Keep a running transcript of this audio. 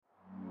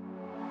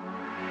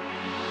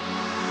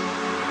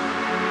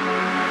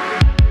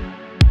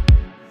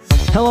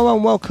Hello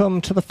and welcome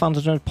to the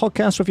Fandom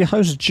podcast with your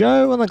host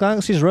Joe and the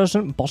Galaxy's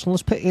resident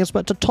bottomless pit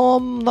inspector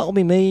Tom. That'll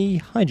be me.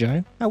 Hi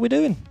Joe, how we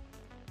doing?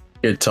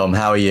 Good, Tom.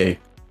 How are you?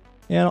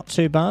 Yeah, not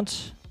too bad.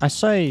 I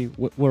say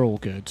we're all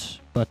good,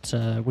 but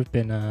we've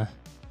been a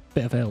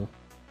bit of ill,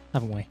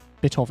 haven't we?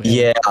 Bit of ill.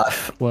 Yeah,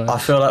 I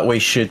feel like we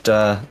should.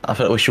 I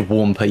feel like we should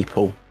warn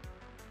people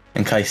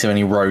in case of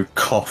any rogue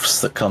coughs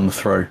that come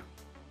through.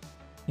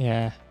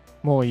 Yeah,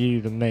 more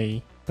you than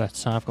me,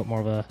 but I've got more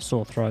of a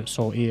sore throat,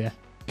 sore ear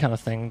kind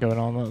of thing going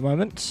on at the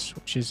moment,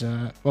 which is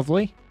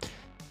lovely.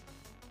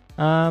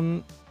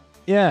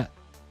 Yeah,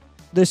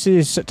 this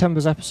is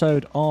September's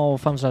episode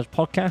of Fandom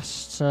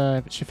Podcast.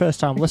 If it's your first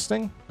time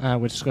listening,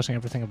 we're discussing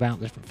everything about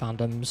the different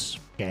fandoms,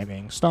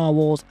 gaming, Star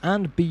Wars,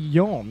 and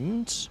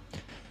beyond.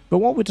 But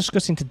what we're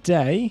discussing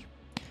today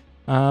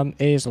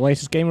is the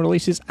latest game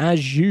releases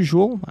as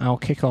usual. I'll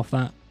kick off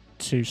that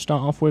to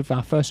start off with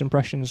our first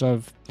impressions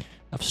of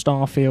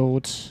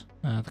Starfield,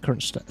 the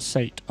current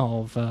state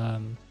of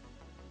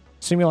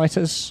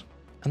simulators,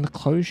 and the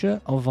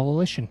closure of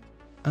Volition,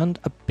 and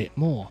a bit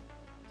more.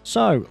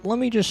 So, let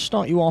me just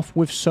start you off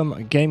with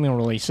some gaming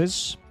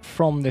releases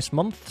from this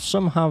month.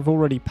 Some have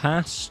already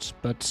passed,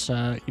 but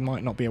you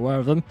might not be aware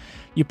of them.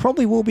 You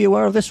probably will be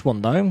aware of this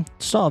one, though.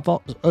 Start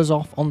us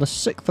off on the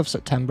 6th of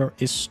September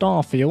is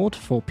Starfield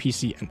for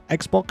PC and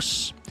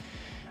Xbox.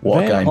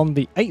 What Then game? on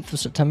the 8th of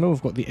September,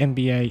 we've got the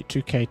NBA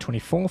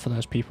 2K24 for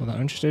those people that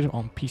are interested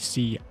on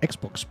PC,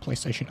 Xbox,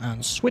 PlayStation,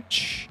 and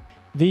Switch.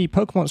 The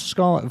Pokemon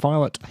Scarlet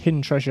Violet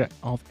Hidden Treasure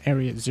of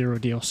Area Zero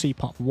DLC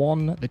Part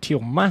 1, the Teal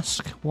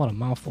Mask, what a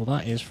mouthful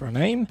that is for a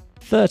name.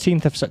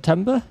 13th of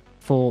September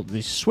for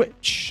the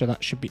Switch, so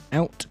that should be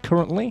out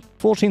currently.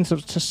 14th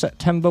of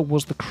September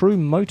was the Crew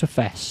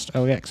Motorfest,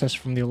 early access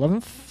from the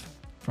 11th,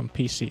 from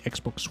PC,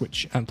 Xbox,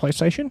 Switch, and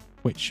PlayStation,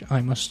 which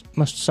I must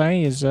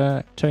say is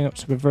turning up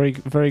to be a very,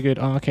 very good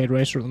arcade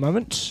racer at the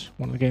moment.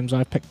 One of the games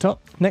I've picked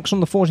up. Next on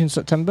the 14th of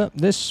September,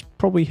 this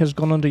probably has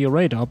gone under your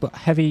radar, but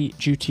Heavy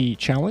Duty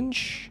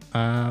Challenge for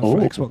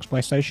Xbox,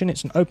 PlayStation.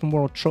 It's an open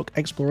world truck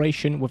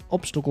exploration with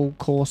obstacle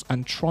course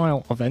and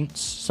trial events.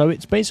 So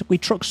it's basically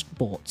truck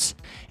sports.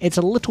 It's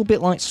a little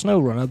bit like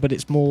SnowRunner, but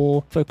it's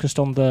more focused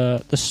on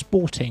the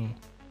sporting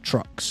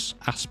trucks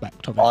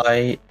aspect of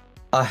it.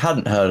 I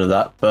hadn't heard of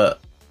that, but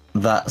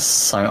that's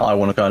something I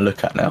want to go and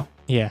look at now.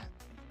 Yeah,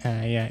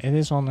 it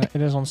is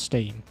on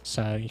Steam,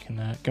 so you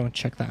can go and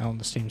check that out on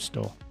the Steam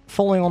store.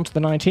 Following on to the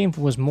 19th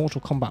was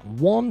Mortal Kombat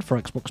 1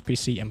 for Xbox,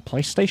 PC, and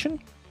PlayStation.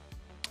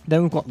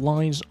 Then we've got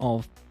Lies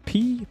of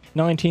P,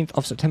 19th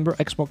of September,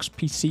 Xbox,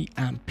 PC,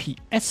 and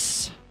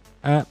PS.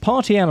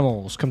 Party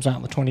Animals comes out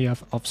on the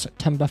 20th of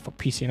September for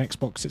PC and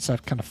Xbox. It's a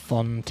kind of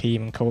fun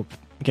team and co-op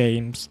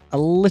games, a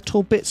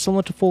little bit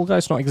similar to Fall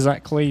Guys, not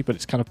exactly, but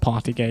it's kind of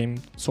party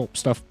game sort of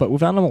stuff, but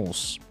with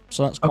animals.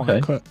 So that's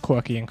quite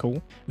quirky and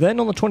cool. Then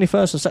on the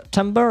 21st of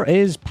September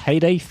is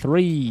Payday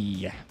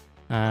 3.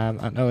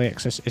 And early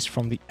access is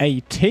from the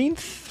 18th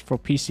for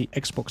PC,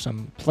 Xbox,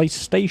 and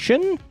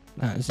PlayStation.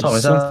 Tom, is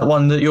that the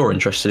one that you're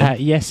interested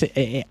in? Yes,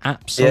 it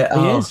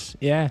absolutely is.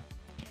 Yeah.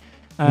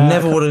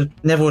 Never would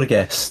have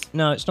guessed.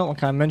 No, it's not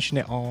like I mentioned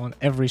it on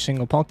every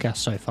single podcast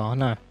so far.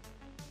 No.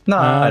 No,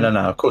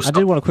 of course. I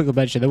did want to quickly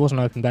mention there was an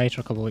open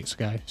beta a couple of weeks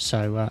ago,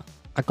 so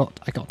I got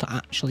to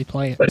actually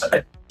play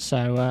it.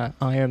 So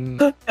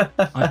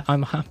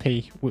I'm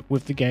happy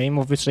with the game.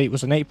 Obviously, it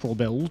was an April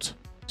build,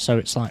 so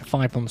it's like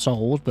 5 months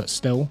old, but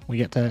still, we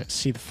get to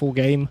see the full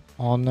game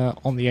on the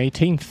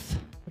 18th,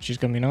 which is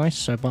going to be nice.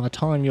 So by the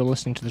time you're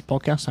listening to this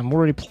podcast, I'm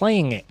already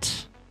playing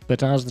it.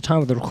 But as the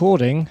time of the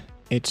recording,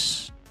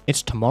 it's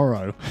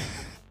tomorrow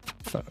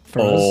for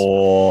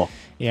us.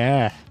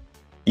 Yeah.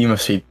 You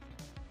must be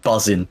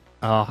buzzing.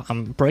 Oh,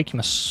 I'm breaking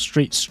my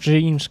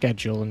stream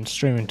schedule and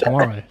streaming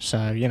tomorrow,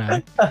 so, you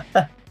know.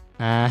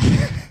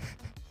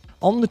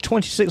 On the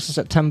 26th of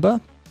September,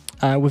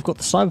 we've got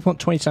the Cyberpunk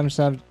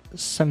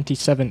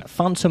 2077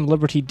 Phantom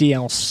Liberty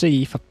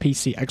DLC for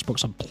PC,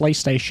 Xbox, and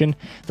PlayStation.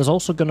 There's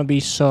also going to be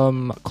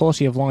some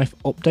quality of life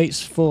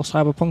updates for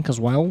Cyberpunk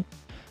as well,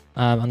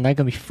 and they're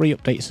going to be free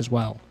updates as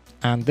well.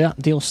 And that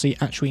DLC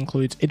actually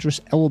includes Idris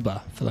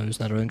Elba, for those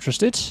that are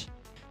interested. So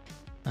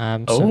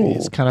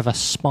it's kind of a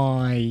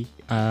spy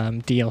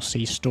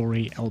DLC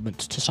story element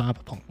to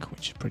Cyberpunk,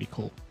 which is pretty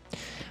cool.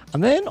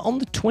 And then on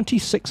the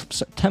 26th of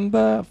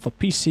September for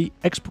PC,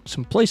 Xbox,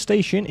 and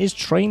PlayStation is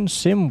Train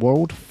Sim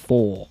World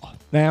 4.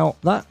 Now,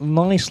 that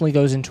nicely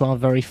goes into our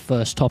very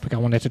first topic I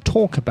wanted to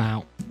talk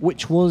about,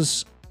 which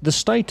was the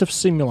state of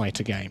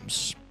simulator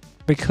games.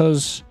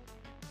 Because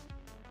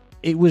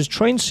it was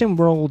Train Sim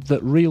World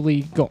that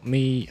really got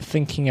me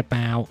thinking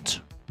about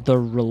the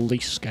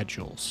release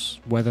schedules,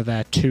 whether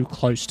they're too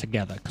close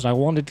together, because I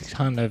wanted to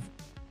kind of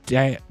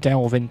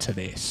delve into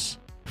this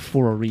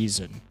for a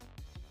reason.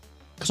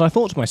 Because I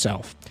thought to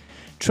myself,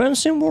 Train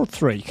Sim World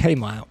 3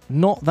 came out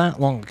not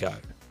that long ago,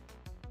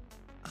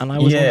 and I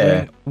was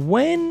wondering,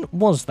 when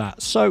was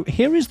that? So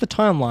here is the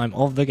timeline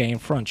of the game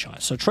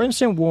franchise. So Train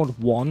Sim World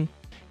 1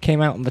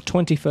 came out on the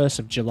 21st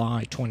of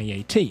July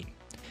 2018.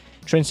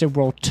 Train Sim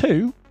World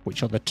 2,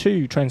 which are the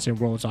two Train Sim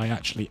Worlds I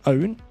actually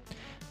own,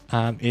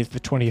 is the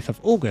 20th of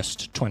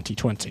August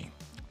 2020.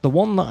 The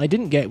one that I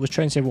didn't get was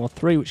Train Sim World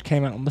 3, which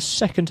came out on the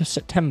 2nd of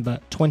September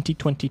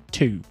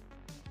 2022.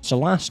 So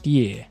last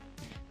year.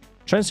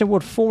 Train Sim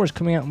World 4 is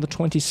coming out on the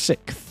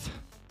 26th.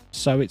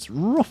 So it's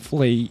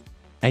roughly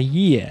a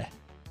year.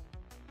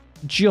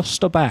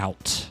 Just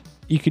about.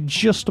 You could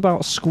just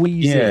about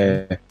squeeze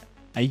in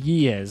a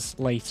year's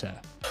later.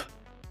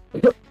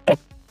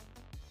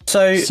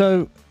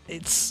 So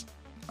it's...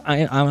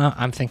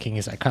 I'm thinking,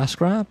 is it a cash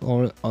grab,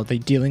 or are they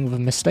dealing with a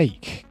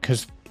mistake?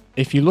 Because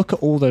if you look at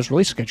all those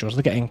release schedules,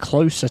 they're getting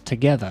closer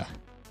together.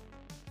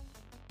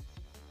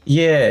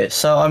 Yeah,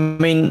 so I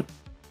mean,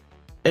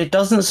 it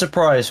doesn't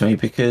surprise me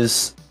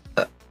because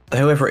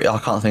whoever I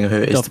can't think of who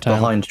it is Dovetail.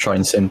 behind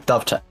Train Sim,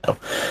 Dovetail.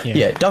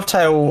 Yeah.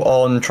 Dovetail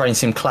on Train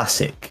Sim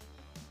Classic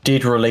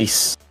did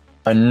release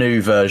a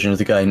new version of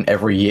the game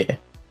every year.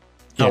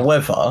 Yeah.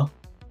 However,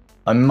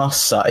 I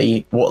must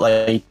say what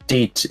they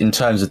did in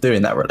terms of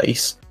doing that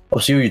release,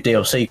 obviously all your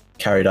DLC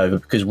carried over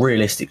because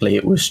realistically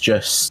it was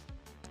just,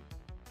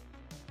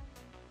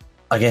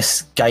 I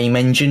guess, game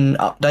engine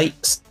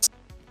updates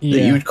that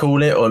you would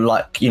call it, or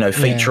like,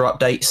 feature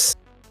updates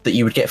that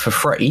you would get for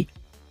free.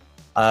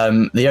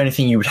 The only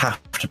thing you would have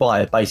to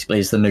buy basically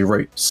is the new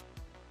routes.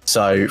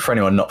 So for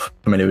anyone not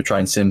familiar with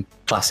Train Sim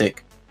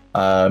Classic,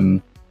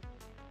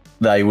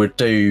 they would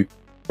do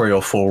 3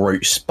 or 4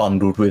 routes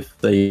bundled with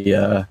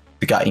the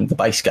game, the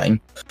base game.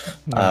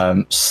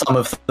 Some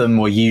of them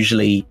were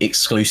usually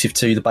exclusive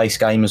to the base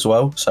game as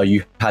well, so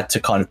you had to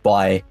kind of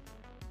buy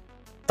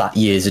that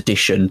year's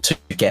edition to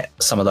get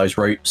some of those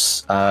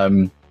routes.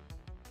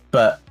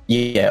 But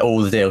yeah,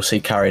 all the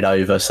DLC carried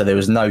over, so there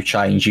was no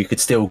change. You could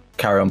still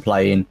carry on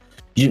playing.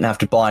 You didn't have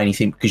to buy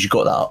anything because you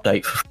got that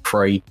update for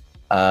free,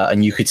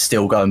 and you could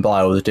still go and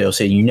buy all the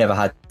DLC. And you never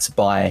had to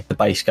buy the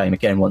base game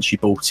again once you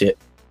bought it,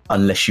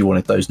 unless you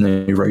wanted those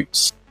new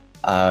routes.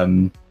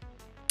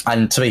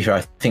 And to be fair,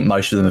 I think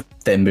most of them have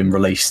then been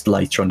released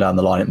later on down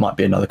the line. It might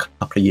be another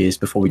couple of years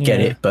before we get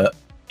it, but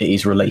it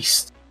is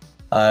released.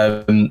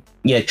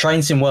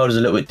 Train Sim World is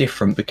a little bit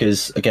different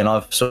because, again,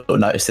 I've sort of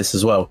noticed this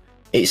as well.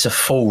 It's a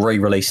full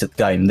re-release of the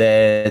game.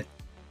 They're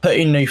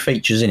putting new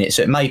features in it,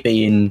 so it may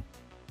be in,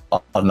 I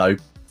don't know,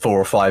 4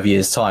 or 5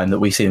 years' time that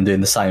we see them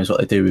doing the same as what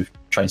they do with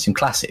Train Sim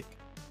Classic.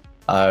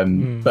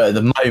 But at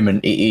the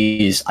moment, it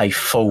is a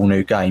full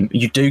new game.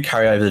 You do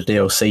carry over the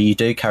DLC, you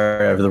do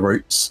carry over the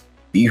routes,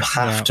 but you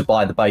have to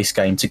buy the base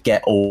game to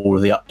get all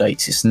of the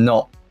updates. It's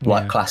not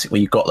like Classic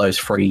where you got those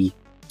free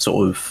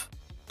sort of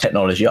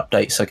technology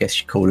updates, I guess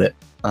you call it.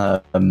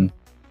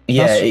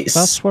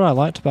 That's what I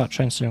liked about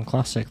Train Sim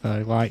Classic,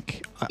 though.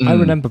 Like, I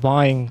remember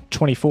buying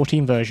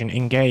 2014 version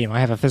in game. I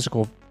have a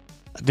physical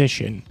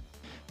edition,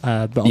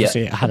 but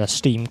obviously it had a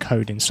Steam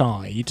code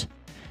inside.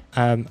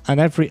 And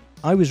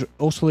I was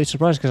also really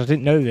surprised because I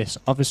didn't know this.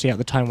 Obviously, at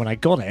the time when I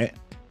got it,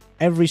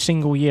 every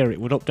single year it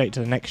would update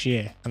to the next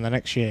year and the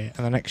next year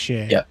and the next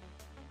year. Yeah.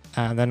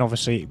 And then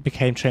obviously it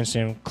became Train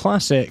Sim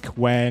Classic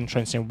when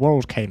Train Sim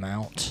World came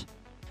out.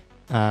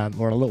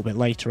 Or a little bit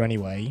later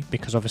anyway,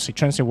 because obviously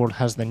Train Sim World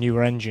has the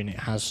newer engine. It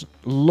has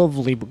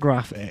lovely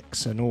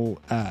graphics and all,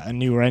 a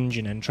newer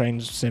engine, and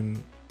Train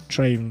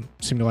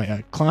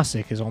Simulator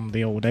Classic is on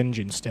the old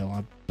engine still,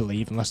 I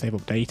believe, unless they've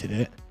updated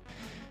it.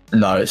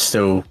 No, it's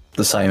still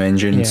the same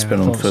engine. It's been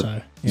on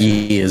for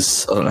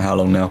years. I don't know how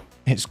long now.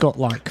 It's got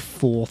like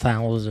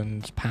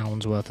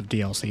 £4,000 worth of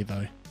DLC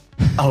though.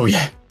 Oh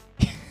yeah.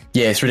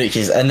 Yeah, it's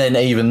ridiculous. And then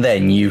even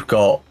then you've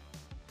got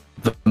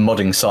the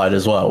modding side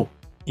as well.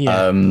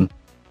 Yeah.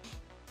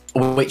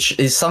 Which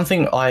is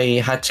something I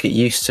had to get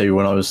used to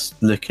when I was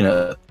looking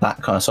at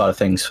that kind of side of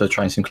things for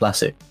Train Sim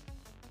Classic.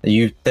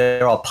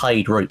 There are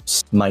paid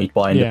routes made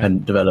by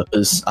independent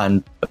developers,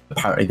 and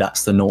apparently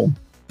that's the norm.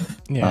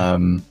 Yeah.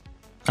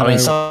 I mean,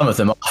 some of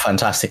them are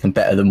fantastic and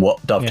better than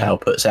what Dovetail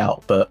puts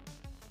out, but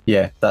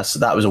yeah,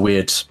 that was a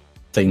weird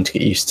thing to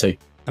get used to.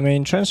 I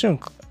mean, Train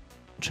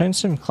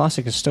Sim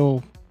Classic is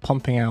still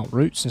pumping out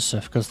routes and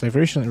stuff because they've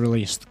recently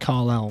released the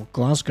Carlisle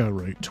Glasgow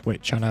route,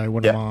 which I know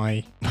one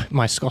of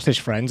my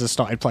Scottish friends has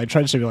started playing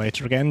Train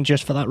Simulator again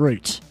just for that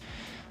route.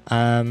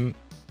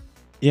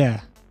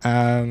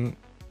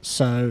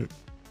 So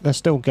they're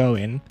still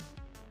going.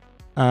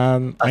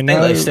 I think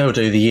they still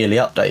do the yearly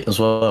update as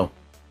well.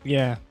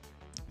 Yeah,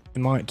 it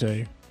might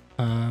do.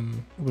 It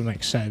would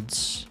make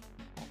sense.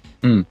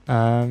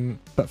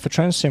 But for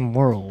Train Sim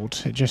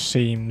World, it just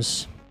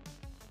seems...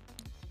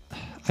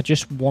 I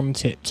just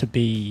want it to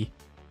be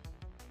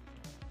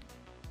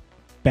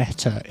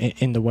better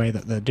in the way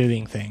that they're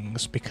doing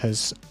things,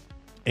 because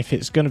if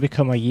it's going to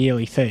become a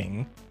yearly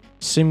thing,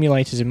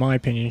 simulators, in my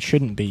opinion,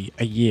 shouldn't be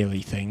a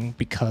yearly thing,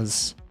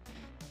 because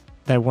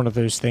they're one of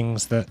those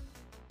things that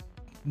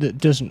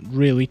doesn't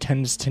really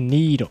tends to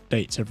need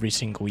updates every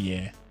single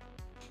year.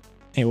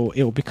 It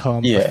will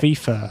become a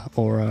FIFA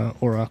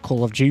or a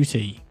Call of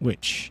Duty,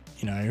 which,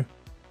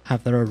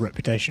 have their own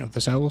reputation of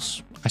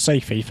themselves. I say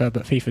FIFA,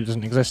 but FIFA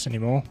doesn't exist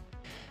anymore.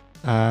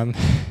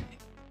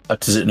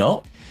 Does it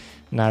not?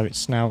 No,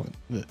 it's now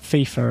that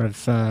FIFA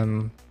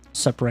have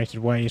separated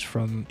ways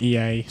from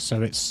EA,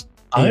 so it's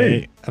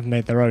EA have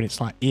made their own.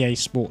 It's like EA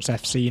Sports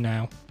FC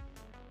now.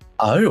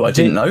 Oh, I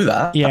didn't know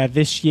that. Yeah,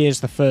 this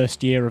year's the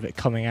first year of it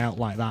coming out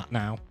like that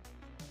now.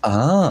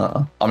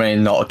 Ah, I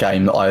mean, not a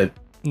game that I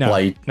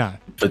played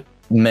for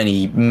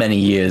many, many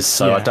years,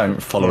 so I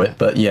don't follow it.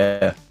 But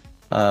yeah,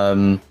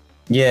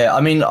 yeah.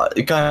 I mean,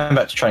 going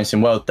back to Train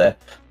Sim World, there,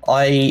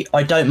 I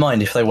don't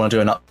mind if they want to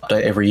do an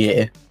update every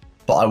year,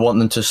 but I want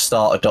them to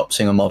start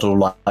adopting a model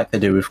like they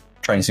do with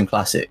Train Sim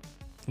Classic.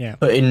 Yeah.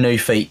 Put in new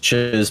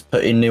features,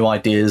 put in new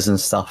ideas and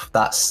stuff.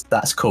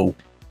 That's cool.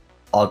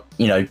 I'll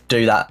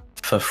do that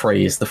for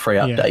free as the free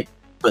update,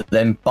 but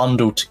then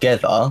bundled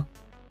together.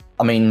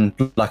 I mean,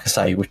 like I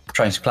say, with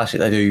Train Sim Classic,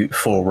 they do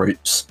 4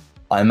 routes.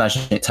 I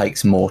imagine it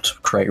takes more to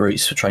create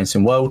routes for Train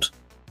Sim World.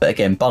 But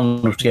again,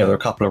 bundle together a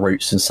couple of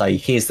routes and say,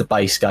 here's the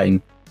base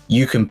game.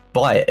 You can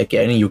buy it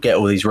again, and you'll get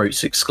all these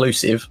routes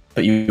exclusive,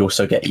 but you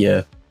also get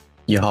your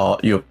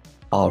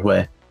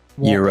hardware,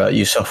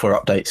 your software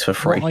updates for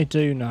free. What I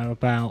do know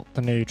about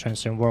the new Train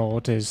Sim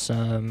World is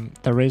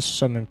there is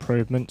some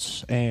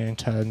improvements in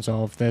terms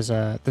of there's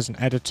an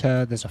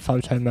editor, there's a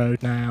photo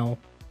mode now.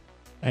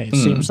 It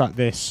seems like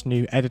this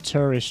new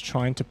editor is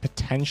trying to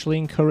potentially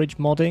encourage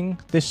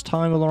modding this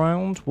time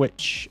around,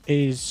 which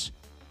is,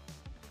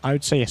 I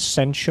would say,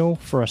 essential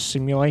for a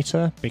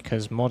simulator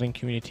because modding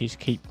communities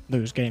keep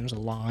those games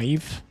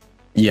alive,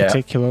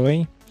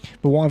 particularly.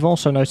 But what I've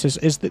also noticed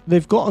is that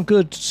they've got a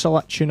good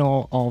selection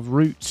of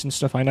routes and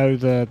stuff. I know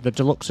the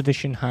deluxe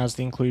edition has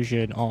the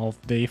inclusion of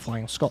the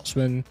Flying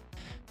Scotsman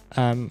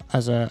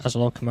as a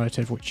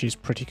locomotive, which is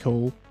pretty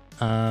cool.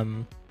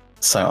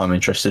 So I'm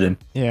interested in.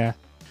 Yeah.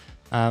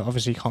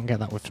 Obviously, you can't get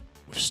that with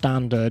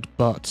standard,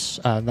 but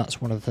that's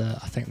one of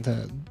I think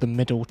the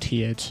middle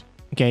tiered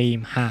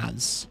game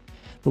has.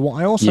 But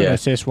what I also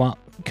noticed,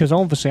 because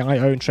obviously I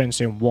own Train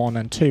Sim 1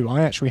 and 2,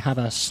 I actually have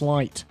a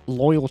slight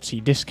loyalty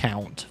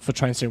discount for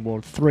Train Sim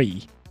World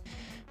 3.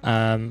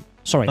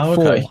 Sorry,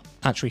 4.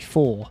 Actually,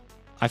 4.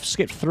 I've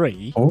skipped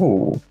 3.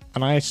 Oh.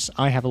 And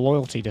I have a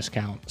loyalty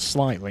discount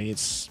slightly.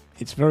 It's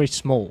very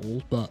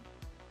small, but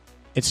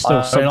it's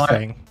still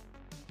something.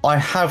 I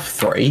have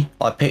 3.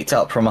 I picked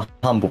up from a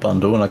Humble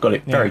Bundle and I got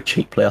it very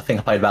cheaply. I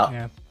think I paid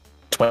about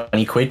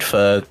 20 quid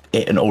for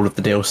it and all of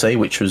the DLC,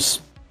 which was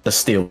a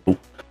steal.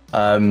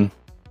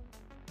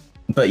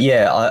 But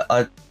yeah,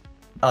 I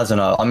don't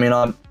know. I mean,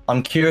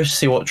 I'm curious to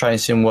see what Train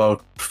Sim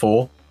World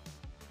 4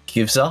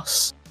 gives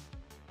us.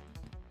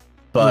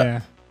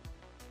 But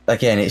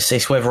again,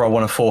 it's whether I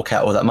want to fork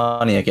out all that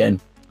money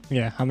again.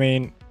 Yeah, I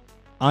mean,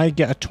 I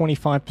get a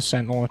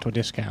 25% loyalty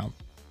discount,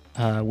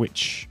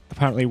 which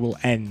apparently will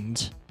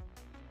end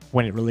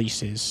when it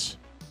releases.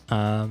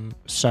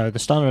 So the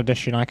standard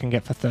edition I can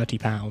get for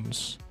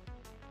 £30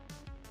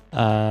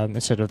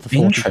 instead of the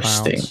 £40.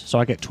 Interesting. So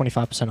I get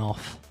 25%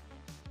 off.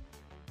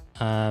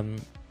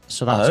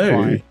 So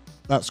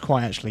that's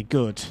quite actually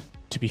good,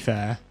 to be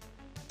fair.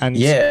 And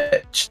yeah,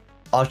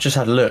 I've just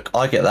had a look.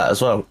 I get that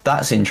as well.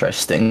 That's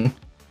interesting.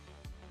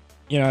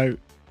 You know,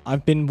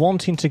 I've been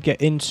wanting to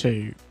get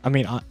into. I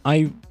mean,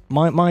 my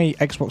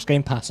Xbox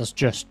Game Pass has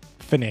just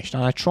finished,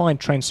 and I tried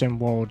Train Sim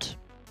World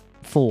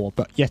 4,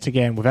 but yet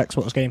again with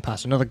Xbox Game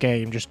Pass, another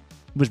game just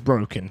was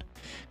broken.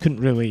 Couldn't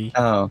really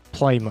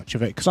play much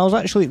of it because I was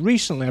actually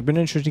recently I've been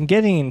interested in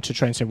getting into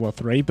Train Sim World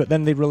 3, but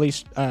then they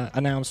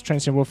announced Train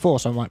Sim World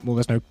 4, so I'm like, well,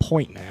 there's no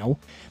point now.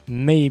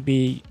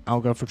 Maybe I'll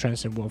go for Train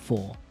Sim World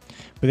 4.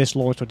 But this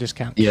loyalty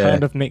discount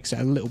kind of makes it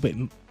a little bit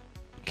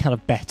kind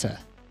of better,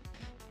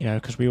 you know,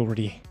 because we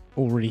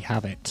already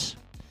have it.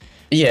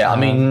 Yeah, I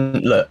mean,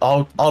 look,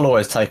 I'll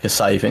always take a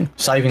saving.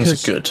 Savings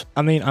are good.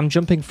 I mean, I'm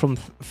jumping from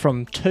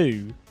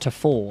 2 to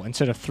 4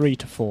 instead of 3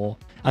 to 4.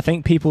 I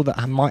think people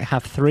that might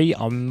have 3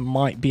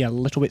 might be a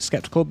little bit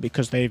skeptical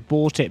because they've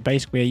bought it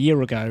basically a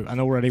year ago and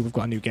already we've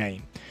got a new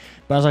game.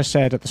 But as I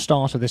said at the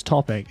start of this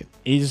topic,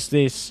 is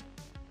this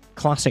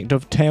classic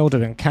dovetail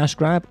doing cash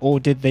grab, or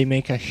did they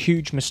make a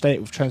huge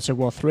mistake with Train Sim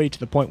World 3 to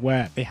the point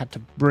where they had to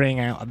bring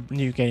out a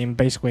new game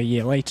basically a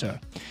year later?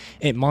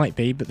 It might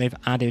be, but they've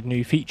added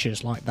new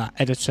features like that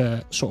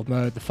editor sort of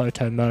mode, the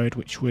photo mode,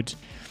 which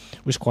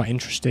was quite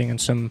interesting, and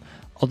some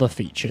other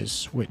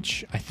features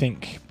which I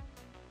think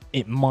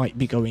it might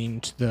be going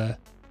into the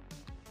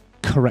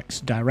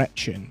correct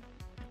direction.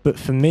 But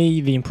for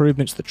me, the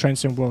improvements that Train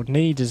Sim World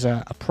needs is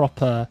a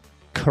proper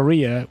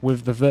career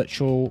with the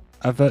virtual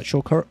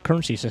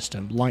currency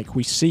system, like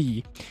we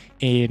see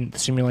in the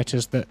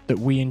simulators that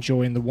we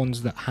enjoy and the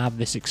ones that have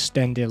this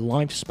extended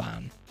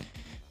lifespan.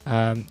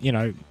 You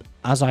know,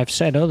 as I've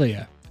said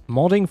earlier,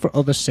 modding for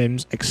other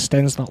sims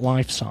extends that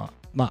life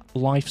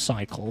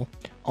cycle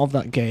of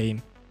that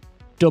game,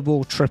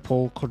 double,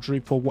 triple,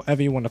 quadruple,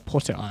 whatever you want to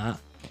put it at,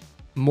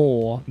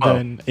 more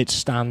than its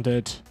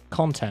standard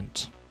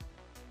content.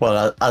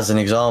 Well, as an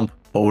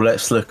example,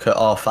 let's look at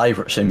our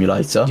favourite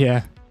simulator.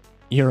 Yeah,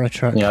 Euro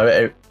Truck. You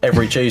know,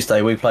 every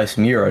Tuesday we play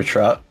some Euro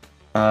Truck.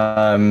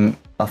 I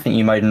think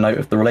you made a note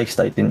of the release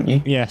date, didn't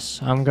you? Yes,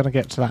 I'm going to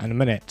get to that in a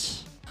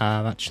minute,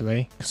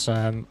 actually, because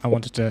I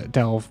wanted to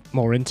delve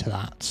more into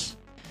that.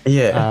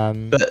 Yeah,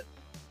 but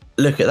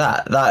look at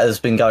that. That has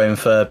been going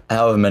for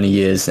however many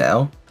years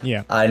now.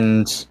 Yeah.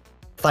 And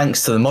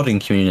thanks to the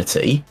modding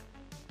community,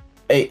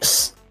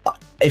 it's,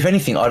 if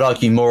anything, I'd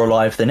argue more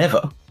alive than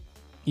ever.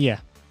 Yeah.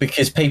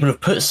 Because people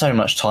have put so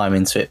much time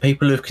into it.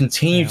 People have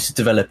continued to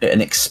develop it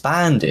and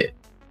expand it.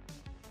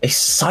 It's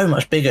so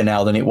much bigger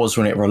now than it was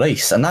when it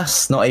released. And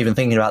that's not even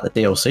thinking about the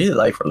DLC that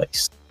they've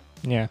released.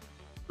 Yeah.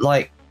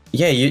 Like,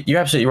 yeah, you're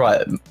absolutely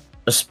right.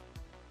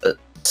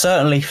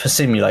 Certainly for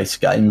simulator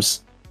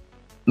games,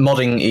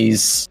 modding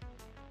is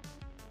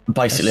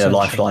basically Essential.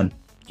 a lifeline.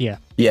 Yeah.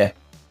 Yeah.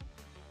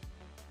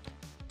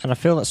 And I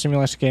feel that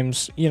simulator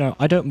games, you know,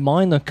 I don't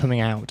mind them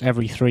coming out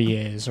every 3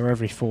 years or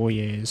every 4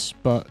 years,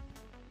 but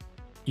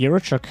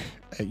Euro Truck,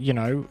 you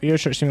know, Euro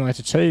Truck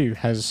Simulator 2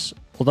 has,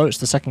 although it's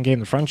the second game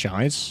of the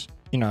franchise,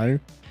 you know,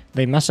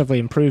 they massively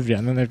improved it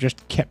and then they've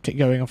just kept it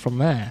going from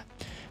there.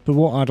 But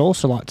what I'd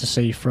also like to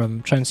see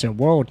from Train Sim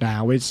World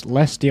now is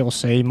less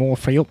DLC, more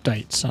free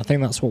updates. I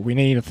think that's what we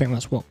need. I think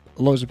that's what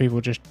loads of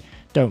people just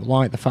don't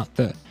like, the fact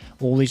that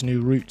all these new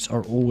routes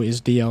are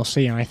always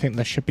DLC, and I think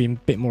there should be a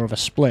bit more of a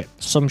split.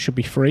 Some should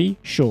be free,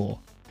 sure,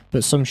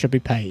 but some should be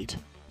paid.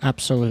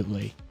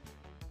 Absolutely.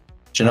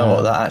 Do you know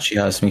what? That actually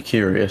has me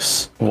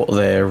curious what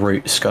their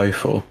routes go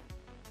for.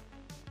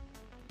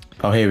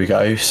 Oh, here we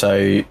go.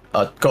 So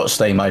I've got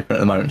Steam open at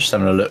the moment, just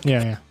having a look.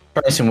 Yeah, yeah.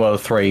 Racing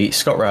World 3,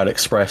 ScotRail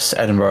Express,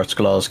 Edinburgh to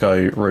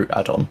Glasgow route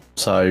add-on.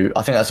 So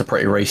I think that's a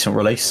pretty recent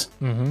release.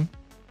 Mm-hmm.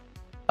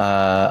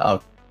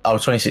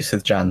 26th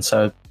of Jan,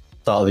 so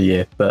start of the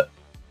year, but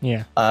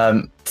yeah,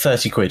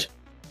 30 quid.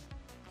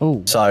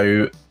 Oh,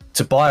 So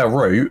to buy a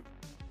route,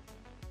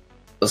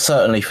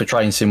 certainly for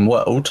Train Sim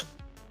World,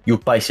 you're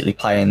basically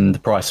paying the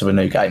price of a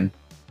new game.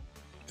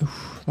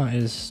 oof, that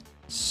is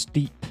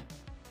steep.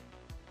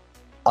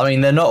 I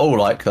mean, they're not all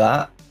like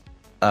that.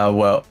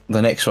 Well,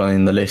 the next one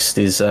in the list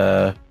is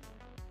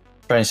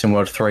Train Sim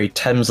World 3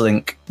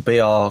 Thameslink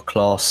BR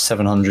Class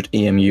 700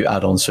 EMU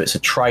add-on. So it's a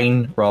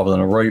train rather than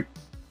a route,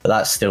 but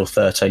that's still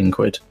 13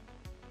 quid.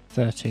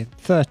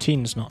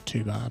 13's not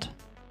too bad.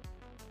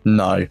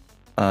 No.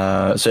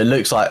 So it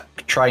looks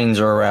like trains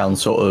are around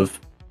sort of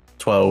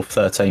 12,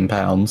 13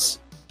 pounds.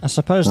 I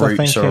suppose they're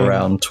Routes thinking, are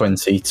around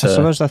 20 to... I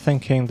suppose they're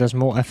thinking there's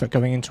more effort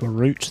going into a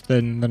route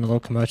than a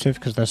locomotive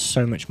because there's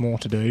so much more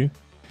to do.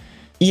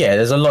 Yeah,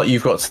 there's a lot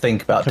you've got to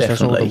think about, Because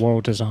there's all definitely. the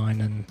world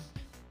design and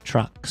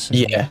tracks. And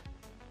Yeah.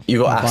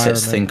 You've got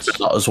assets to think environments.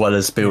 about as well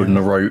as building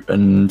a route,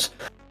 and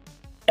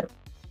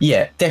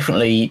yeah,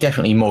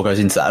 definitely more goes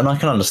into that, and I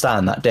can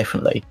understand that,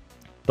 definitely.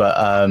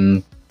 But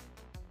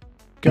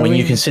when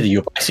you consider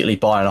you're basically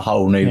buying a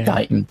whole new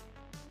game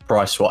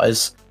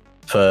price-wise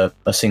for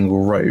a single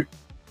route,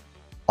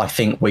 I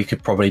think we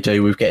could probably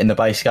do with getting the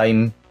base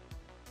game,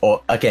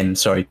 or again,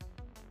 sorry,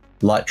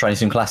 like Train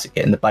Sim Classic,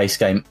 getting the base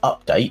game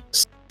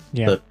updates,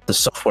 the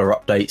software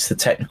updates, the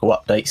technical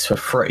updates for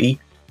free.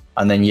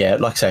 And then, yeah,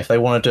 like I say, if they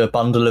want to do a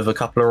bundle of a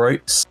couple of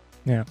routes,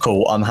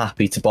 cool, I'm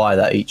happy to buy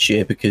that each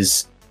year,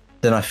 because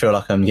then I feel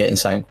like I'm getting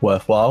something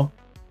worthwhile.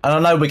 And I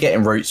know we're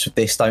getting routes with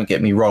this, don't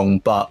get me wrong,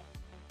 but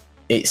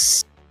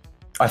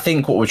I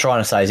think what we're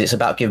trying to say is it's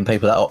about giving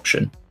people that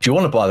option. If you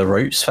want to buy the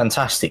routes,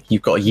 fantastic,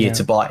 you've got a year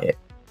to buy it.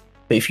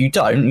 But if you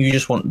don't, you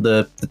just want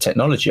the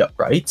technology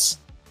upgrades,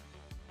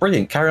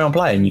 brilliant, carry on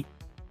playing, you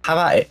have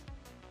at it.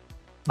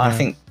 I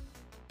think,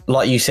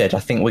 like you said, I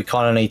think we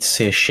kind of need to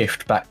see a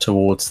shift back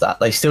towards that.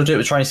 They still do it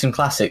with Train Sim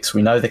Classics.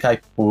 We know they're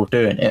capable of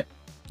doing it.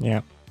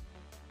 Yeah.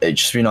 It'd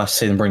just be nice to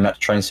see them bring that to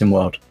Train Sim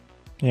World.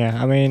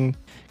 Yeah, I mean,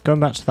 going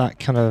back to that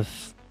kind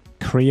of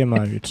career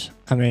mode,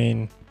 I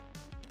mean,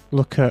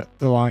 look at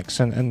the likes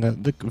and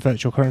the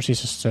virtual currency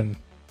system,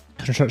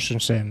 Construction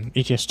Sim,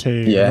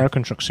 ETS2,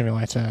 American Truck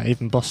Simulator,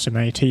 even Bus Sim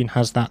 18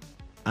 has that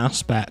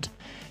aspect.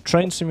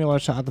 Train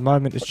Simulator at the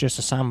moment is just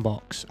a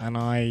sandbox, and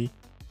I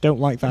don't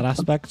like that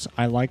aspect.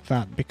 I like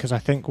that because I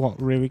think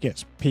what really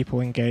gets people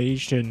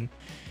engaged and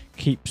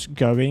keeps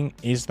going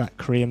is that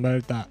career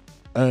mode, that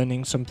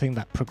earning something,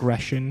 that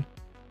progression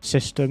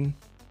system,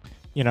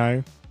 you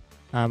know.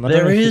 I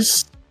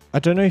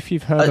don't know if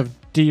you've heard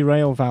of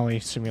Derail Valley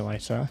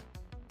Simulator.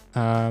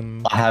 I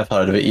have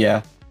heard of it,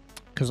 yeah.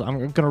 Because I'm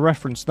going to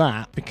reference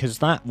that, because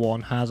that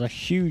one has a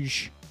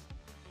huge...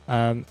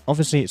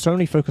 obviously, it's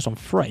only focused on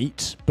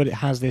freight, but it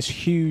has this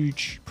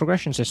huge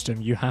progression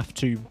system. You have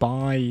to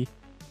buy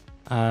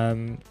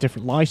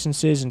different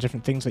licenses and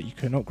different things that you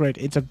can upgrade.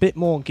 It's a bit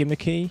more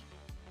gimmicky,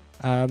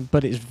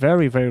 but it's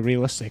very, very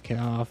realistic.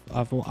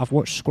 I've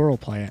watched Squirrel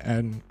play it,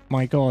 and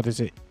my God, does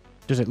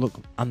it look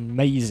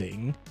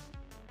amazing?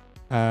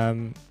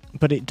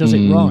 But it does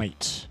it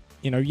right.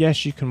 You know,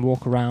 yes, you can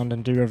walk around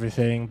and do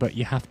everything, but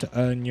you have to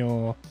earn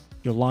your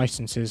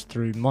licenses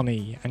through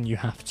money, and you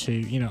have to,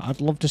 you know,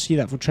 I'd love to see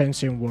that for Train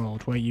Sim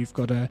World, where you've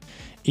got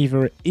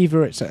either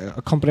it's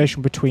a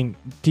combination between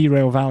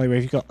Derail Valley, where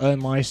you've got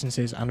earn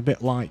licenses, and a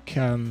bit like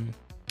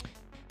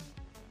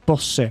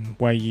Bus Sim,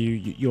 where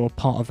you're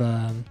part of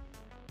a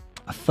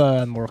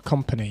firm or a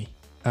company,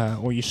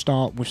 or you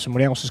start with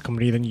somebody else's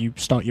company, then you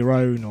start your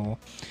own, or,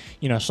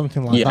 you know,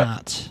 something like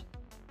that.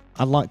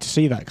 I'd like to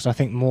see that, because I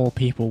think more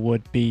people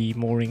would be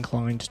more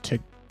inclined to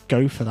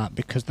go for that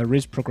because there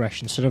is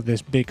progression instead of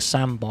this big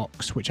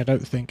sandbox, which I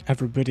don't think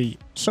everybody.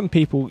 Some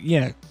people,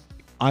 yeah,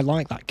 I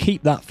like that.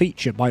 Keep that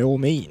feature by all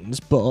means,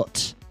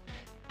 but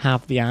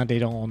have the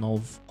added on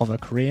of a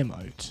career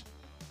mode.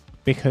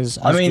 Because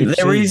I mean,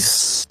 there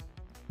is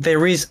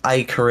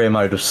a career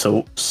mode of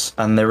sorts,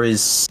 and there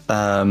is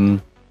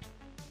a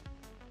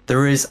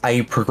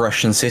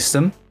progression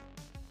system.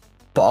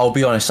 But I'll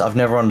be honest, I've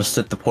never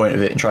understood the point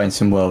of it in Train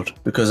Sim World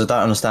because I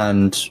don't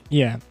understand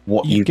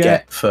what you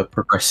get for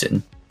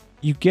progressing.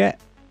 You get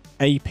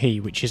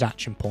AP, which is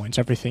action points.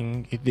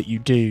 Everything that you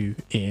do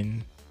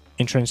in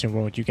Train Sim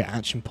World, you get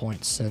action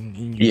points and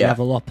you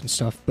level up and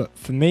stuff. But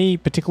for me,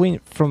 particularly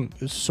from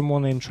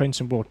someone in Train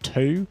Sim World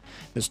 2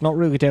 that's not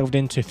really delved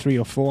into 3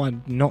 or 4,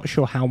 I'm not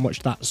sure how much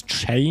that's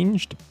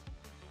changed.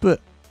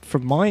 But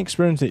from my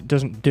experience, it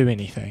doesn't do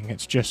anything.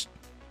 It's just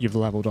you've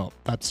leveled up.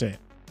 That's it.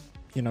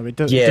 You know, it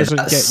doesn't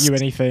get you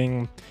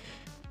anything.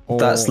 Or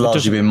that's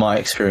largely been my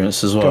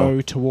experience as well.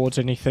 Go towards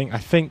anything. I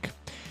think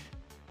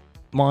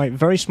my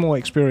very small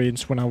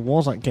experience when I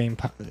was at Game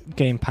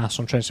Pass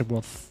on Train Sim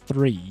World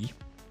 3,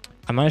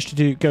 I managed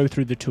to go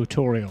through the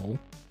tutorial,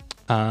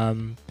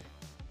 but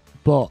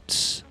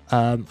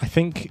I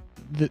think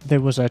that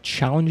there was a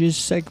challenges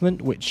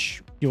segment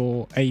which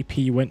your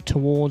AP went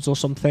towards or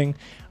something.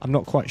 I'm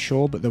not quite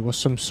sure, but there was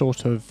some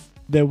sort of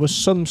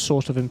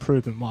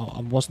improvement. Well,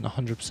 I wasn't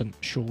 100%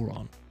 sure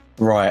on.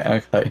 Right.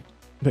 Okay.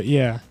 But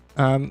yeah,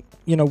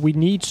 you know, we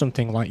need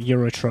something like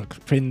Euro Truck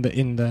in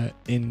the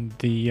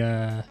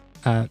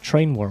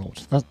train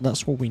world.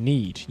 That's what we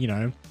need. You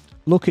know,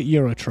 look at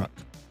Euro Truck.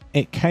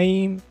 It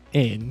came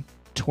in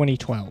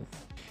 2012.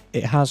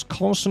 It has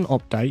constant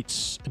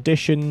updates,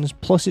 additions,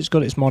 plus it's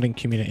got its modding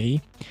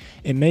community.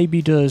 It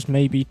does 2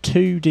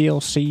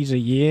 DLCs a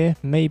year,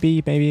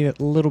 maybe a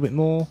little bit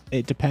more.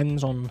 It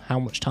depends on how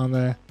much time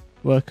they're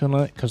working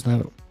on it, because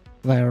they're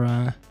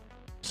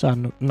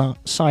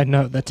side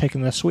note, they're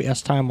taking their sweet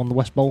ass time on the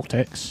West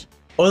Baltics.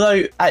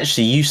 Although,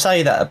 actually, you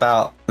say that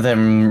about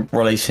them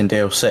releasing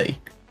DLC,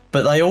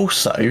 but they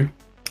also,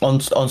 on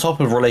top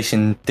of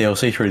releasing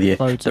DLC through the year,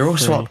 they're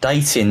also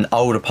updating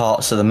older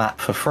parts of the map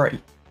for free.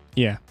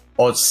 Yeah.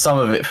 Or some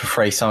of it for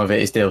free, some of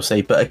it is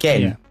DLC. But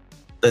again,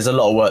 there's a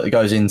lot of work that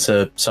goes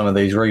into some of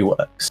these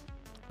reworks.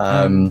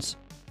 And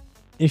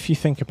if you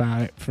think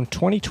about it, from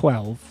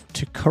 2012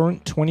 to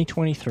current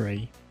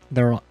 2023,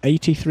 there are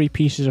 83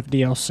 pieces of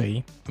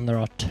DLC, and there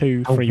are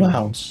 2 free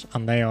ones.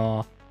 And they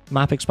are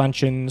map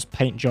expansions,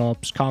 paint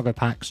jobs, cargo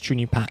packs,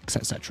 tuning packs,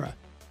 etc.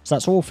 So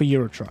that's all for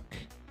Euro Truck.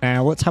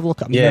 Now, let's have a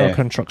look at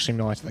American Truck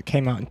Simulator that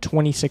came out in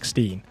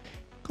 2016. I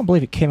can't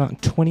believe it came out in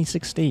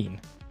 2016.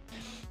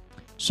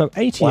 So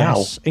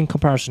ATS, in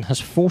comparison, has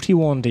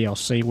 41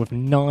 DLC with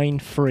 9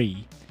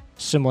 free,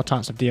 similar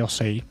types of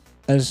DLC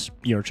as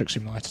Euro Truck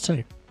Simulator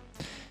 2.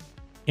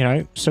 You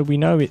know, so we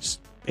know it's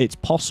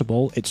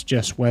possible. It's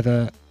just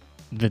whether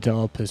the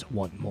developers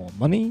want more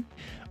money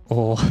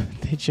or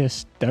they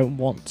just don't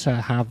want to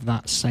have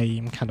that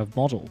same kind of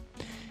model.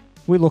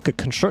 We look at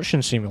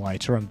Construction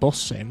Simulator and Bus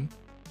Sim.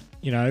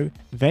 You know,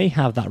 they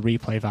have that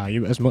replay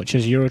value as much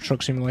as Euro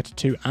Truck Simulator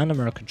 2 and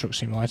American Truck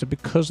Simulator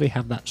because they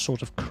have that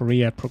sort of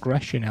career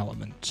progression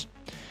element.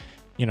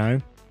 You know?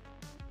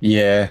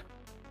 Yeah.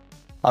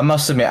 I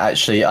must admit,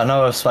 actually, I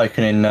know I've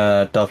spoken in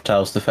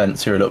Dovetail's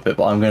defense here a little bit,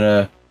 but I'm going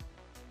to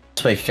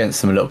speak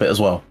against them a little bit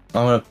as well.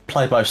 I'm going to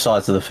play both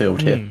sides of the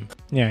field here.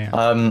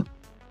 Yeah.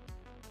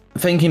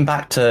 Thinking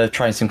back to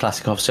Train Sim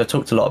Classic, obviously I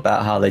talked a lot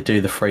about how they do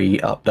the free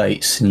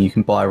updates and you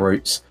can buy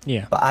routes.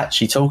 Yeah. But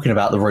actually talking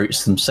about the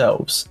routes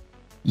themselves,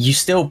 you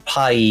still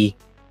pay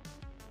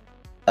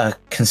a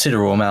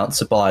considerable amount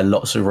to buy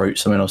lots of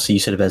routes. I mean, obviously you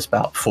said there's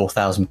about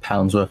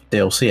 £4,000 worth of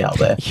DLC out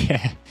there.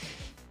 Yeah.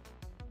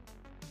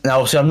 Now,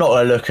 obviously I'm not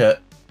going to look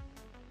at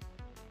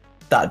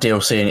that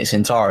DLC in its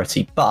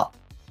entirety, but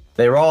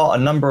there are a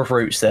number of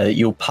routes there that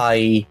you'll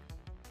pay,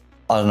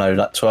 I don't know,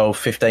 like 12,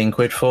 15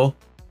 quid for,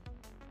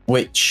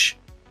 which,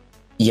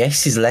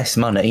 yes, is less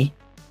money,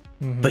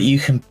 but you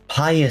can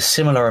pay a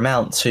similar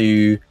amount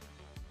to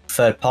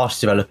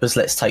third-party developers.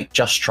 Let's take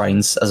Just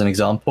Trains as an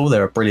example.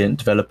 They're a brilliant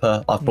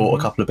developer. I've bought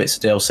a couple of bits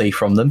of DLC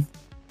from them.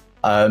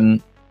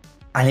 And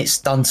it's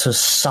done to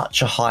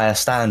such a higher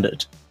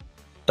standard.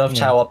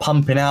 Dovetail are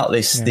pumping out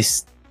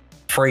this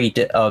free,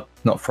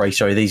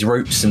 these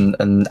routes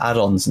and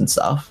add-ons and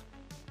stuff.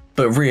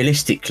 But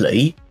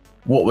realistically,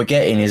 what we're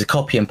getting is a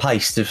copy and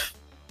paste of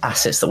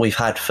assets that we've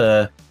had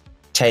for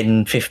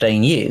 10,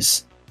 15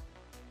 years.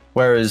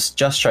 Whereas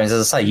Just Trains,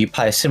 as I say, you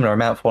pay a similar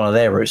amount for one of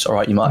their routes. All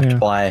right, you might have to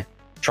buy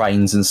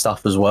trains and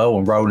stuff as well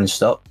and rolling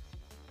stock,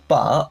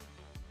 but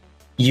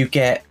you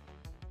get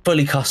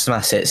fully custom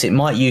assets. It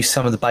might use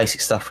some of the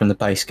basic stuff from the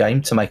base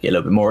game to make it a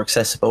little bit more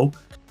accessible,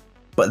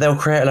 but they'll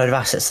create a load of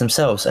assets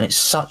themselves, and it's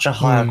such a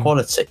higher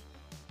quality.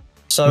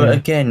 So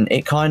again,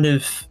 it kind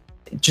of,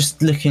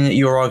 just looking at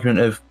your argument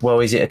of,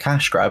 well, is it a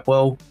cash grab?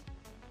 Well,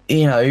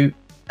 you know,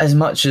 as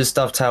much as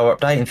Dovetail are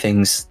updating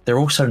things, they're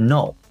also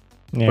not.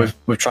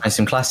 With Train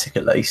Sim Classic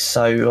at least.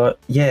 So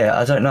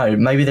I don't know,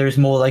 maybe there is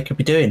more they could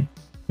be doing.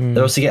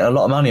 They're also getting a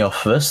lot of money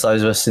off of us,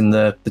 those of us in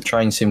the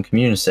train sim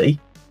community.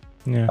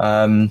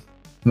 Yeah.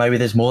 Maybe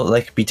there's more that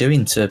they could be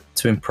doing to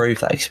improve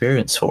that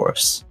experience for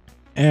us.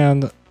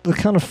 And the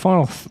kind of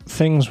final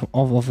things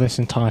of this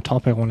entire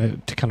topic I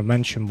wanted to kind of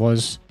mention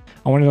was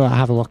I wanted to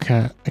have a look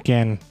at,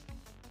 again,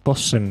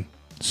 Bus Sim.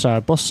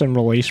 So Bus Sim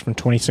released from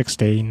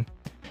 2016,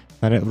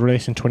 then it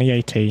released in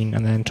 2018,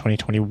 and then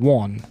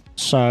 2021.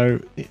 So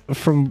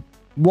from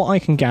what I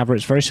can gather,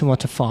 it's very similar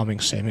to Farming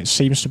Sim. It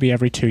seems to be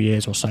every 2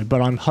 years or so,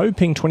 but I'm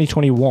hoping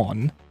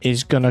 2021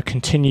 is going to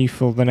continue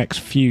for the next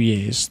few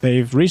years.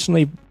 They've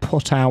recently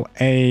put out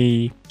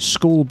a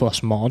school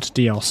bus mod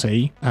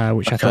DLC,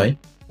 which I thought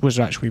was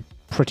actually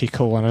pretty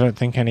cool, and I don't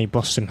think any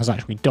bus sim has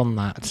actually done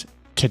that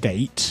to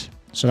date.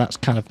 So that's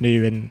kind of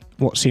new and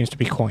what seems to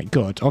be quite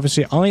good.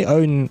 Obviously, I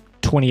own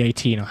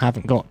 2018. I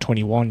haven't got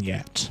 21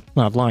 yet.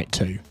 I'd like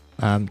to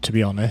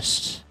be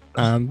honest.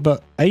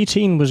 But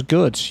 18 was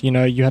good. You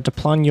know, you had to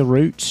plan your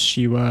routes.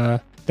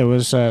 There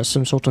was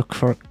some sort of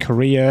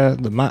career.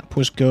 The map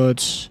was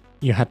good.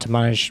 You had to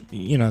manage,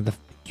 you know,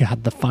 you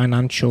had the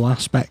financial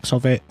aspects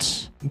of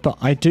it. But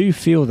I do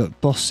feel that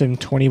Bus Sim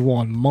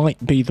 21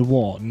 might be the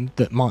one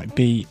that might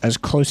be as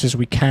close as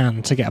we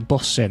can to get a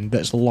bus sim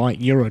that's like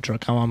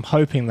Eurodruck. I'm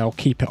hoping they'll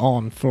keep it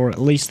on for at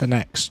least the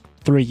next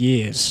 3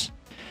 years.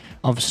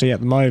 Obviously, at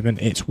the moment,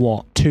 it's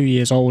 2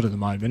 years old at the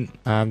moment.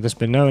 There's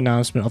been no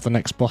announcement of the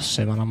next bus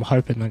sim, and I'm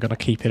hoping they're going to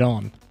keep it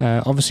on.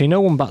 Obviously,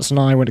 no one bats an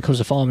eye when it comes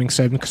to Farming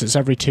Sim because it's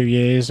every 2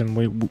 years, and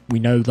we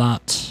know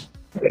that.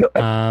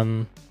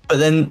 But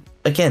then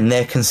again,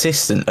 they're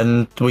consistent,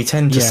 and we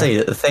tend to see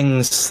that the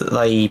things that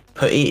they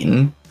put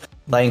in,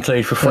 they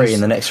include for free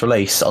in the next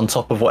release on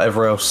top of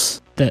whatever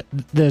else.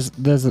 There's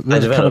a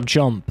kind of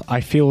jump.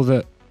 I feel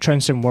that Train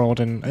Sim World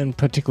and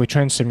particularly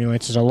Train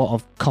Simulators, a lot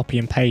of copy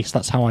and paste.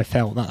 That's how I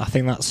felt. I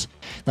think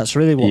that's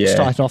really what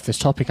started off this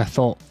topic. I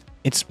thought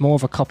it's more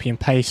of a copy and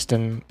paste,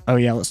 and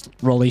let's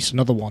release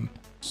another one.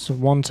 So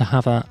one to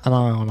have an eye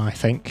on, I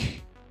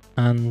think.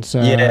 And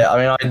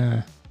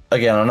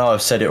again, I know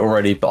I've said it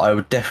already, but I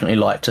would definitely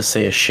like to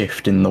see a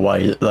shift in the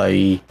way that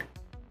they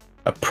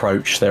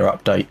approach their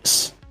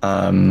updates.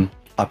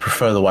 I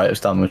prefer the way it was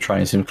done with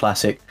Train Sim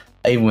Classic.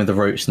 Even with the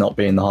routes not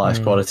being the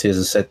highest quality, as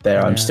I said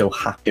there, I'm still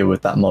happier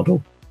with that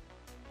model.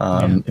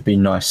 It'd be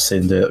nice to see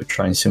them do it with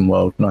Train Sim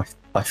World, and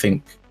I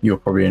think you're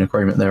probably in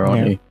agreement there,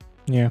 aren't you?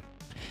 Yeah.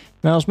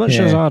 Now, as much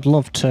as I'd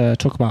love to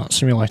talk about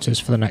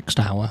simulators for the next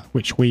hour,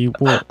 which we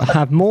will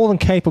have more than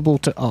capable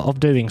of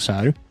doing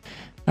so,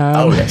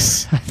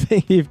 yes. I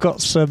think you've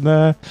got some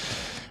a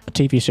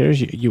TV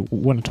series you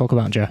want to talk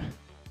about, Joe.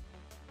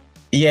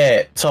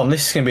 Yeah, Tom,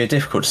 this is going to be a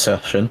difficult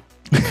discussion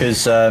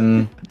because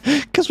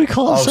we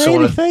can't say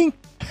anything.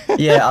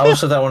 I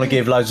also don't want to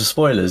give loads of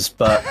spoilers,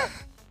 but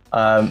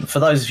for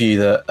those of you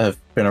that have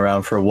been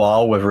around for a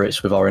while, whether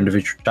it's with our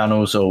individual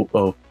channels or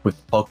with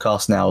the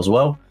podcast now as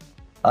well,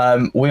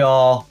 we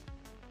are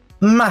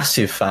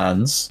massive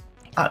fans,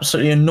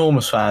 absolutely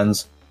enormous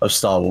fans of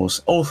Star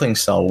Wars, all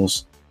things Star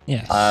Wars.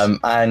 Yes.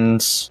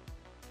 And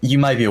you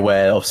may be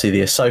aware, obviously,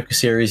 the Ahsoka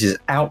series is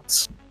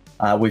out.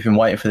 We've been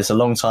waiting for this a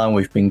long time.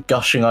 We've been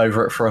gushing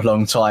over it for a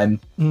long time.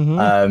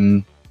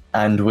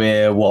 And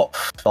we're,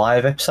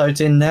 5 episodes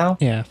in now?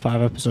 Yeah,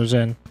 5 episodes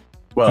in.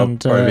 Well,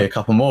 probably a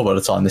couple more by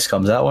the time this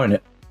comes out, won't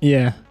it?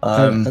 Yeah.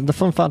 And the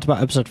fun fact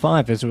about episode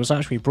 5 is it was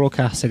actually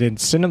broadcasted in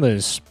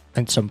cinemas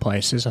in some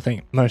places, I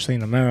think mostly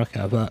in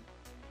America, but...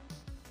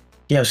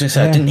 Yeah, I was going to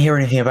say, I didn't hear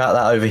anything about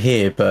that over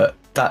here, but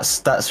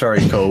that's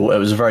very cool. It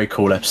was a very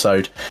cool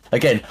episode.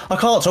 Again, I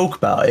can't talk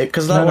about it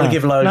because I don't want to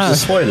give loads of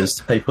spoilers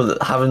to people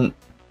that haven't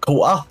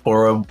caught up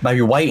or are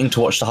maybe waiting to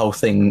watch the whole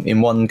thing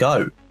in one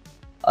go.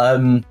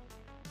 Tom,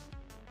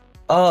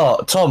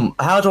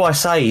 how do I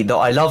say that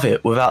I love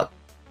it without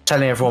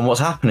telling everyone what's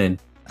happening?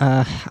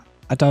 I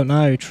don't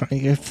know.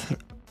 Trying as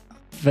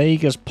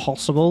vague as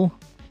possible.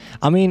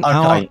 I mean,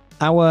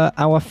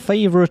 our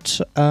favourite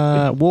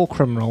war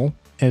criminal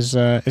is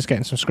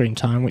getting some screen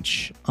time,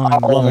 which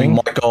I'm loving.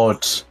 Oh my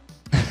god,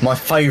 my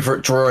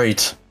favourite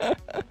droid.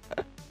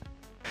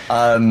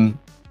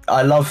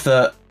 I love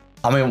that.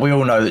 I mean, we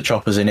all know that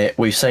Chopper's in it.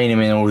 We've seen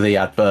him in all the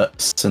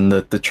adverts and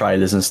the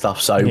trailers and stuff,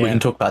 so we can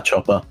talk about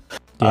Chopper.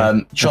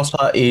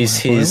 Chopper is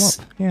his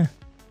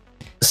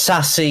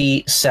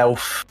sassy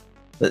self.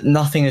 That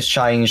nothing has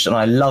changed, and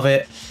I love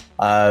it.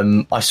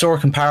 I saw a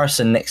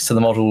comparison next to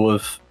the model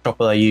of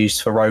Chopper they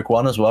used for Rogue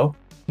One as well.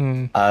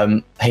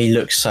 He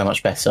looks so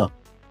much better.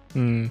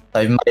 They've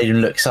made him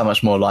look so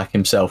much more like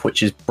himself,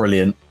 which is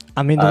brilliant.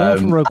 I mean, the one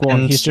from Rogue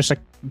One, he's just a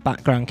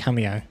background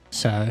cameo,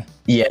 so...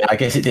 Yeah, I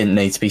guess it didn't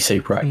need to be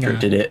super accurate,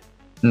 did it?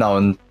 No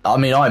one... I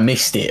mean, I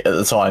missed it at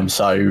the time,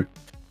 so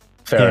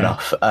fair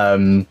enough.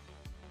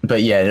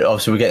 But yeah,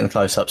 obviously we're getting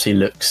close-ups, he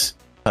looks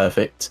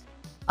perfect.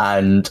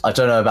 And I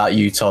don't know about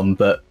you, Tom,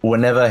 but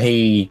whenever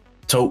he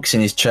talks in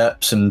his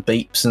chirps and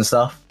beeps and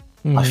stuff,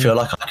 I feel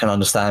like I can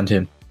understand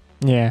him.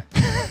 Yeah.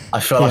 I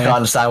feel like I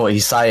understand what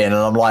he's saying, and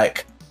I'm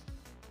like,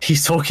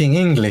 he's talking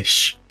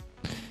English.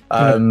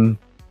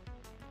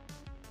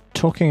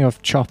 talking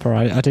of Chopper,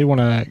 I do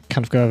want to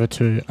kind of go over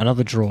to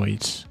another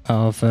droid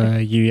of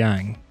Yu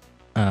Yang.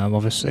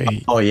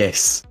 Obviously. Oh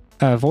yes.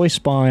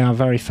 Voiced by our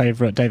very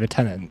favourite David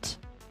Tennant.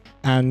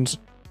 And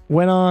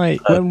when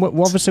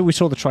obviously we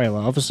saw the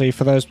trailer. Obviously,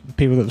 for those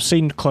people that have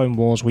seen Clone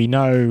Wars, we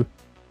know.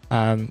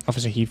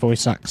 Obviously, he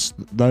voice acts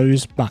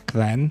those back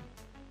then.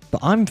 But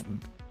I'm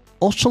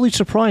utterly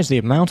surprised the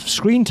amount of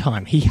screen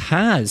time he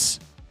has.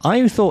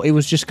 I thought it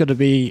was just going to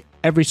be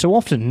every so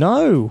often.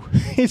 No,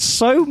 it's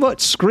so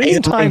much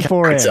screen time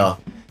for him.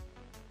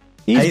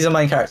 He's a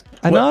main character.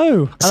 I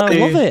know, and I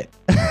love it.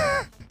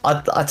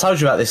 I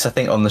told you about this, I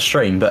think, on the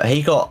stream, but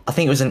he got, I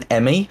think it was an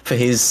Emmy for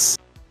his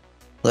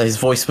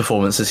voice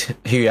performance as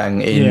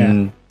Huyang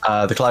in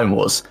the Clone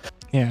Wars.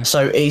 Yeah.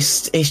 So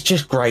it's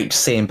just great to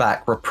see him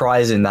back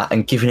reprising that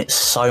and giving it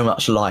so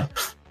much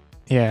life.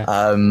 Yeah.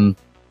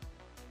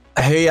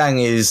 Huyang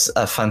is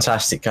a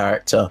fantastic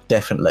character,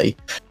 definitely.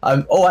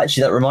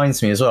 Actually, that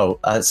reminds me as well.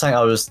 Something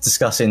I was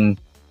discussing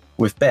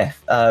with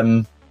Beth.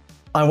 I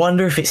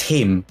wonder if it's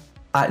him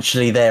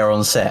actually there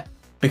on set.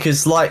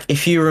 Because, like,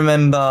 if you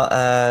remember,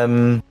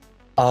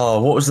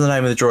 what was the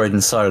name of the droid in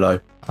Solo?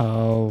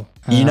 Oh.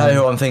 You know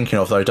who I'm thinking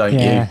of, though, don't you?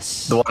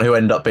 The one who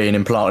ended up being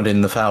implanted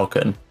in the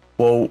Falcon.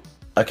 Well,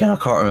 again, I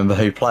can't remember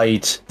who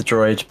played the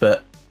droid,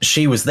 but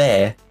she was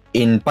there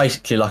in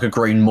basically like a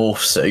green morph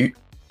suit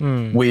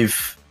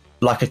with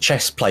like a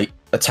chest plate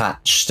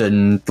attached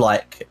and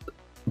like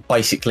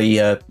basically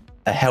a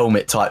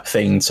helmet type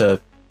thing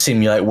to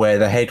simulate where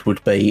the head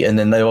would be, and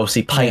then they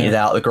obviously painted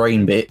out the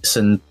green bits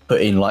and put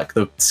in like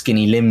the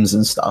skinny limbs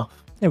and stuff.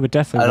 It would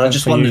definitely. And I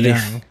just wondered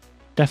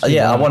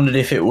I wondered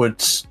if it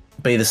would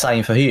be the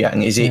same for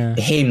Huyang. Is it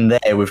him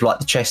there with like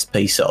the chest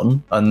piece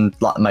on and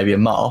like maybe a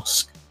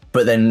mask,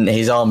 but then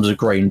his arms are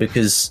green?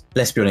 Because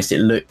let's be honest, it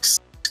looks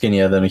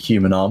skinnier than a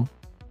human arm.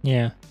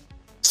 Yeah.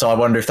 So I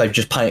wonder if they've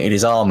just painted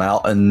his arm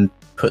out and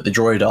put the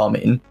droid arm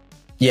in.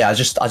 Yeah, I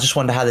just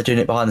wonder how they're doing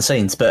it behind the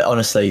scenes. But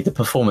honestly, the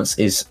performance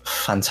is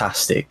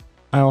fantastic.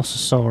 I also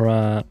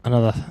saw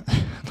another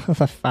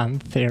fan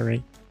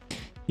theory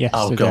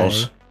yesterday. Oh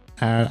gosh.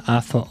 And I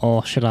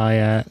thought, should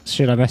I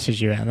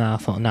message you it? And then I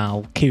thought, no,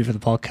 I'll keep it for the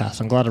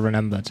podcast. I'm glad I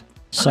remembered.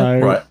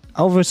 So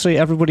obviously,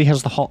 everybody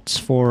has the hots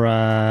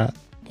for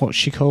what's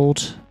she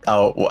called?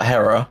 Oh, what,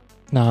 Hera?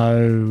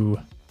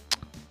 No.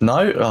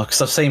 No,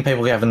 because I've seen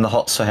people having the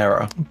hots for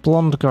Hera.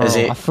 Blonde girl.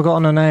 I've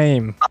forgotten her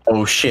name.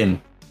 Oh,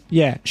 Shin.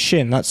 Yeah,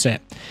 Shin, that's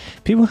it.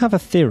 People have a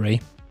theory.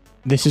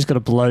 This is going to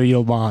blow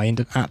your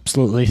mind and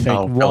absolutely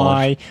think,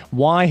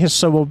 why has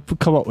someone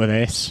come up with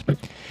this?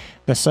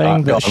 They're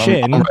saying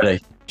that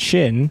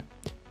Shin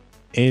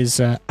is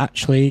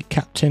actually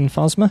Captain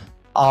Phasma.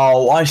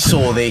 Oh, I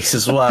saw this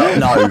as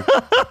well.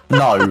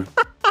 No.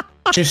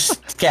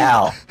 Just get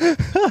out.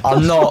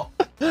 I'm not...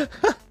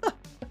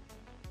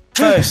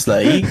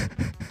 Firstly,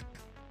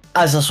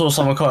 as I saw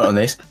someone comment on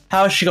this,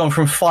 how has she gone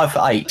from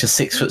 5'8" to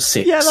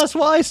 6'6"? Yeah, that's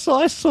what I saw.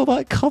 I saw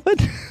that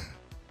comment.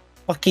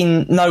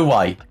 Fucking no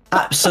way.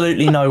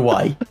 Absolutely no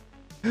way.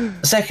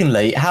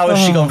 Secondly, how has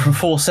she gone from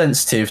Force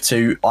sensitive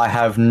to I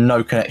have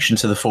no connection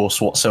to the Force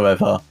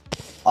whatsoever?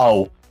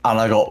 Oh, and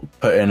I got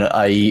put in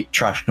a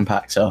trash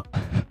compactor.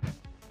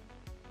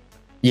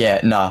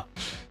 Yeah, nah.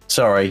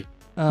 Sorry.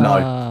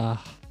 No.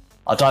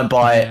 I don't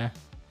buy it.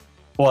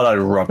 What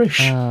a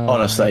rubbish.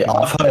 Honestly,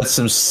 I've heard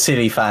some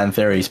silly fan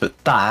theories, but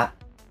that...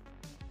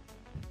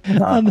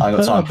 No, I ain't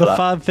got time for that. The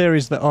fan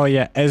theories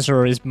that,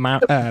 Ezra is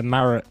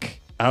Marek.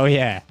 Oh,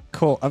 yeah.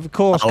 Of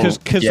course,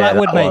 because that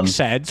would make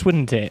sense,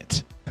 wouldn't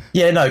it?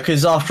 Yeah, no,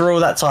 because after all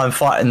that time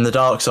fighting the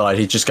dark side,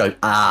 he'd just go,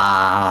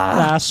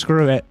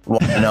 screw it.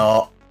 Why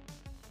not?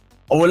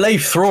 We'll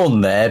leave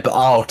Thrawn there, but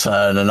I'll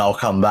turn and I'll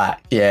come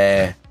back.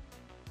 Yeah.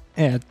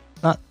 Yeah,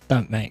 that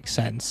don't make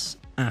sense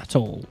at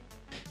all.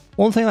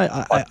 One thing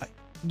I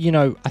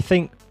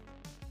think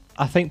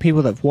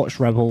people that have watched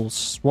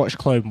Rebels, watched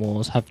Clone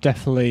Wars,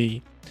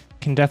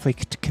 can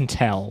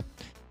tell.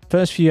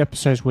 First few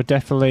episodes were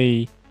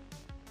definitely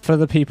for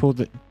the people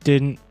that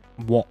didn't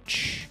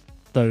watch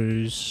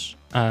those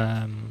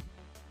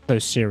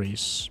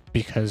series,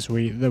 because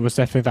there was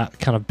definitely that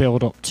kind of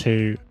build up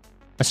to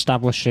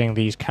establishing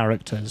these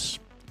characters.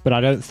 But I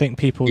don't think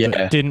people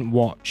that didn't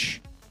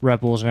watch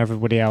Rebels and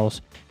everybody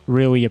else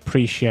really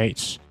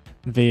appreciates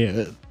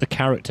the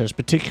characters,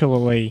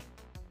 particularly.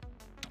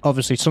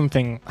 Obviously,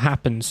 something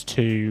happens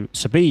to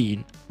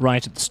Sabine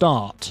right at the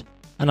start,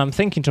 and I'm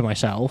thinking to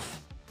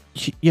myself,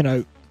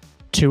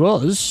 to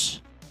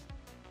us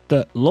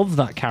that love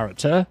that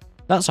character,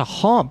 that's a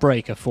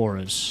heartbreaker for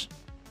us,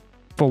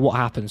 for what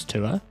happens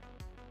to her.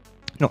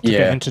 Not to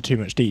get into too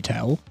much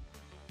detail.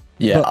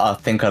 Yeah, I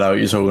think I know what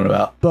you're talking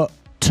about. But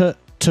to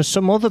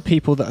some other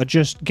people that are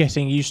just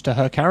getting used to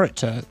her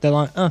character, they're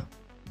like,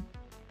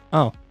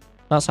 oh,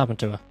 that's happened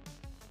to her.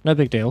 No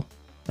big deal,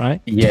 right?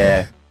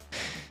 Yeah.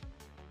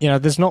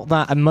 There's not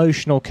that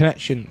emotional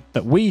connection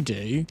that we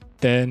do,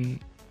 then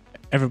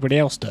everybody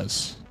else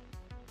does.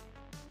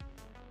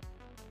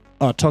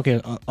 Oh, talking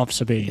of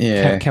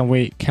Sabine, can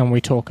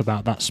we talk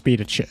about that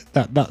speeder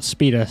that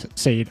speeder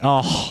scene?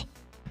 Oh,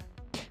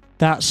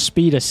 That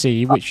speeder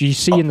scene, which you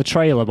see in the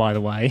trailer, by the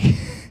way.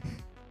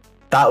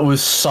 That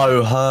was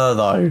so her,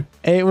 though.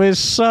 It was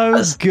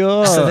so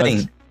good. That's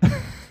the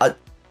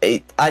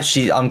thing.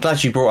 Actually, I'm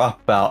glad you brought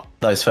up about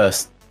those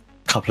first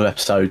couple of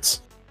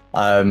episodes.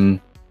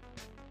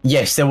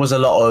 Yes, there was a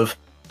lot of,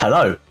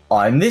 hello,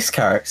 I'm this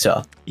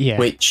character. Yeah.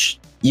 Which,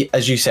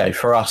 as you say,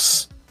 for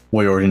us,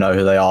 we already know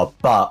who they are.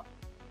 But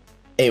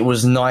it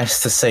was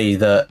nice to see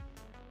that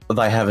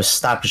they have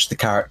established the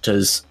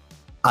characters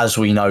as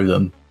we know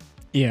them.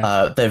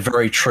 Yeah. They're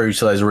very true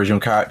to those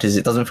original characters.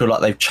 It doesn't feel like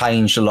they've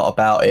changed a lot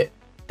about it.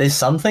 There's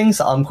some things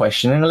that I'm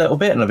questioning a little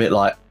bit and a bit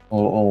like,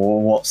 oh,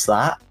 what's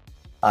that?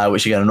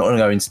 Which again, I'm not going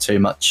to go into too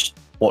much.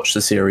 Watch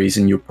the series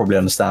and you'll probably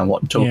understand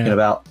what I'm talking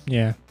about.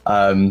 Yeah.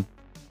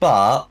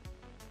 But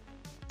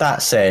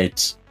that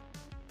said,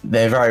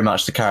 they're very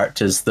much the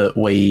characters that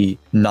we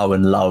know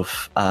and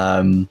love.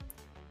 I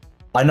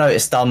know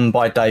it's done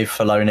by Dave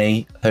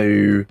Filoni,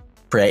 who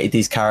created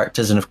these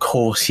characters, and of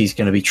course he's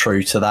going to be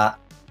true to that.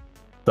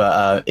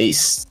 But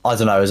it's, I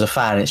don't know, as a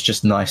fan, it's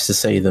just nice to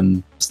see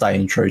them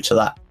staying true to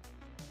that.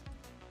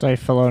 Dave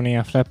Filoni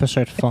after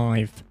episode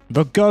 5.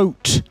 The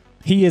GOAT!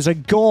 He is a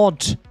god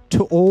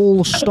to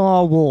all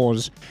Star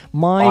Wars.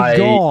 My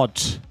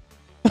god!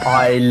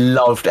 I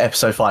loved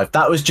episode 5.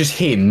 That was just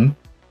him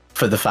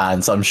for the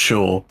fans, I'm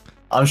sure.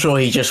 I'm sure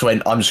he just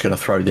went, I'm just going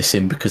to throw this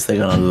in because they're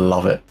going to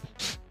love it.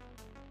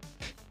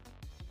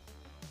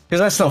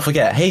 Because let's not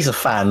forget, he's a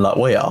fan like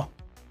we are.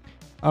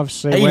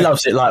 Obviously, he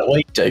loves it like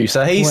we do,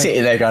 so he's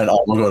sitting there going,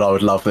 oh my god, I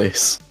would love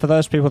this. For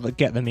those people that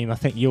get the meme, I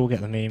think you'll get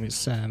the meme.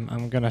 It's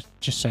I'm going to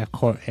just say a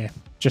quote here.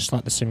 Just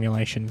like the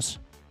simulations.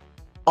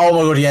 Oh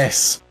my god,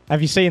 yes.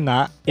 Have you seen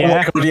that? Yeah. Oh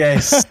my god,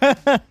 yes.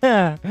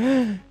 Yeah.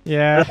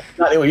 That's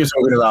exactly what you're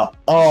talking about.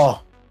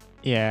 Oh.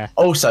 Yeah.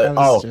 Also,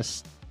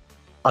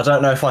 I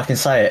don't know if I can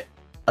say it.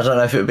 I don't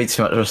know if it would be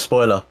too much of a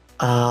spoiler.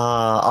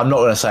 I'm not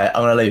going to say it.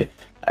 I'm going to leave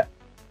it.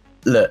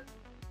 Look,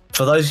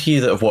 for those of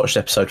you that have watched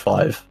episode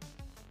 5,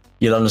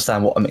 you'll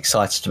understand what I'm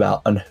excited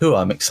about and who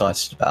I'm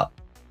excited about.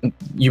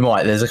 You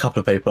might. There's a couple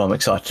of people I'm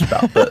excited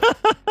about,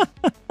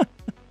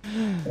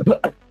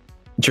 but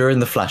during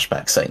the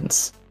flashback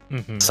scenes,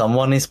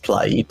 someone is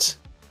played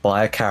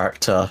by a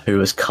character who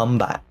has come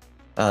back.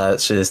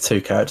 So there's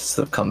 2 characters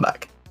that have come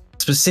back.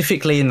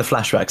 Specifically in the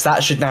flashbacks,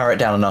 that should narrow it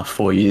down enough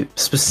for you.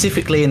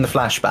 Specifically in the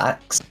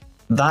flashbacks,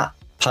 that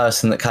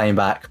person that came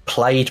back,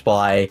 played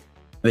by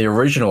the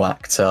original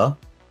actor.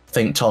 I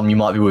think, Tom, you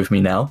might be with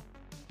me now.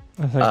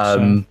 I think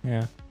so,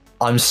 yeah.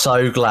 I'm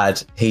so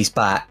glad he's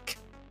back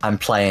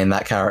and playing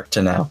that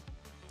character now.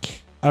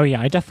 Oh yeah,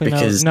 I definitely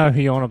know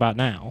who you're on about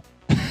now.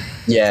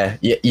 yeah,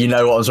 you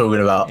know what I'm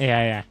talking about.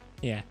 Yeah.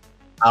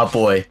 Oh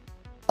boy.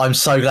 I'm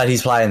so glad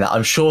he's playing that.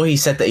 I'm sure he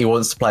said that he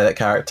wants to play that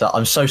character.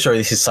 I'm so sorry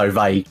this is so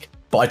vague,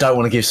 but I don't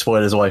want to give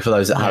spoilers away for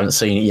those that haven't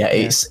seen it yet.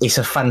 It's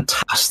a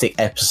fantastic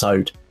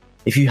episode.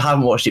 If you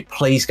haven't watched it,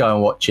 please go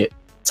and watch it.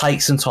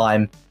 Take some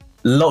time.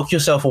 Lock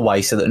yourself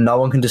away so that no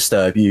one can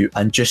disturb you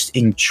and just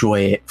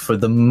enjoy it for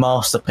the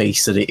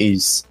masterpiece that it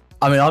is.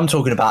 I mean, I'm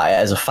talking about it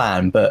as a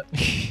fan, but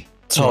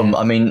Tom,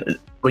 I mean,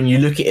 when you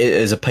look at it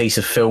as a piece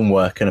of film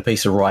work and a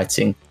piece of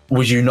writing,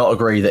 would you not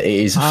agree that it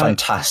is a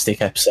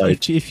fantastic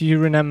episode? If you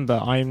remember,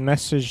 I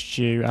messaged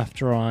you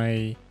after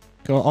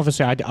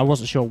obviously, I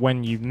wasn't sure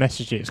when you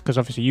messaged it, because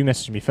obviously you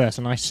messaged me first,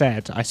 and I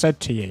said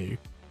to you,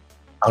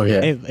 oh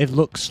yeah, it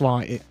looks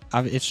like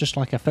it's just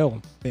like a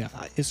film. Yeah,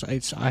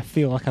 it's. I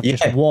feel like I've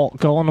just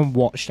gone and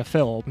watched a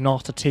film,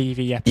 not a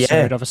TV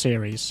episode of a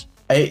series.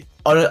 I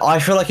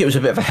feel like it was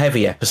a bit of a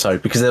heavy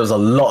episode because there was a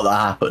lot that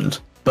happened.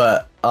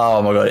 But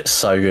oh my god, it's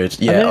so good.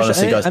 Yeah,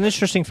 honestly, guys. An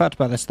interesting fact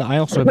about this that I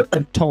also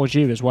told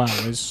you as well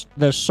is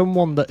there's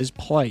someone that has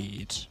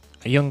played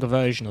a younger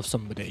version of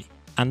somebody,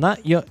 and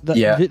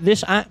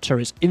this actor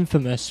is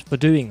infamous for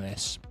doing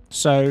this.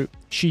 So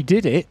she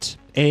did it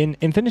in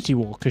Infinity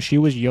War because she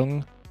was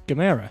young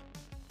Gamera,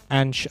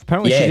 and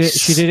apparently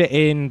she did it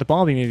in the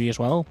Barbie movie as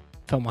well.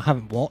 Film I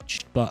haven't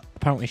watched, but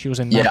apparently she was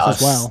in that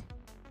as well.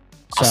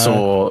 I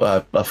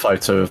saw a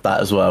photo of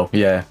that as well.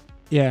 Yeah.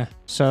 Yeah,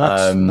 so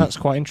that's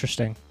quite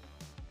interesting.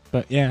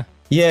 But yeah.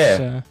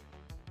 Yeah.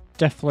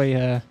 Definitely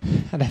an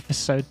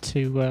episode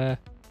to.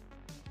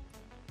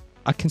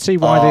 I can see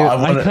why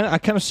I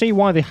kind of see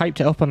why they hyped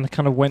it up and they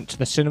kind of went to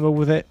the cinema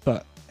with it,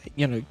 but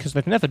you know, because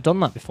they've never done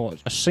that before.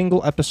 A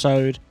single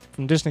episode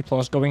from Disney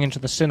Plus going into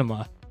the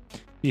cinema for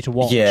you to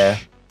watch. Yeah.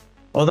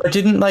 Although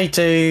didn't they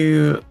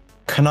do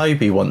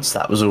Kenobi once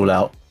that was all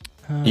out?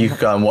 You could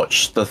go and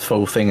watch the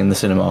full thing in the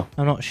cinema.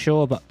 I'm not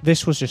sure, but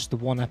this was just the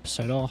one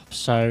episode off,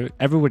 so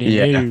everybody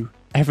knew.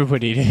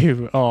 Everybody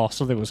knew. Oh,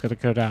 something was going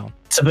to go down.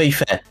 To be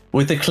fair,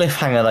 with the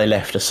cliffhanger they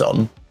left us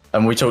on,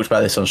 and we talked about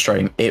this on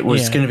stream, it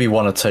was going to be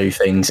one or two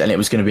things, and it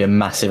was going to be a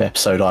massive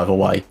episode either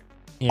way.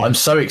 Yeah. I'm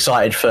so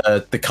excited for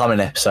the coming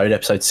episode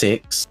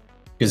 6,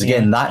 because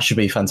again, that should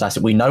be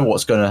fantastic. We know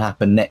what's going to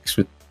happen next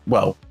with.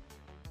 Well,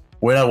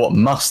 we know what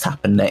must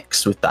happen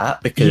next with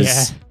that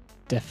because.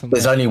 Definitely.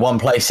 There's only one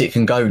place it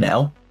can go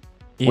now,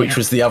 which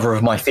was the other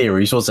of my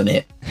theories, wasn't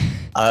it?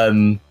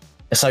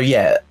 So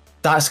yeah,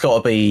 that's got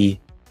to be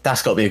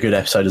that's got to be a good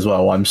episode as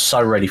well. I'm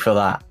so ready for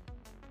that.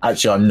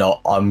 Actually, I'm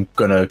not. I'm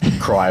gonna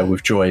cry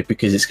with joy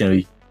because it's gonna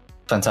be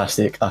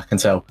fantastic. I can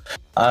tell.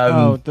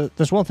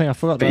 There's one thing I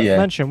forgot to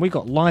mention. We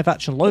got live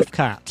action Loaf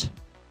Cat.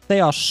 They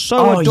are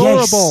so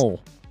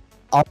adorable.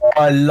 Yes. Oh,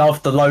 I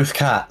love the Loaf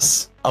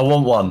Cats. I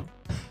want one.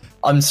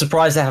 I'm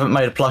surprised they haven't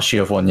made a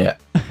plushie of one yet.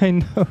 I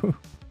know.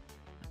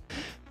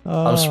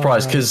 I'm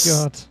surprised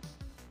because,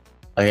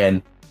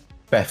 again,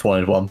 Beth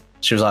wanted one.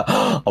 She was like,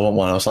 oh, I want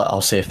one. I was like,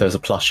 I'll see if there's a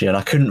plushie, and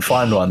I couldn't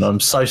find one. I'm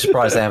so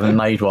surprised they haven't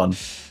made one.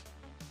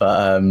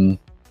 But I'm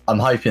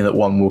hoping that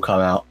one will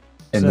come out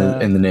in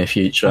the near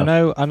future. I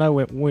know.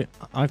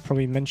 I've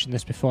probably mentioned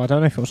this before. I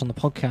don't know if it was on the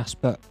podcast,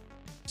 but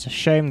it's a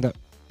shame that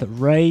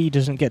Ray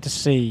doesn't get to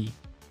see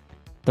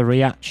the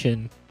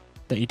reaction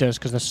that he does,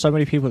 because there's so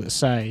many people that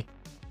say,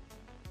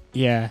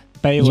 yeah,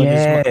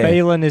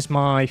 Balin is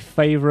my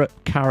favourite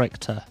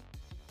character,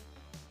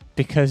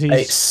 because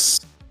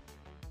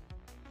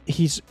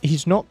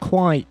he's not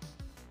quite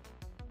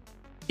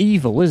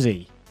evil, is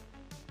he?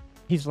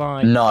 He's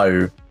like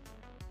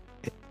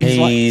he's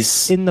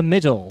like in the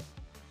middle,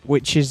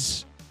 which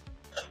is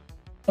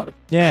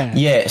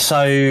yeah.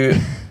 So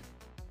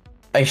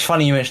it's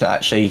funny you mentioned that,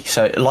 actually.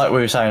 So like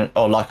we were saying,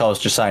 or like I was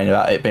just saying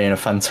about it being a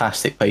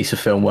fantastic piece of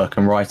film work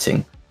and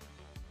writing,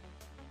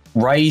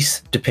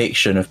 Ray's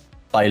depiction of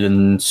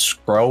Balin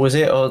Scroll, was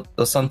it, or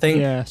something?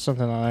 Yeah,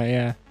 something like that,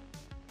 yeah.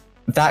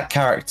 That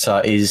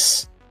character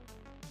is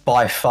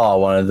by far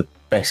one of the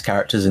best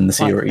characters in the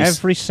series. Like,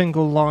 every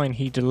single line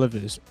he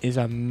delivers is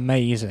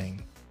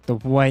amazing. The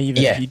way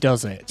that he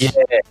does it. Yeah.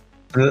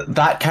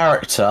 That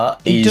character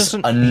is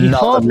another he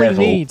hardly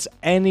level. Needs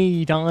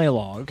any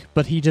dialogue,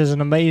 but he does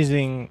an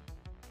amazing.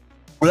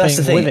 Well, that's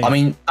the thing. I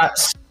mean,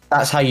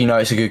 that's how you know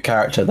it's a good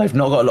character. They've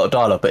not got a lot of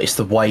dialogue, but it's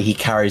the way he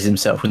carries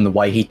himself and the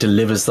way he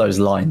delivers those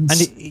lines.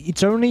 And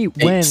it's only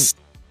when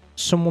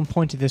someone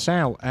pointed this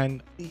out,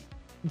 and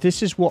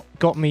this is what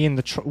got me in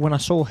when I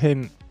saw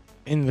him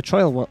in the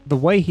trailer. The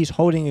way he's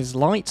holding his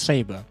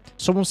lightsaber.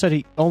 Someone said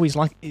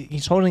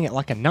he's holding it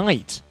like a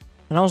knight.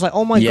 And I was like,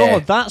 oh my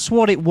god, that's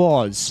what it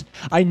was.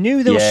 I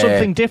knew there was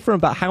something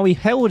different about how he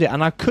held it,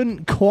 and it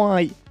couldn't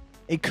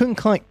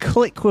quite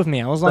click with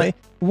me. I was like,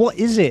 what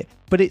is it?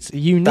 But it's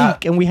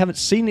unique, and we haven't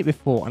seen it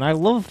before, and I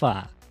love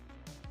that.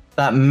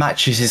 That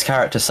matches his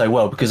character so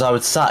well, because I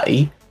would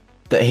say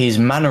that his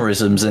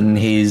mannerisms and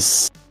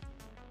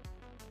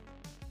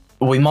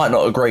we might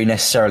not agree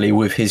necessarily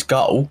with his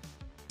goal.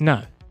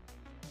 No.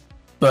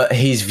 But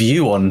his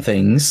view on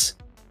things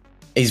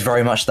is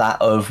very much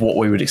that of what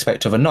we would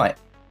expect of a knight.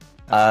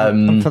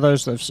 And for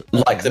those that have,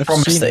 like the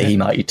promise that he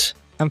made,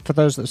 and for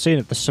those that have seen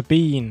it, the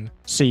Sabine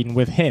scene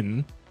with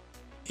him,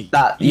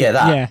 that's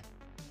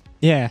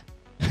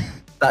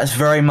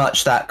very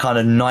much that kind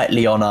of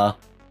knightly honor,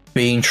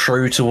 being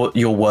true to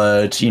your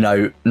word. You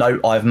know, no,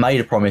 I've made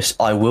a promise,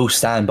 I will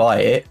stand by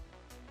it,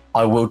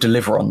 I will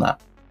deliver on that.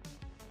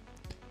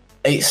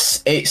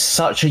 It's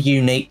such a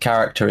unique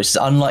character. It's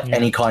unlike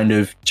any kind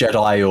of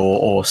Jedi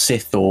or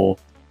Sith or,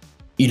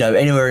 you know,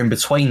 anywhere in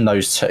between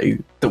those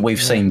two that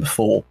we've seen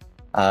before.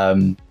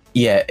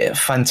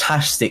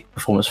 Fantastic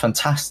performance,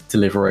 fantastic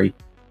delivery.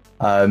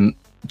 Do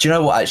you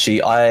know what,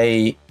 actually,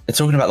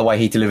 talking about the way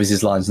he delivers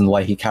his lines and the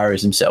way he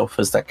carries himself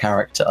as that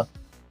character,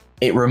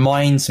 it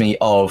reminds me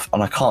of,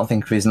 and I can't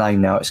think of his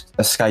name now, it's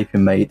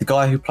escaping me, the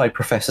guy who played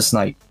Professor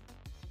Snape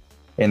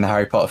in the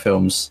Harry Potter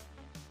films.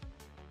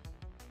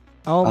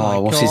 Oh my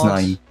god. What's his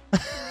name?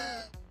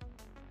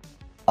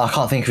 I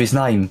can't think of his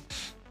name.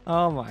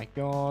 Oh my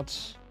god.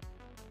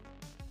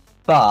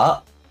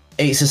 But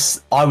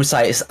I would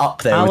say it's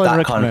up there with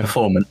that kind of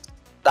performance.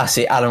 That's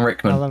it, Alan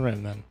Rickman. Yeah.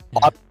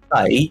 I would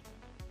say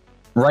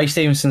Ray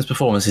Stevenson's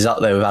performance is up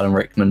there with Alan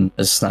Rickman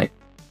as Snape.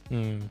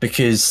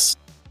 Because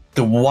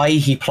the way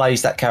he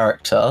plays that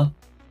character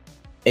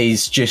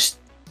is just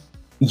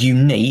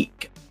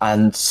unique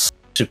and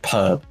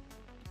superb.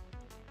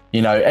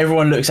 You know,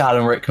 everyone looks at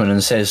Alan Rickman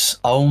and says,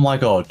 oh my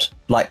god,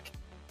 like,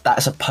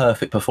 that's a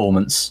perfect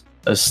performance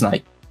as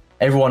Snape.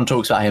 Everyone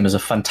talks about him as a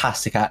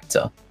fantastic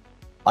actor.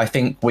 I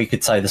think we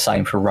could say the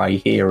same for Ray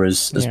here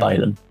as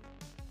Balin.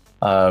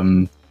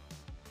 I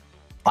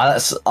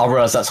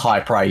realise that's high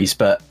praise,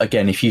 but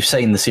again, if you've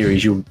seen the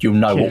series, you'll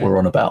know what we're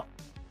on about.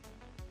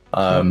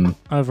 Overall,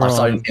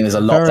 I don't think there's a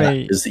lot of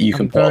actors that you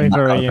can put on that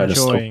kind of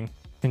pedestal.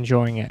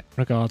 Enjoying it,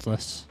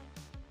 regardless.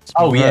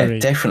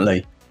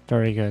 Definitely.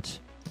 Very good.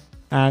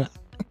 And,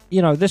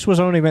 you know, this was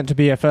only meant to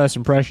be our first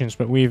impressions,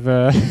 but we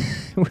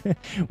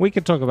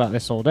could talk about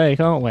this all day,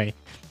 can't we?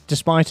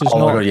 Despite us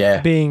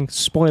not being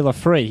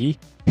spoiler-free.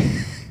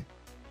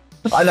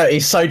 I know,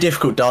 it's so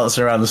difficult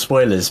dancing around the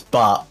spoilers,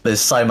 but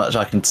there's so much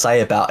I can say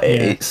about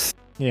it.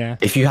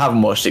 If you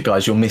haven't watched it,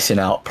 guys, you're missing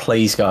out.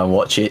 Please go and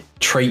watch it.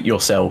 Treat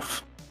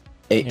yourself.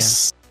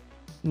 It's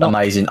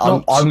amazing.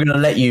 I'm going to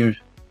let you...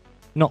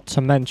 Not to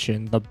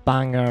mention the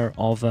banger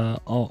of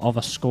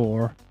a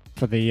score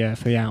for the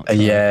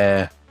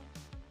outro.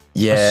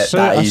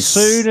 As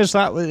soon as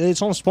that...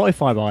 It's on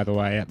Spotify, by the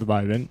way, at the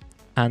moment.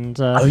 And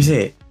is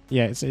it?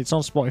 Yeah, it's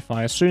on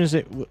Spotify. As soon as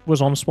it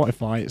was on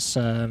Spotify, it's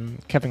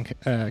Kevin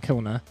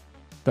Kilner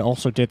that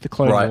also did the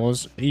Clone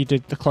Wars. He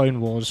did the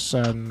Clone Wars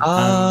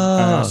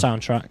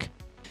soundtrack.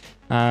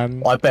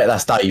 I bet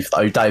that's Dave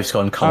though. Dave's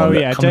gone. Come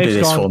and do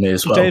this for me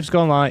as well. Dave's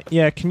gone like,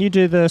 yeah, can you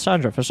do the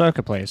soundtrack for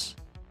Ahsoka, please?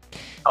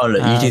 Oh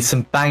look, you did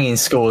some banging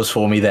scores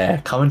for me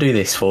there. Come and do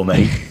this for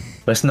me.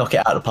 Let's knock it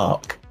out of the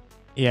park.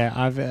 Yeah,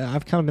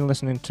 I've kind of been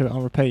listening to it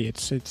on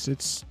repeat.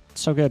 It's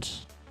so good.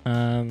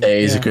 It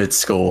is a good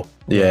score.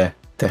 Yeah,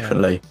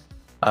 definitely.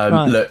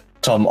 Right. Look,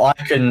 Tom,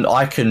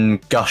 I can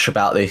gush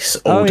about this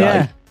all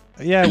day.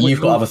 Yeah. You've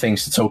got other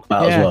things to talk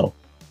about as well.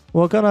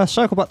 We're gonna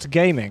circle back to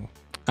gaming.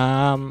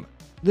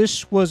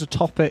 This was a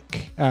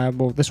topic.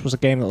 This was a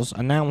game that was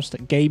announced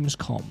at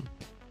Gamescom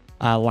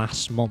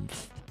last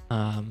month.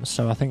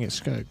 So I think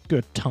it's a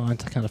good time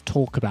to kind of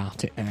talk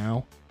about it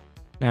now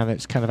that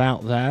it's kind of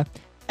out there.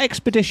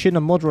 Expedition,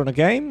 a mod runner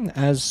game.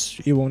 As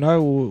you all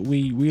know,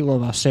 we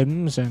love our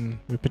Sims, and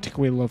we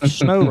particularly love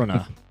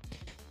SnowRunner.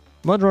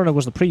 Mud Runner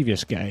was the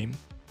previous game.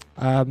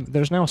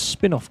 There's now a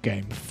spin-off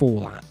game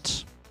for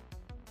that.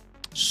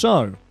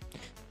 So,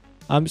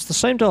 it's the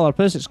same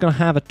developers. It's going to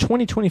have a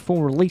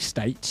 2024 release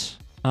date.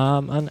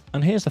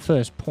 And here's the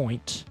first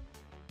point.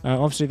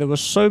 Obviously, there were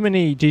so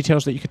many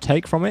details that you could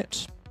take from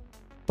it,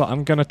 but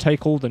I'm going to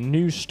take all the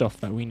new stuff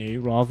that we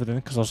knew rather than,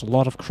 because there's a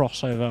lot of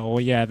crossover, or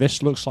yeah,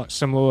 this looks like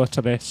similar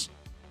to this,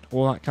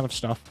 all that kind of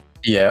stuff.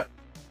 Yeah.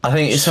 I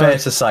think it's fair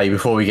to say,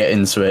 before we get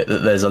into it,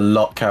 that there's a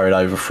lot carried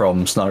over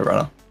from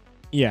SnowRunner.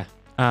 Yeah.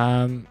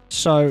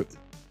 So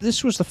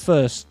this was the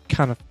first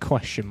kind of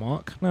question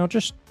mark. Now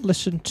just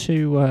listen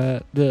to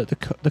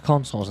the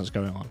consoles that's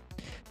going on.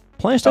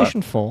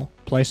 PlayStation 4,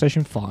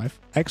 PlayStation 5,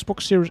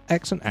 Xbox Series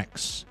X and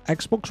X,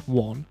 Xbox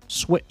One,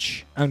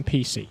 Switch, and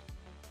PC.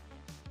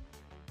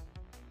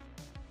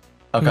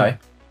 Okay.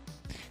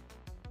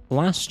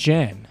 Last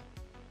gen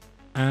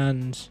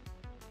and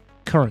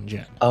current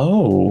gen.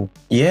 Oh,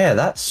 yeah,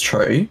 that's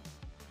true.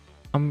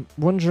 I'm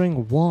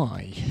wondering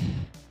why.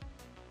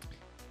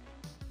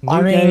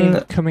 New game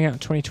coming out in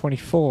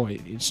 2024.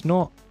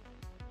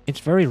 It's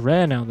very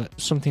rare now that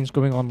something's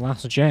going on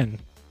last gen.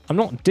 I'm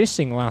not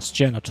dissing last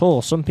gen at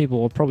all. Some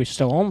people are probably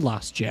still on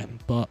last gen,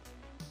 but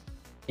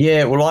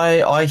yeah, well,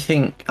 I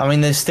think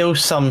there's still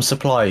some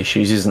supply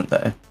issues, isn't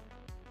there?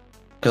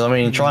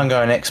 Because try and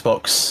go on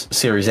Xbox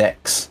Series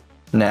X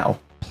now.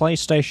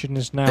 PlayStation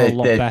is now a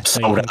lot better.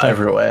 Sold out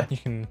everywhere. You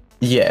can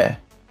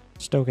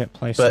still get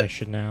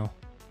PlayStation now.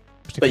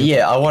 But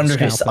yeah, I wonder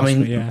if it's.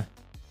 yeah.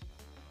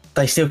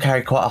 They still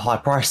carry quite a high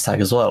price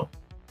tag as well.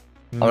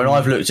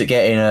 I've looked at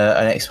getting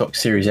an Xbox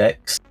Series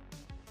X.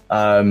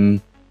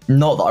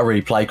 Not that I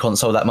really play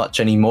console that much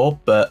anymore,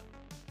 but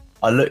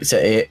I looked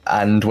at it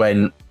and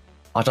went,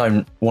 I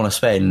don't want to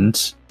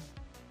spend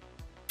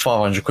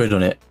 500 quid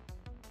on it.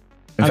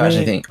 In fact,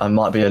 I think I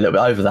might be a little bit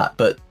over that,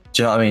 but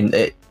do you know what I mean?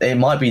 It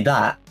might be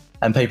that,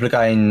 and people are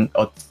going,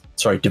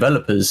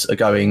 developers are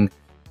going,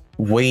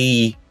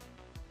 we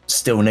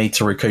still need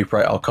to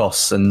recuperate our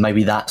costs, and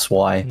maybe that's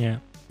why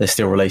they're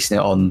still releasing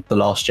it on the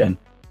last gen.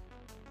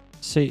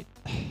 See,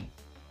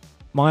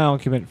 my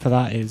argument for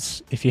that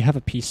is, if you have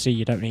a PC,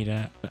 you don't need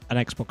an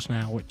Xbox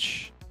now,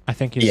 which I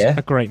think is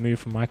a great move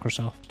from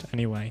Microsoft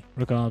anyway,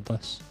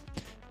 regardless.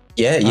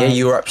 Yeah,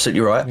 you were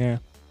absolutely right. Yeah.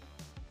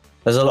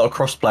 There's a lot of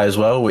crossplay as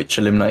well, which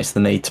eliminates the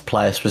need to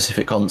play a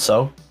specific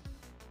console,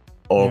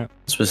 or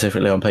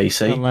specifically on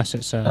PC. Unless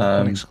it's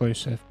an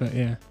exclusive, but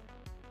yeah.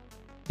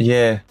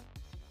 Yeah.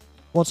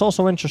 What's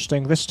also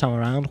interesting this time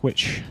around,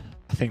 which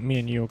I think me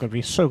and you are going to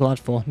be so glad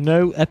for,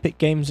 no Epic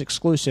Games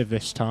exclusive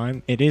this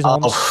time. It is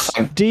on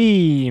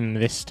Steam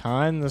this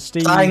time. The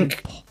Steam.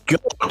 Thank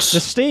God.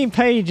 The Steam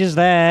page is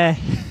there.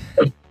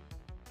 Do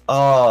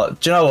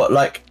you know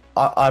what?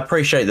 I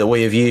appreciate that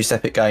we have used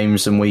Epic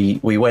Games and we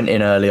went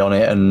in early on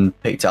it and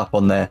picked it up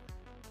on there,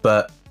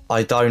 but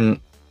I don't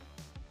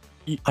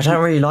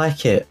really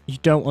like it. You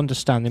don't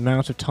understand the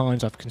amount of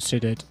times I've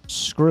considered,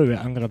 screw it,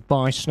 I'm going to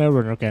buy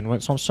SnowRunner again when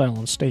it's on sale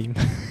on Steam.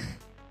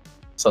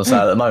 It's on sale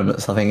at the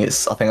moment. So I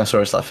think I saw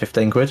it's like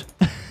 15 quid.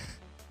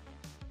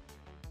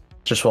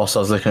 Just whilst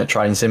I was looking at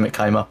Train Sim, it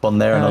came up on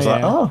there, and I was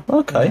like, "Oh,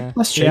 okay,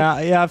 that's cheap."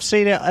 Yeah, I've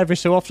seen it every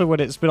so often when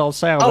it's been on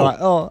sale. I'm like,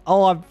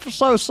 I'm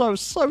so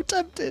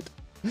tempted.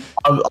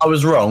 I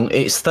was wrong.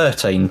 It's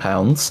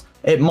 £13.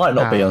 It might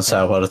not be on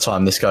sale by the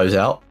time this goes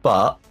out,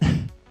 but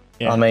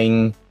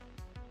definitely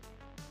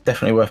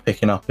worth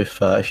picking up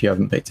if you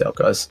haven't picked it up,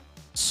 guys.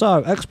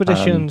 So,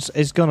 Expeditions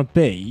is going to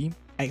be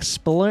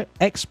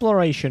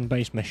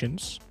exploration-based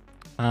missions.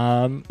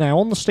 Now,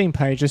 on the Steam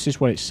page, this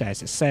is what it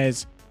says. It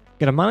says,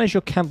 you're going to manage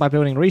your camp by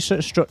building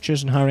research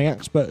structures and hiring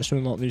experts to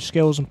unlock new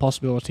skills and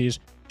possibilities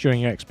during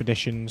your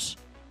expeditions.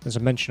 There's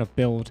a mention of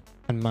build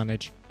and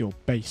manage your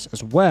base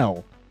as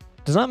well.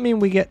 Does that mean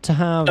we get to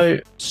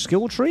have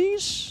skill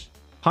trees?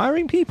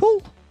 Hiring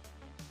people?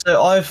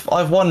 So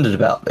I've wondered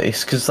about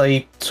this, because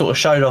they sort of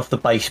showed off the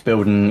base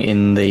building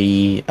in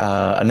the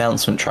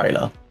announcement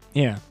trailer.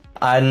 Yeah.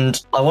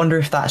 And I wonder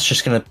if that's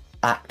just going to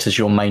act as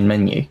your main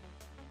menu.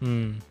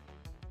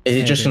 Is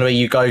it just going to be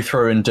you go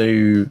through and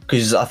do?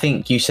 Because I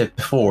think you said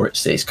before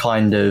it's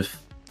kind of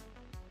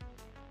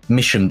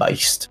mission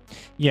based.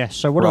 Yeah.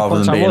 So what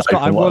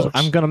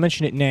I'm going to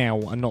mention it now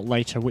and not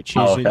later, which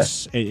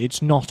is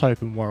it's not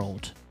open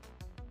world.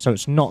 So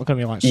it's not going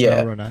to be like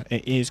SnowRunner.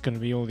 It is going to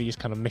be all these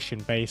kind of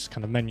mission-based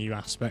kind of menu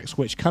aspects,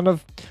 which kind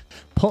of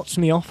puts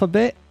me off a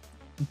bit.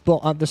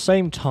 But at the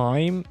same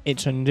time,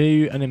 it's a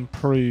new and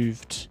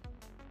improved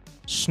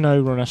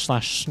SnowRunner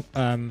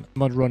 /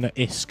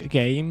 MudRunner-esque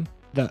game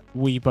that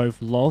we both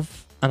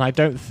love. And I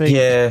don't think...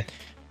 Yeah.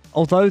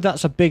 Although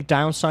that's a big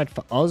downside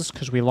for us,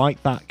 because we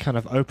like that kind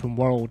of open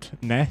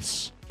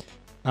world-ness.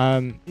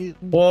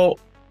 Well...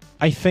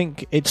 I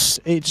think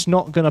it's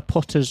not going to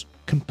put us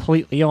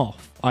completely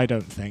off, I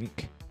don't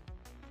think.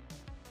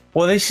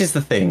 Well, this is the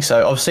thing.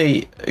 So,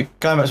 obviously,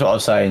 going back to what I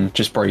was saying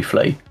just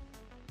briefly,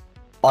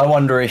 I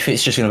wonder if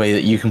it's just going to be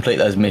that you complete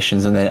those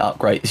missions and then it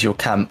upgrades your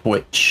camp,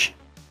 which,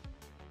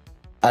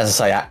 as I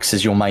say, acts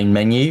as your main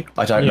menu.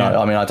 I don't know.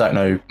 I mean, I don't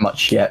know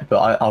much yet,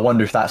 but I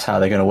wonder if that's how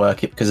they're going to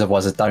work it, because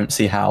otherwise I don't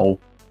see how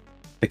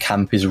the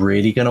camp is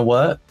really going to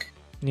work.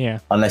 Yeah.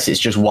 Unless it's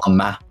just one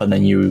map and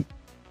then you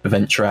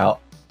venture out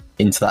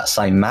into that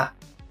same map.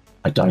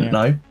 I don't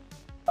know.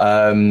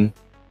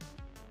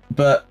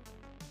 But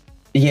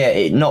yeah,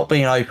 it not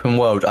being open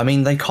world, I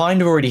mean, they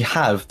kind of already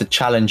have the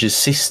challenges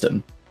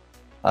system.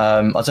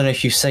 I don't know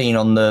if you've seen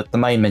on the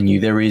main menu,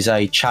 there is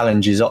a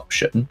challenges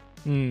option,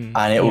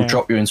 and it will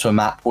drop you into a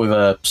map with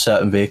a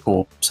certain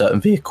vehicle, certain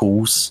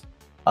vehicles,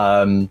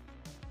 and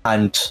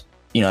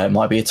you know, it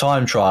might be a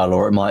time trial,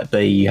 or it might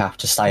be you have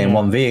to stay in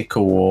one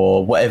vehicle,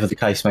 or whatever the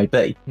case may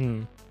be.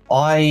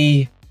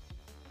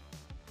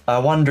 I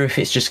wonder if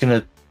it's just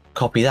going to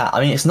copy that. I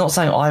mean, it's not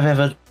something I've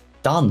ever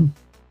done.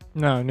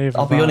 No, neither.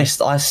 I'll be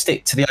honest, I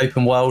stick to the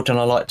open world and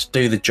I like to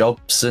do the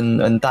jobs,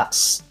 and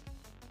that's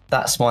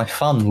my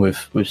fun with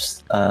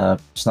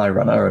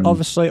SnowRunner. And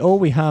obviously, all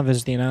we have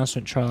is the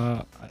announcement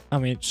trailer. I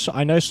mean,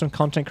 I know some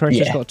content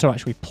creators got to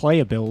actually play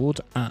a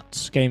build at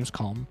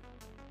Gamescom,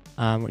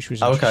 which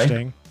was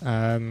interesting.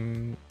 I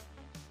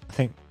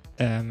think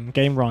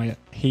Game Riot,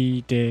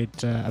 he did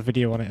a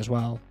video on it as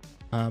well.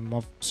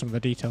 Of some of the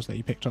details that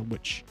you picked up,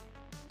 which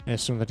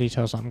is some of the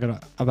details I'm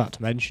about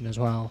to mention as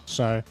well.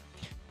 So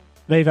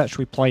they've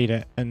actually played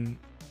it, and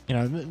you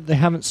know, they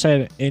haven't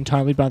said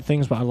entirely bad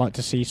things, but I'd like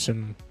to see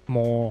some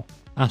more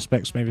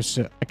aspects, maybe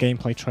a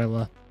gameplay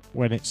trailer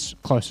when it's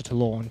closer to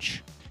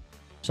launch.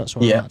 So that's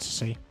what I'd like to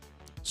see.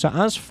 So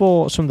as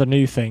for some of the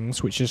new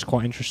things, which is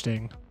quite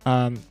interesting,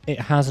 it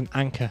has an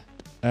anchor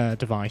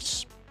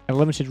device, a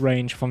limited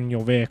range from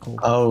your vehicle.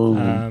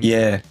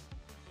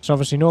 So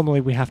obviously,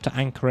 normally we have to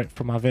anchor it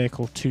from our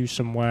vehicle to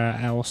somewhere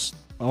else,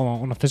 or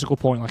on a physical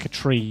point like a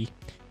tree,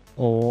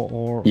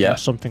 or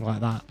something like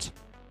that.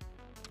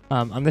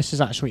 And this is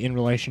actually in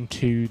relation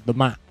to the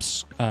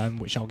maps,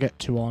 which I'll get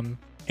to in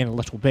a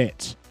little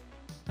bit.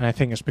 And I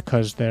think it's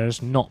because there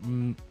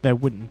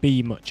wouldn't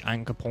be much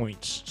anchor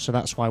points, so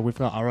that's why we've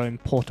got our own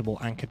portable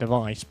anchor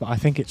device. But I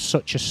think it's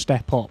such a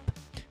step up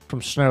from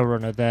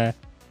SnowRunner. They're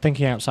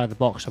thinking outside the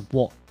box of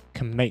what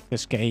can make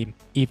this game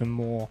even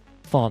more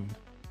fun.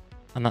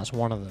 And that's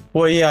one of them.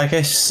 Well, yeah, I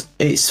guess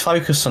it's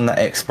focused on that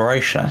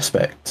exploration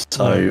aspect.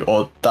 So,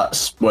 or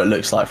that's what it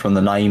looks like from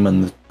the name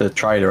and the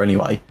trailer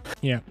anyway.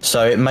 Yeah.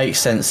 So it makes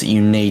sense that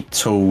you need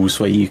tools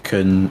where you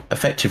can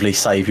effectively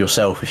save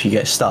yourself if you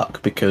get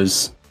stuck,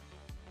 because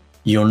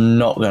you're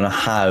not going to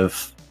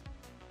have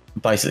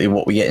basically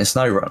what we get in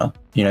SnowRunner.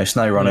 You know,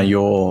 SnowRunner,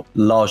 you're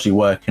largely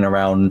working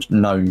around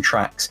known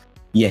tracks.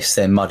 Yes,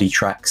 they're muddy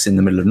tracks in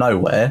the middle of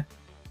nowhere,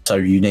 so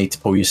you need to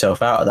pull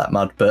yourself out of that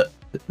mud, but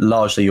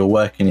largely you're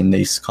working in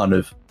these kind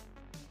of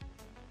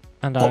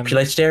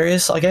populated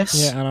areas, I guess.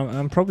 Yeah, and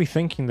I'm probably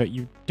thinking that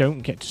you don't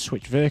get to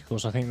switch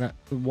vehicles. I think that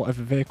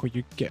whatever vehicle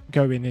you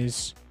go in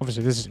is,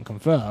 obviously this isn't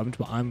confirmed,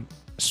 but I'm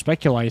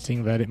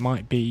speculating that it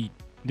might be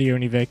the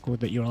only vehicle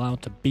that you're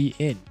allowed to be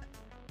in.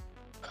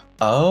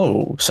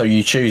 Oh, so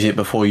you choose it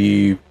before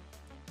you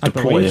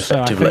deploy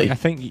effectively? So. I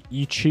think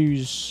you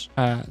choose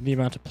the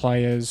amount of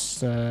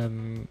players,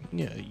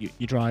 your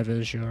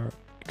drivers, your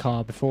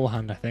car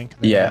beforehand, I think.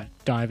 Then you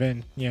dive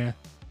in,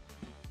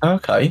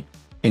 Okay,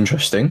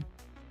 interesting.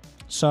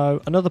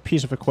 So another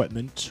piece of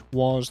equipment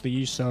was the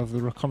use of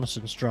the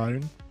reconnaissance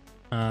drone.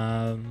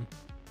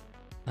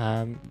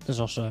 There's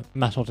also a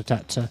metal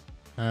detector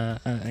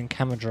and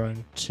camera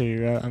drone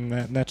and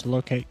they're to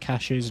locate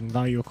caches and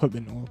value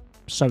equipment, or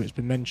so it's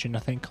been mentioned, I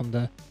think, on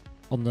the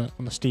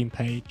Steam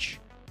page.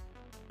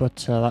 But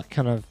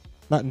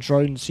that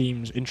drone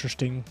seems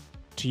interesting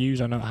to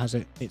use. I know it has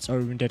its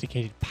own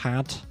dedicated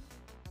pad.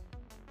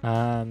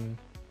 And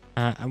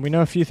we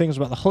know a few things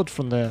about the HUD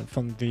from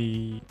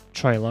the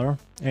trailer.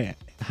 It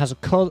has a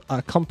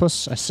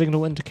compass, a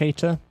signal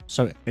indicator,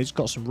 so it's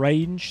got some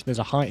range. There's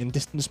a height and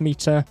distance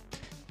meter,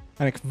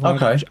 and it can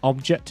find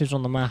objectives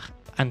on the map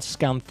and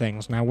scan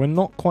things. Now, we're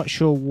not quite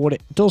sure what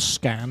it does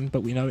scan,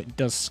 but we know it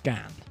does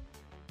scan.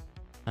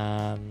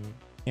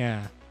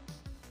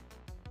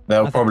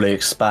 They'll probably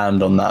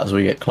expand on that as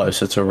we get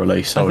closer to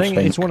release. I think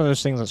it's one of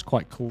those things that's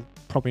quite cool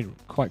probably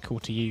quite cool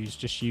to use.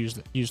 Just use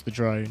the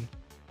drone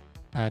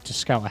to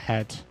scout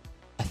ahead,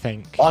 I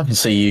think. I can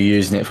see you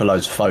using it for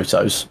loads of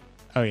photos.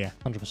 Oh yeah,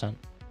 100%.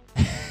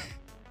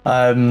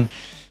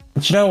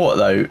 Do you know what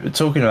though?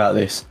 Talking about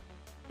this,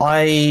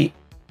 I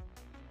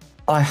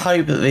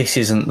hope that this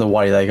isn't the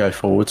way they go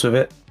forwards with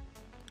it.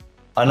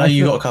 I know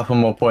you got a couple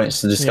more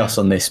points to discuss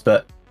on this,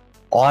 but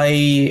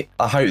I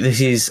hope this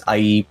is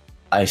a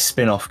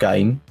spin-off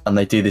game and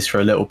they do this for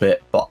a little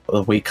bit, but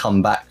we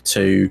come back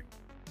to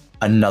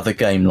another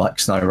game like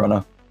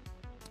SnowRunner.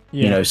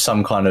 You know,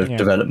 some kind of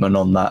development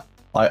on that.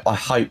 I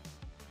hope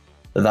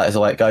that is the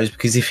way it goes,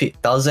 because if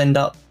it does end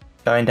up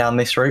going down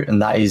this route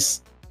and that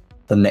is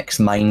the next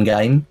main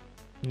game,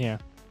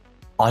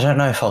 I don't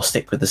know if I'll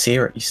stick with the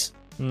series.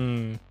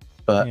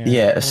 But I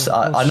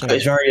know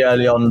it's very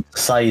early on to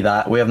say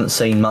that. We haven't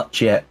seen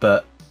much yet,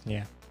 but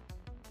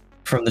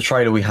from the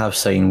trailer we have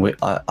seen,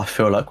 I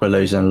feel like we're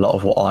losing a lot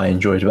of what I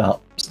enjoyed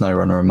about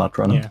SnowRunner and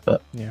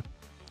MudRunner.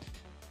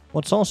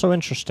 What's also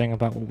interesting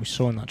about what we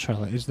saw in that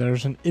trailer is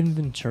there's an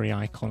inventory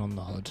icon on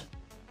the HUD.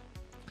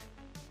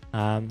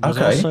 There's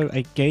also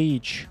a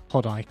gauge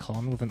HUD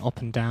icon with an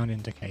up and down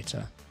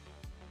indicator.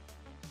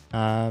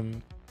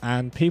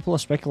 And people are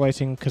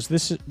speculating, because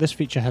this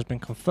feature has been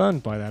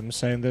confirmed by them,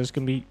 saying there's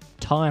going to be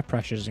tyre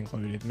pressures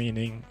included,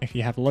 meaning if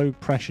you have low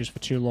pressures for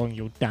too long,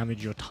 you'll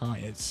damage your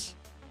tyres.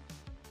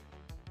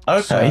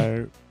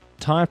 So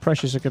tyre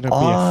pressures are going to be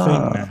a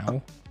thing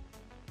now.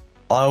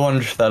 I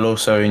wonder if they'll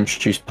also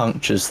introduce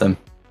punctures then.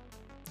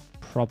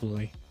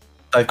 Probably.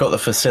 They've got the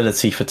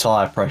facility for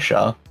tyre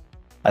pressure,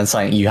 and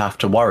something you have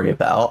to worry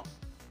about,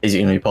 is it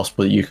going to be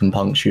possible that you can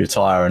puncture your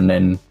tyre and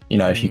then, you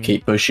know, if you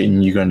keep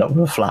pushing, you're going to end up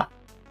with a flat.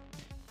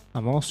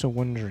 I'm also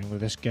wondering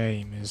with this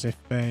game is if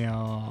they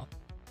are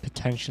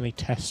potentially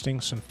testing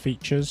some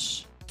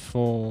features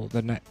for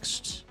the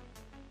next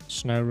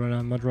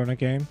SnowRunner, MudRunner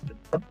game.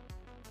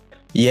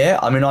 Yeah,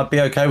 I mean, I'd be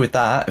okay with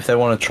that if they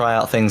want to try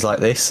out things like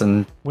this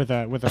and with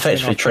a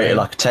effectively treat it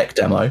like a tech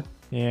demo.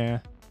 Yeah.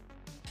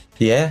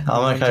 Yeah,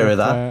 I'm okay with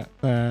that.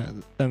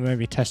 They're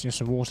maybe testing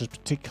some waters,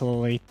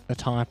 particularly the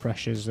tyre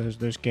pressures,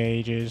 those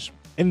gauges.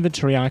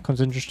 Inventory icon's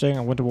interesting.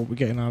 I wonder what we're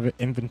getting out of it.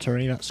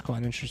 Inventory, that's quite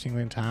an interesting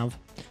thing to have.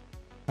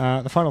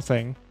 The final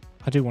thing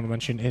I do want to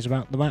mention is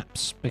about the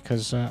maps,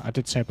 because I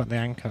did say about the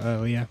anchor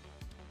earlier.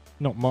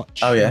 Not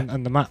much. Oh, yeah.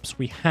 And the maps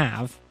we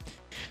have.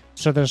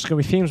 So there's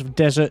going to be themes of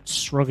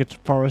deserts, rugged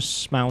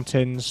forests,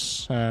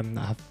 mountains that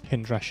have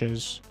pin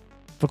dresses,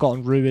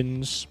 forgotten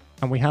ruins,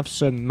 and we have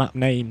some map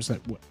names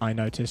that I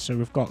noticed. So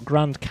we've got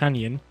Grand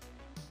Canyon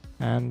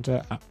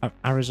and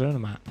Arizona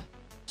map.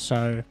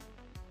 So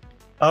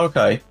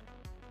okay,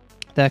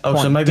 they're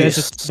quite so maybe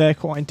they're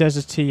quite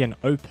deserty and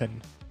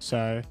open.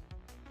 So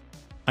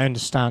I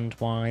understand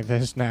why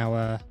there's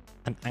now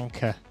an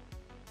anchor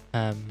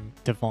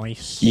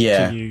device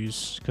to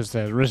use, because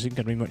there isn't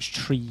going to be much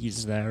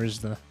trees there, is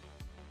there?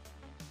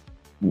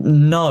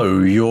 No,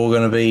 you're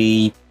going to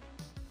be...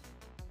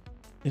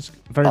 It's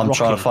very I'm rocky.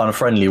 trying to find a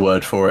friendly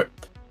word for it.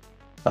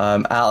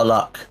 Out of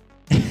luck.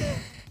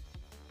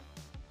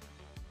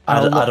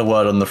 Add a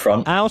word on the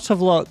front. Out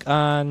of luck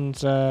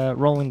and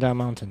rolling down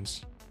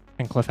mountains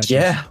and cliff edges.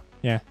 Yeah.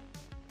 Yeah.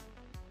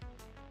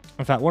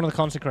 In fact, one of the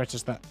content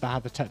creators that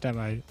had the tech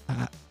demo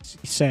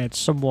said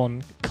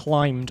someone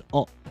climbed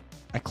up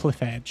a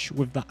cliff edge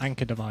with that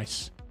anchor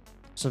device.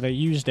 So they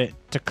used it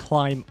to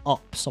climb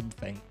up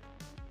something.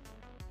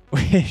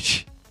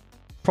 Which,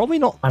 probably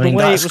not the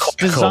way it was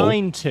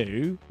designed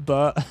to,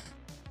 but...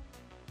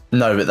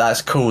 No, but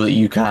that's cool that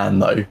you can,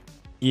 though.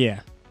 Yeah.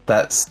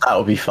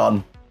 That'll be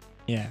fun.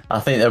 Yeah. I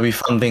think there'll be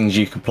fun things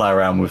you can play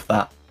around with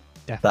that.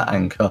 Definitely. That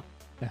anchor.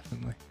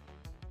 Definitely.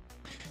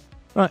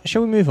 Right,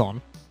 shall we move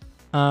on?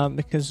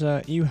 Because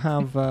you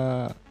have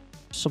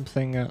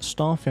something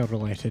Starfield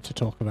related to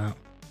talk about.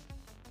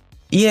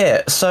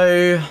 Yeah,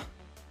 so...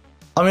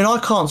 I mean, I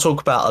can't talk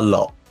about a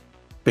lot,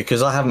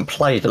 because I haven't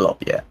played a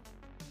lot yet.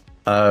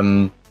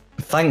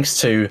 Thanks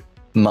to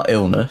my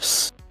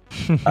illness,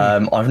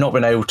 I've not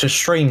been able to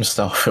stream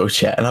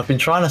Starfield yet, and I've been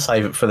trying to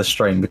save it for the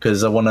stream,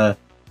 because I want to,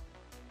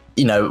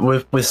 you know,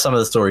 with some of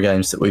the story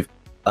games that we've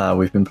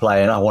been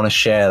playing, I want to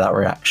share that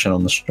reaction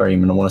on the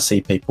stream, and I want to see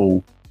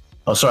people...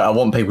 Oh, sorry, I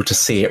want people to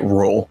see it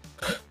raw.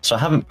 So I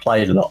haven't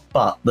played a lot,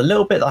 but the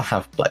little bit I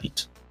have played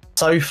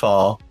so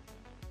far,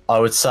 I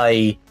would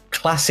say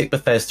classic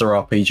Bethesda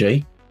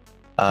RPG.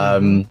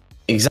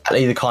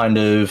 Exactly the kind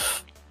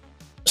of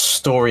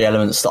story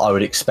elements that I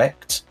would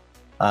expect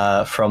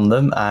from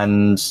them,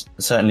 and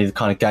certainly the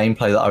kind of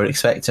gameplay that I would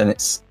expect, and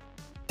it's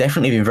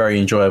definitely been very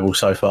enjoyable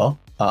so far.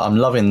 I'm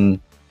loving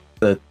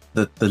the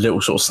little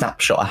sort of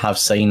snapshot I have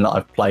seen that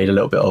I've played a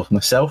little bit of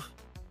myself.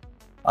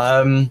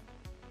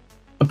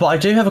 But I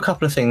do have a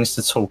couple of things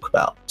to talk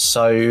about.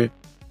 So,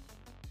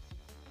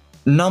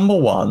 number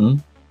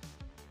one,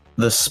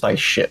 the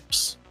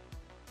spaceships.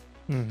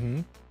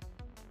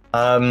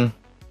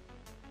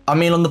 I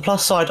mean, on the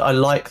plus side, I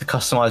like the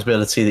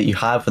customizability that you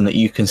have, and that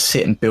you can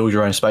sit and build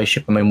your own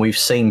spaceship. I mean, we've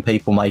seen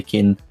people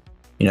making,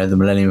 you know, the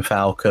Millennium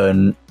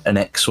Falcon, an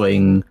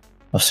X-Wing.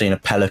 I've seen a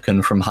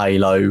Pelican from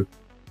Halo.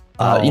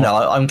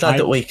 I'm glad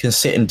that we can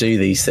sit and do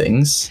these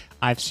things.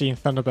 I've seen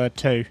Thunderbird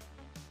 2.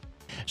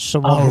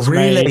 Someone Oh, has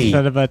really? made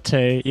Thunderbird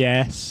 2,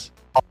 yes.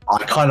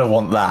 I kind of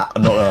want that,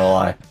 I'm not going to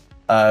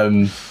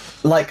lie.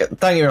 Like, don't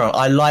get me wrong,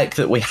 I like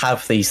that we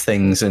have these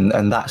things,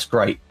 and that's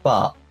great,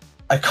 but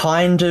I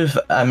kind of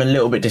am a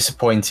little bit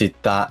disappointed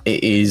that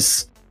it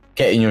is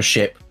get in your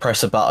ship,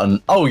 press a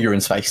button, oh, you're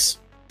in space,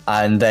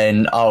 and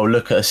then, oh,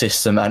 look at a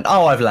system, and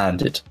oh, I've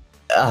landed.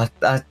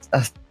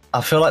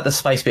 I feel like the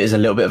space bit is a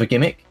little bit of a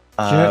gimmick.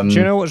 Do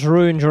you know what's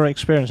ruined your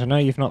experience? I know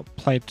you've not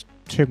played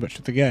too much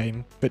of the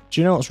game, but do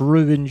you know what's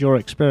ruined your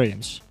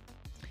experience?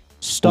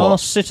 Star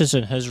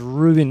Citizen has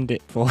ruined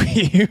it for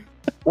you.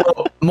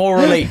 Well,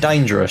 more Elite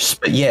Dangerous,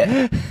 but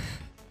yeah.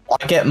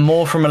 I get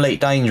more from Elite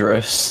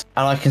Dangerous,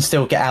 and I can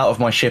still get out of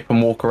my ship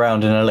and walk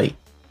around in Elite.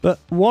 But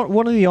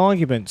one of the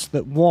arguments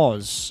that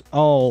was,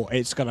 oh,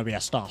 it's going to be a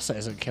Star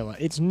Citizen killer.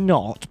 It's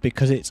not,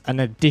 because it's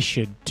an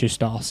addition to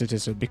Star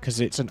Citizen, because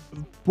it's an...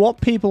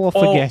 What people are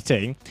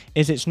forgetting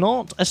is it's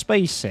not a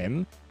space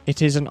sim,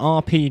 it is an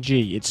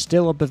RPG. It's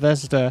still a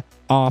Bethesda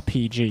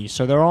RPG,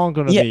 so there are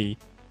going to be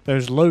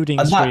those loading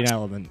screen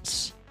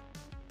elements.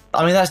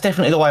 I mean, that's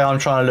definitely the way I'm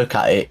trying to look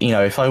at it. You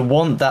know, if I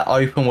want that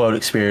open world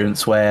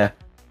experience where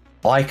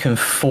I can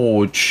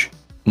forge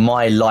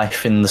my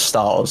life in the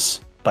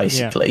stars,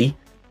 basically,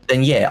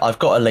 then yeah, I've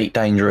got Elite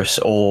Dangerous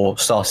or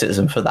Star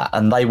Citizen for that,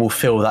 and they will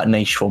fill that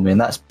niche for me, and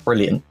that's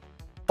brilliant.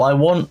 If I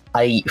want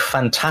a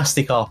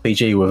fantastic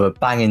RPG with a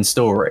banging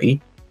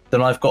story,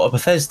 then I've got a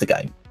Bethesda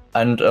game.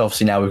 And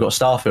obviously now we've got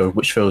Starfield,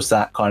 which fills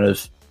that kind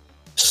of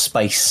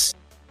space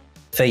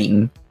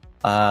theme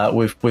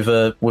with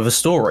a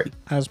story.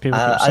 As people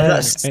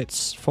keep saying,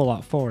 it's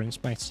Fallout 4 in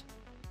space.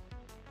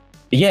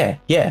 Yeah.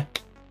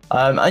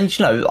 And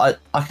you know,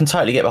 I can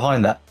totally get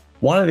behind that.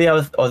 One of the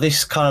other, or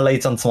this kind of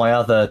leads on to my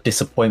other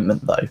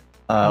disappointment though,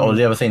 or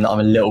the other thing that I'm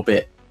a little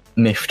bit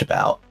miffed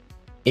about,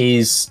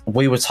 is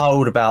we were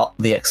told about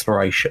the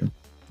exploration.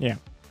 Yeah.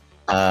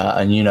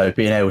 And you know,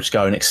 being able to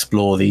go and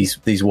explore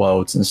these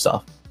worlds and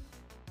stuff.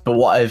 But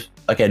what I've,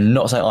 again,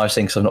 not saying I've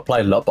seen because I've not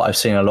played a lot, but I've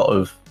seen a lot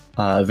of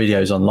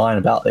videos online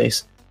about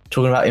this,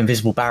 talking about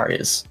invisible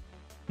barriers.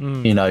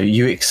 You know,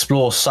 you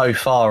explore so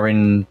far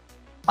in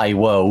a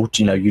world,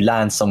 you know, you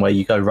land somewhere,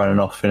 you go running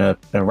off in a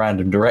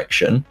random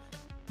direction,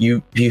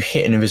 you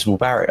hit an invisible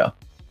barrier.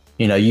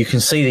 You know, you can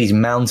see these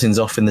mountains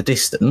off in the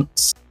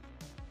distance,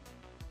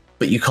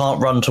 but you can't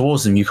run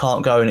towards them, you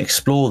can't go and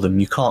explore them,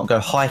 you can't go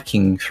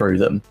hiking through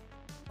them.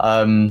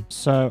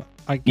 So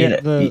I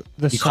get the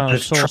kind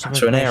of source trapped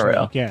to an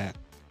area. Yeah.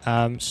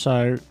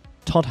 So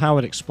Todd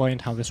Howard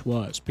explained how this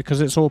works,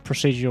 because it's all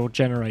procedural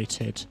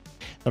generated.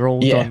 They're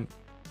all done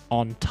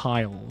on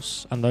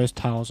tiles, and those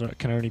tiles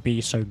can only be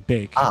so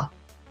big.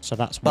 So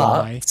that's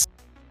why.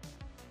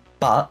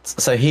 But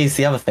so here's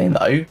the other thing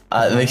though.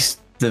 At least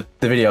the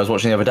video I was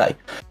watching the other day.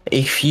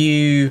 If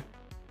you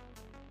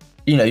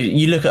know,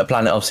 you look at a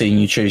planet obviously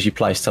and you choose your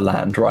place to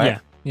land, right?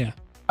 Yeah.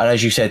 And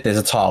as you said, there's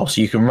a tile,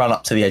 so you can run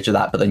up to the edge of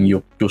that, but then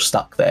you're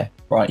stuck there,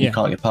 right? You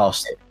can't get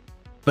past it.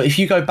 But if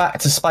you go back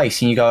to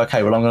space and you go,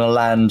 okay, well, I'm going to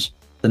land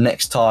the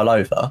next tile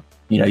over,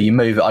 you know, you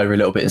move it over a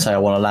little bit and say, I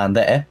want to land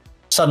there.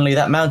 Suddenly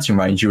that mountain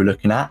range you were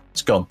looking at,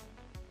 it's gone.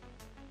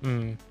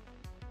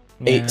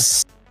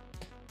 It's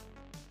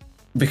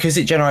because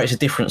it generates a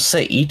different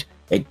seed,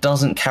 it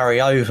doesn't carry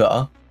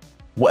over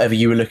whatever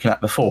you were looking at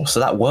before. So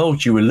that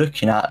world you were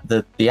looking at,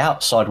 the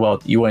outside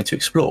world that you wanted to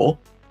explore,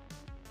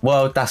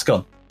 well, that's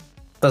gone.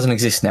 Doesn't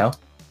exist now,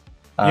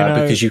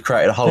 because you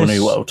created a whole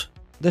new world.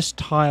 This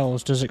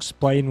tiles does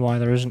explain why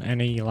there isn't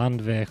any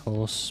land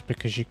vehicles,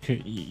 because you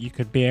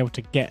could be able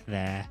to get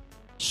there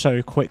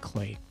so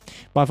quickly.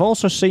 But I've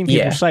also seen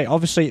people say,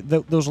 obviously,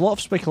 there was a lot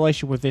of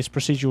speculation with this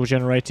procedural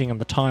generating and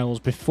the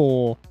tiles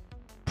before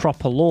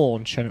proper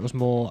launch, and it was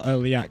more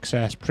early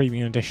access,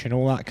 premium edition,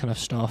 all that kind of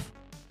stuff.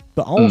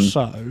 But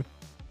also,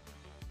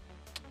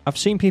 I've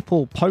seen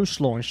people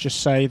post-launch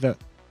just say that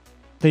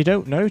they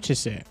don't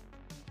notice it,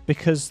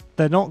 because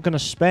they're not going to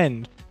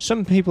spend...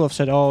 Some people have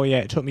said, oh yeah,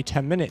 it took me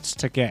 10 minutes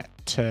to get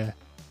to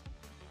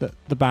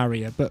the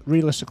barrier, but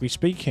realistically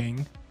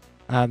speaking,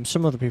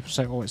 some other people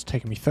say, oh, it's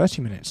taken me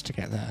 30 minutes to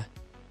get there.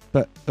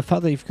 But the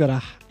fact that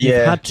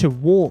you've had to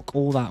walk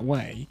all that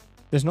way,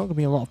 there's not going to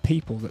be a lot of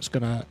people that's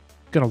gonna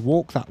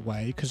walk that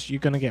way, because you're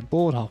going to get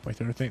bored halfway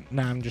through and think,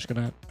 nah, I'm just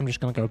gonna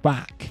go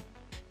back.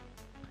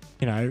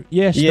 You know,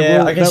 yes,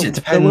 I guess it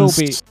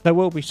depends. There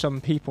will be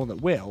some people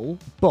that will,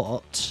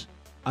 but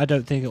I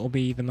don't think it will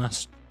be the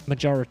mass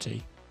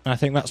majority. And I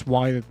think that's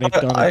why they've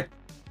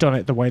done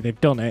it the way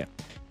they've done it,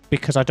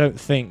 because I don't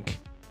think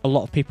a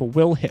lot of people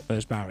will hit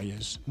those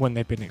barriers when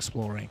they've been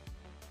exploring.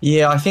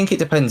 Yeah, I think it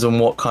depends on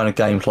what kind of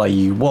gameplay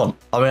you want.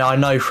 I mean, I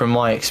know from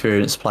my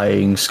experience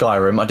playing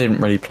Skyrim, I didn't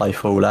really play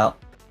Fallout.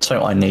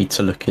 Something I need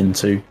to look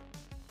into.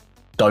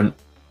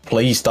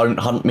 Please don't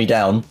hunt me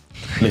down,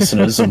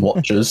 listeners and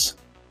watchers.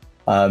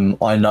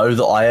 I know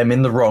that I am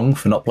in the wrong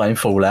for not playing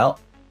Fallout.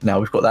 Now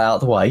we've got that out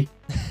of the way.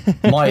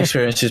 My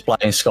experience is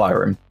playing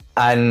Skyrim.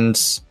 And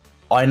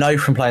I know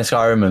from playing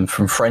Skyrim and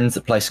from friends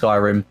that play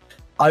Skyrim,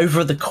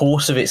 over the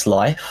course of its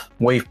life,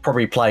 we've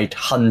probably played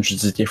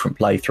hundreds of different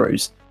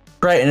playthroughs,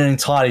 creating an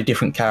entirely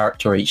different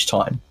character each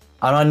time.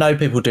 And I know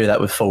people do that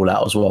with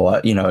Fallout as well.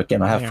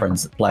 Again, I have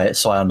friends that play it,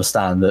 so I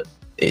understand that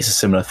it's a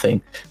similar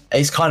thing.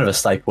 It's kind of a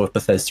staple of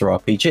Bethesda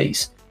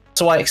RPGs.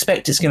 So I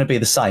expect it's going to be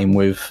the same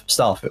with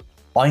Starfield.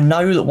 I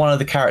know that one of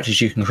the characters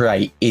you can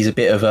create is a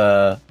bit of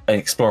an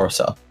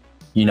explorator.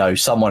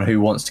 Someone who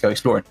wants to go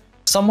exploring.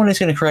 Someone is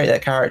going to create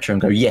that character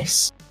and go,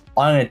 yes,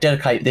 I'm going to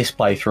dedicate this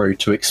playthrough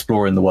to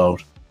exploring the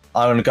world.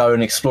 I'm going to go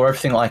and explore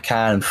everything I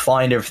can and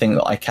find everything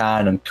that I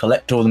can and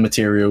collect all the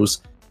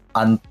materials.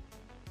 And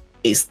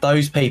it's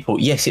those people.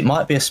 Yes, it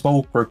might be a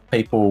small group of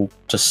people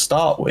to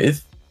start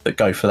with that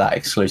go for that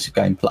exclusive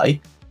gameplay,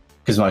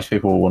 because most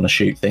people will want to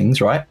shoot things,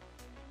 right?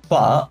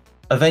 But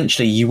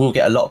eventually you will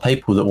get a lot of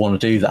people that want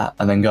to do that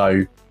and then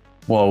go,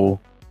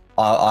 well,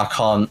 I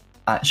can't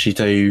actually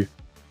do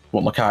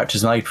what my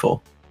character's made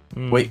for.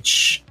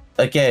 Which,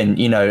 again,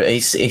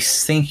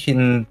 it's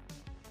thinking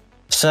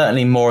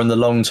certainly more in the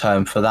long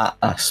term for that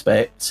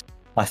aspect.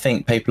 I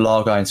think people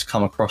are going to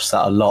come across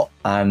that a lot,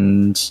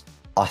 and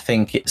I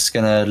think it's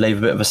going to leave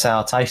a bit of a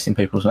sour taste in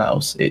people's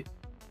mouths. It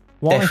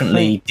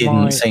definitely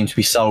didn't seem to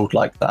be sold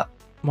like that.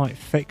 Might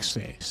fix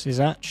this is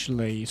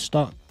actually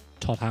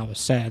Todd Howard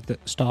said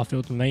that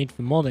Starfield's made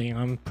for modding.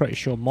 I'm pretty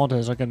sure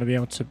modders are going to be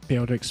able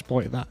to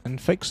exploit that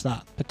and fix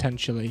that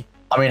potentially.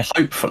 I mean,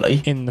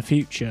 hopefully in the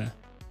future.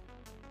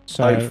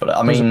 So hopefully,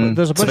 I mean,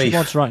 there's a bunch of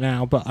mods right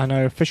now, but I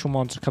know official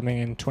mods are coming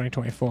in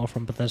 2024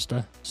 from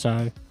Bethesda.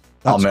 So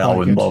I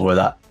wouldn't bother with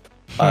that.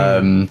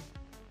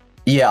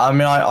 Yeah, I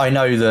mean, I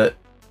know that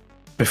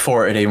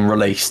before it had even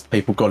released,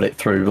 people got it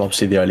through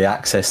obviously the early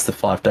access, the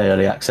 5-day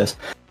early access,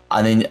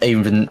 and then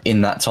even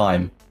in that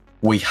time,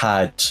 we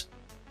had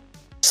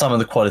some of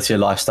the quality of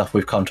life stuff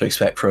we've come to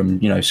expect from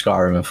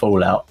Skyrim and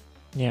Fallout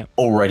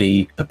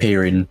already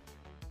appearing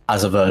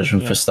as a version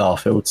for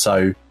Starfield.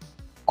 So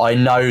I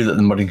know that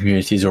the modding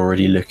community is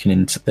already looking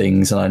into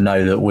things, and I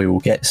know that we will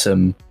get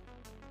some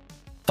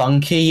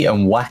funky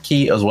and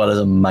wacky as well as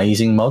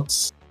amazing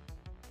mods.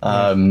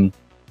 I mean,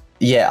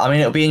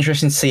 it'll be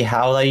interesting to see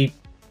how they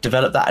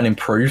develop that and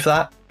improve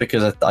that,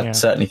 because I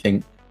certainly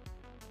think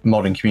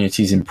modding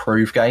communities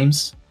improve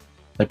games.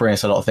 They bring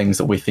us a lot of things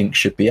that we think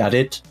should be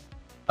added.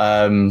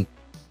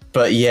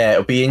 But yeah,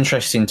 it'll be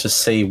interesting to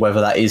see whether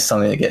that is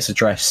something that gets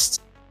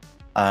addressed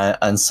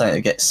and something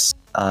that gets,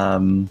 I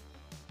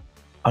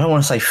don't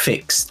want to say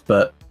fixed,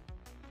 but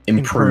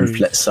improved.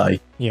 Let's say.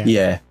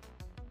 Yeah.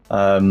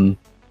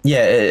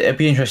 It'd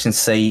be interesting to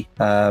see.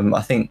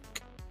 I think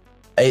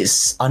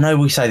I know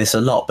we say this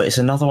a lot, but it's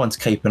another one to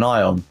keep an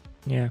eye on.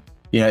 Yeah.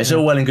 It's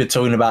all well and good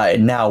talking about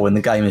it now when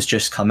the game has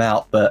just come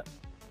out, but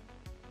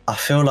I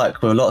feel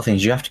like with a lot of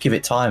things, you have to give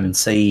it time and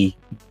see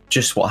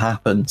just what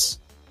happens.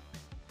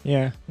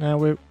 Yeah. Now,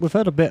 we've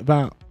heard a bit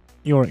about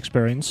your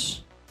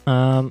experience.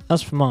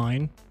 As for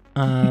mine,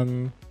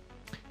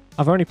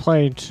 I've only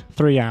played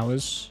 3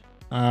 hours.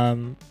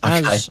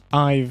 As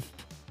I've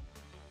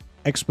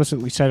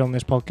explicitly said on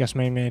this podcast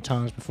many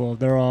times before,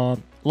 there are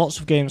lots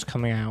of games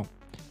coming out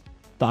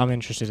that I'm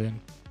interested in,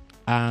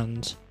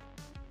 and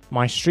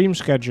my stream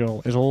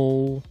schedule is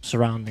all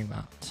surrounding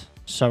that.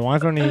 So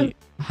I've only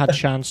had a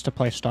chance to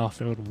play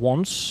Starfield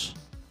once,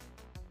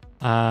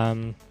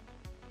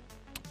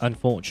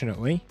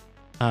 unfortunately.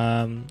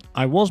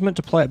 I was meant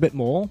to play it a bit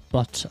more,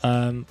 but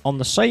on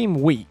the same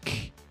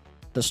week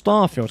that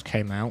Starfield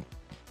came out,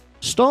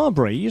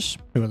 Starbreeze,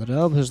 who are the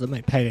developers that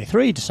make Payday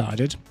 3,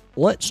 decided,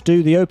 let's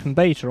do the open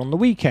beta on the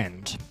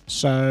weekend.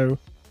 So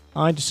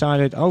I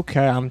decided,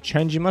 okay, I'm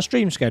changing my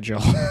stream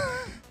schedule.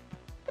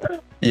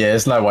 Yeah,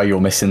 there's no way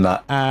you're missing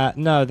that.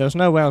 No, there's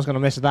no way I was going to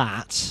miss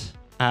that.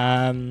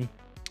 And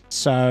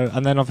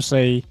then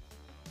obviously,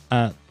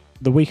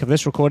 the week of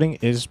this recording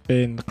has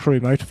been the Crew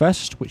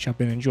Motorfest, which I've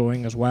been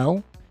enjoying as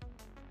well.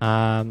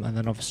 And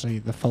then obviously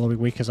the following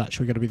week is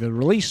actually going to be the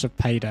release of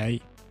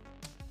Payday.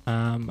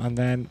 And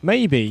then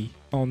maybe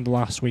on the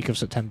last week of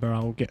September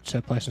I'll get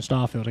to play some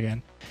Starfield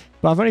again.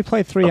 But I've only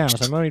played 3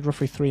 hours. I'm only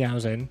roughly 3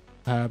 hours in.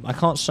 I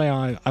can't say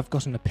I've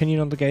got an opinion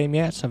on the game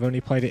yet. I've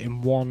only played it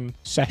in one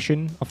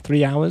session of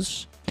 3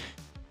 hours.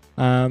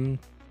 I'm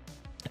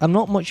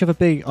not much of a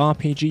big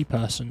RPG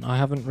person. I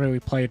haven't really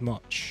played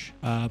much.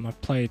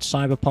 I've played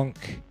Cyberpunk.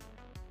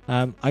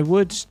 I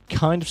would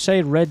kind of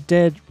say Red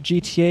Dead,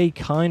 GTA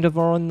kind of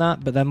are on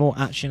that, but they're more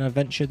action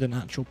adventure than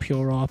actual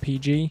pure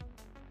RPG.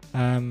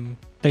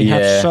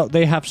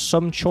 They have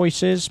some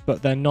choices,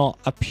 but they're not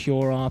a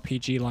pure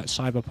RPG like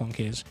Cyberpunk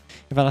is.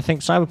 In fact, I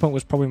think Cyberpunk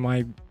was probably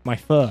my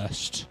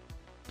first.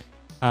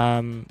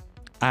 And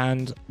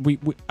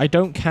I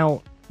don't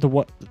count the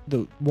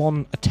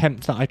one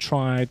attempt that I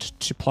tried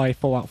to play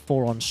Fallout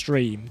 4 on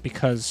stream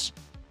because,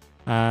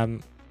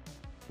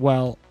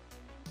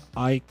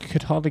 I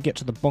could hardly get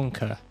to the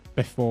bunker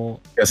before.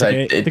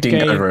 It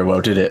didn't go very well,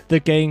 did it? The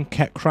game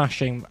kept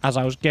crashing as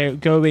I was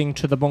going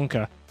to the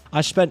bunker. I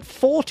spent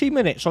 40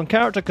 minutes on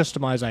character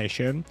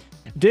customization,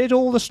 did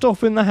all the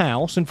stuff in the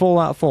house in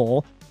Fallout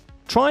 4,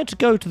 tried to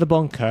go to the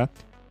bunker,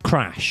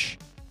 crash.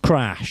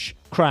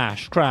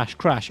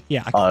 crash.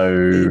 Yeah.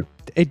 Oh.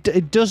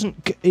 It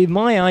doesn't, in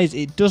my eyes,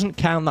 it doesn't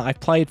count that I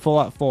played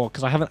Fallout 4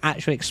 because I haven't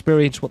actually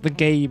experienced what the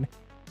game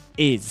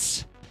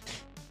is.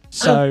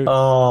 So,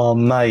 oh,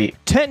 mate.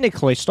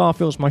 Technically,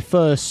 Starfield's my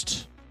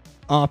first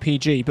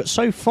RPG, but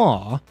so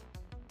far,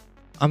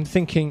 I'm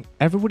thinking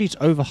everybody's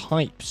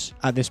overhyped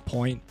at this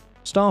point.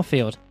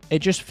 Starfield, it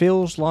just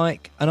feels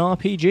like an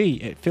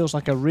RPG. It feels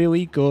like a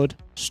really good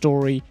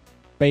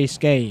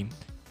story-based game.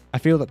 I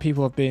feel that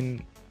people have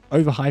been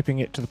overhyping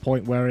it to the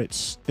point where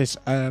it's this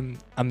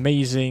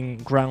amazing,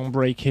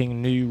 groundbreaking,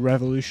 new,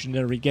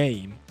 revolutionary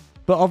game.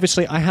 But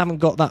obviously, I haven't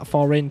got that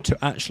far in to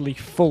actually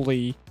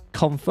fully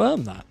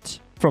confirm that,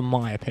 from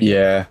my opinion.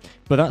 Yeah.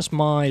 But that's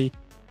my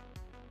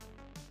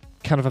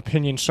kind of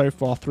opinion so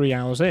far, 3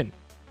 hours in.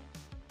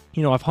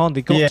 You know, I've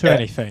hardly got to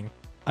anything.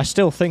 I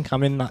still think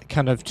I'm in that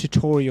kind of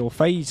tutorial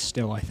phase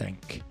still, I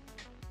think.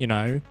 You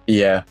know?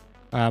 Yeah.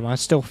 I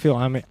still feel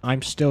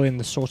I'm still in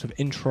the sort of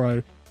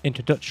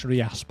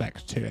introductory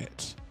aspect to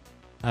it.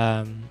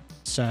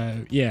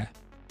 So yeah.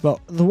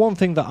 But the one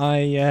thing that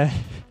I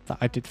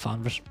did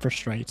find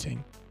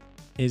frustrating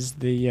is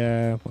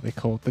the what they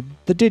call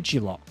the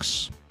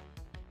digilocks.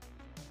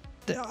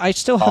 I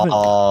still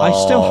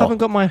haven't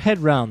got my head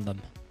round them.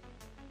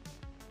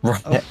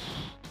 Right.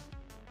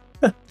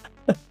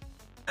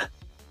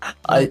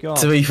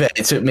 To be fair,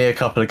 it took me a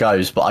couple of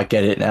goes, but I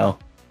get it now.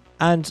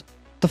 And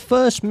the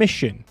first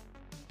mission,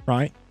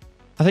 right?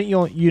 I think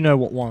you know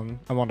what one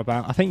I'm on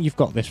about. I think you've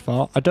got this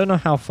far. I don't know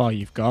how far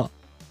you've got.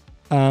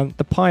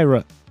 The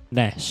pirate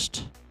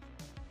nest.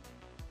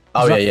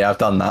 Oh yeah, I've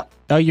done that.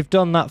 Oh, you've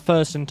done that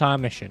first entire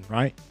mission,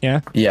 right?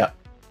 Yeah. Yeah.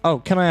 Oh,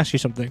 can I ask you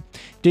something?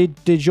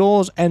 Did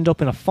yours end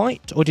up in a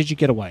fight, or did you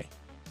get away?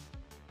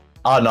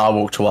 Oh no, I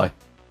walked away.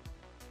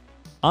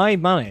 I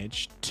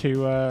managed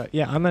to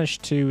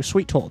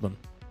sweet talk them,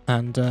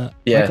 and I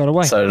got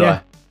away. So did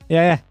I.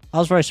 Yeah. I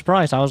was very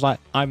surprised. I was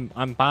like, I'm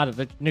bad at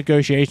the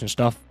negotiation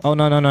stuff. Oh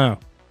no.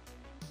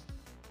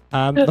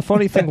 The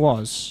funny thing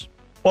was,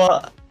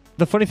 what?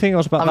 The funny thing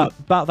was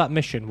about that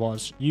mission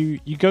was you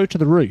go to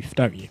the roof,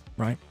 don't you?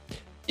 Right.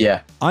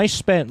 Yeah. I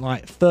spent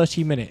like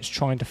 30 minutes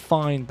trying to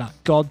find that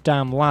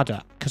goddamn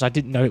ladder because I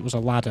didn't know it was a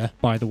ladder,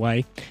 by the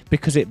way,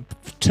 because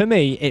to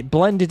me it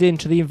blended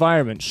into the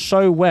environment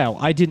so well.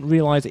 I didn't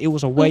realize it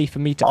was a way for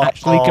me to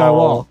actually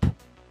go up.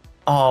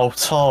 Oh,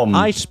 Tom.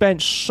 I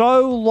spent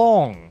so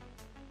long.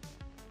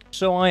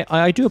 So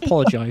I do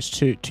apologize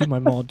to my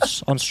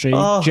mods on stream,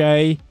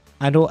 Jay,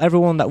 and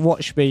everyone that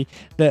watched me,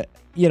 that,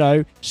 you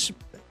know,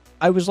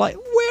 I was like,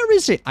 where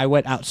is it? I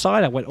went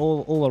outside, I went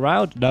all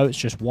around. No, it's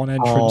just one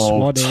entrance,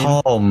 one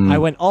Tom. in. I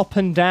went up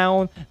and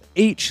down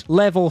each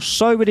level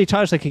so many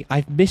times thinking,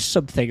 I've missed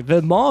something.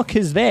 The mark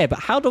is there, but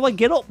how do I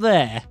get up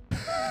there?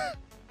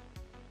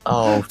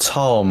 Oh,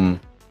 Tom.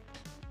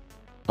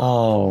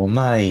 Oh,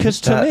 mate.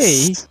 Because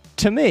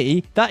to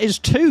me, that is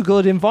too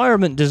good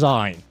environment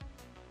design.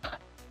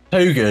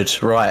 Too good,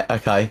 right?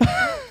 Okay.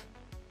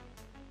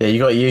 Yeah, you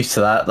got used to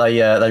that.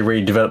 They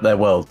really developed their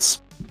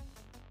worlds.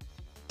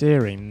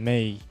 Deary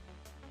me.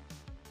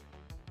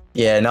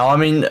 Yeah, no, I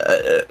mean,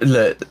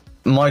 look,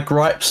 my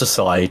gripes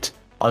aside,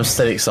 I'm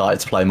still excited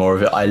to play more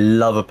of it. I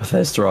love a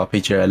Bethesda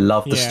RPG. I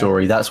love the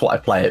story. That's what I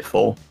play it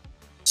for.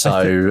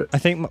 So I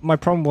think my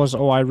problem was,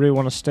 I really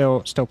want to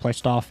still play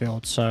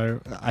Starfield.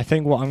 So I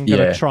think what I'm going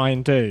to try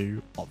and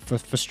do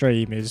for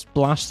stream is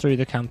blast through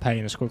the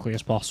campaign as quickly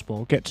as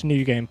possible, get to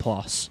New Game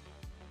Plus,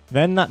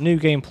 then that New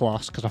Game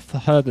Plus, because I've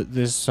heard that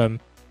there's some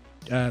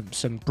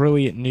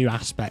brilliant new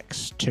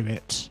aspects to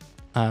it,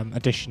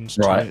 additions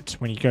to it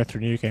when you go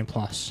through New Game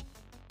Plus.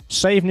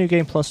 Save New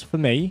Game Plus for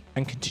me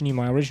and continue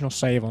my original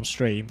save on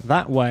stream.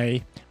 That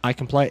way I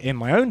can play it in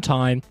my own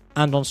time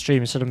and on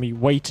stream instead of me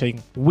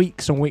waiting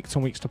weeks and weeks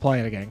and weeks to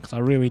play it again, because I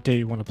really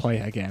do want to play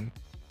it again.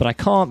 But I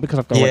can't because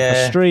I've got to wait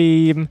for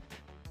stream,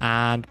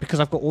 and because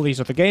I've got all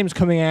these other games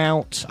coming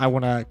out, I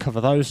want to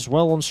cover those as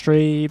well on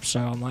stream. So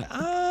I'm like,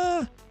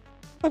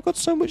 I've got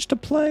so much to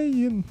play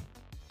in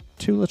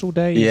 2 little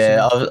days.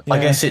 Yeah, I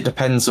guess it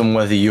depends on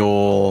whether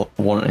you're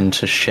wanting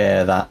to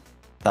share that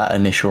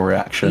initial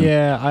reaction.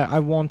 Yeah, I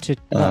wanted.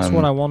 That's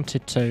what I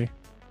wanted to.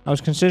 I was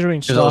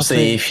considering starting. Because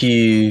obviously, if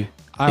you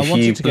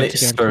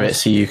blitz through it,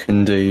 so you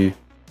can do.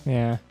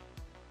 Yeah.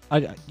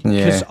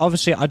 Because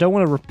obviously, I don't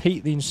want to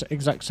repeat the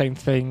exact same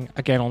thing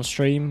again on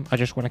stream. I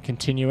just want to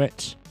continue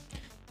it.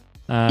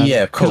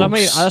 Yeah, of course. Because I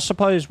mean, I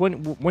suppose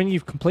when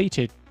you've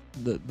completed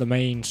the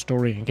main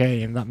story and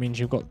game, that means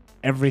you've got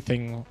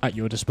everything at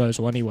your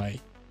disposal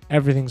anyway.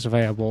 Everything's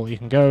available. You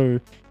can go.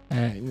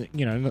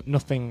 You know,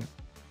 nothing.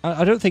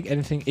 I don't think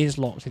anything is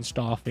locked in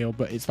Starfield,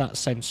 but it's that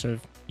sense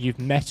of you've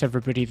met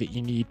everybody that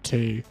you need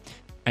to,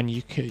 and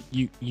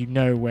you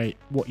know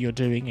what you're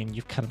doing, and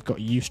you've kind of got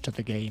used to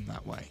the game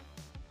that way.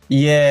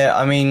 Yeah,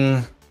 I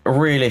mean,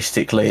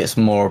 realistically, it's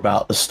more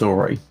about the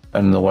story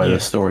and the way the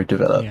story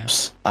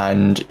develops. Yeah.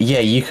 And yeah,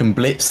 you can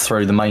blitz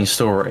through the main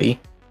story,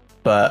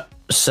 but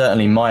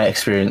certainly my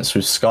experience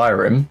with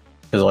Skyrim,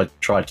 because I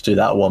tried to do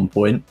that at one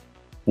point,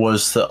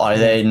 was that I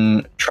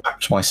then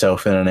trapped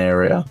myself in an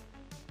area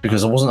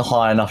because I wasn't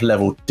high enough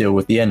level to deal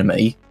with the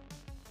enemy.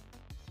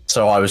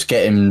 So I was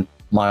getting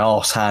my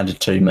arse handed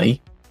to me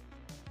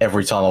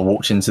every time I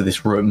walked into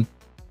this room.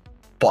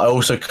 But I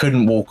also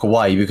couldn't walk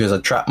away because I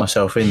trapped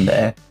myself in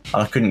there,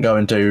 and I couldn't go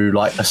and do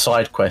like a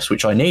side quest,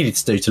 which I needed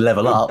to do to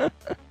level up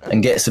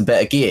and get some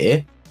better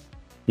gear.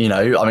 You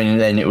know, I mean,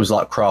 then it was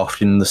like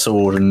crafting the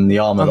sword and the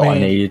armor that I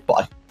needed, but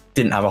I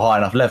didn't have a high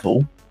enough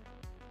level.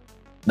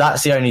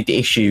 That's the only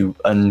issue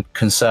and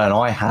concern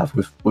I have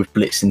with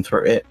blitzing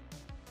through it.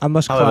 I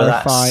must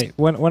clarify,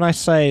 when I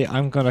say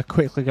I'm going to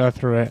quickly go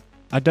through it,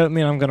 I don't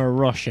mean I'm going to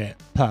rush it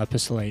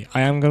purposely.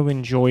 I am going to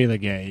enjoy the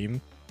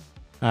game.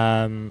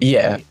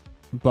 Yeah.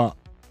 But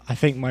I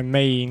think my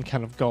main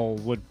kind of goal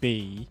would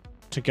be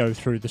to go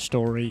through the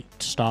story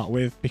to start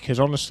with,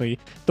 because honestly,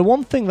 the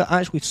one thing that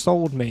actually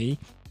sold me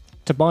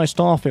to buy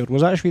Starfield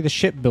was actually the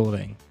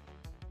shipbuilding.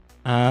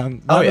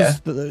 Not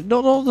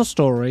the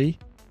story,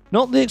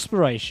 not the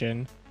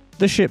exploration,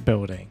 the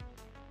shipbuilding.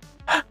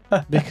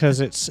 Because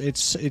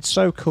it's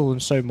so cool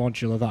and so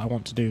modular that I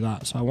want to do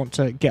that. So I want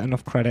to get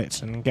enough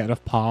credits and get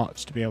enough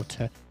parts to be able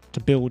to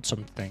build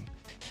something.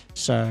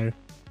 So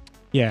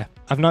yeah,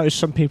 I've noticed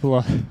some people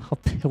are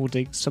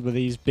building some of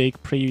these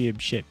big premium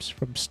ships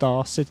from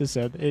Star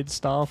Citizen in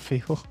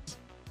Starfield.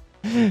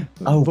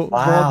 Oh,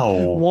 wow.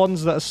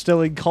 Ones that are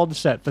still in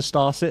concept for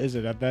Star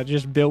Citizen, and they're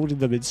just building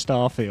them in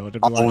Starfield.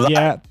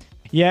 And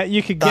yeah,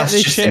 you can get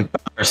this ship.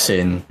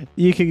 Embarrassing.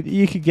 You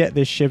can get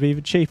this ship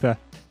even cheaper.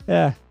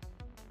 Yeah.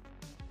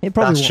 It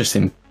probably That's just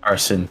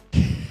embarrassing.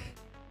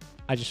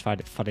 I just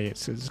find it funny.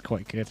 It's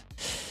quite good.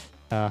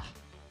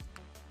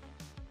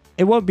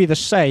 It won't be the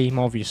same,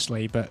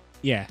 obviously, but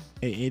yeah,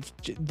 it's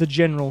the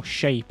general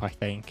shape, I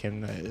think,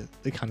 and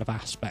the kind of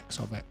aspects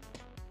of it.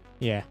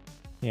 Yeah.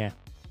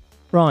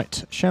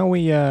 Right, shall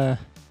we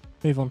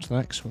move on to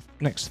the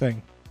next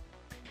thing?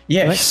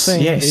 Yes. The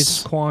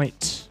next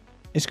thing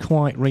is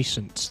quite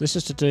recent. This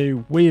is to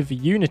do with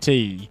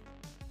Unity,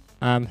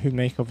 who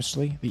make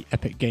obviously the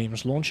Epic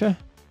Games launcher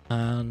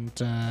and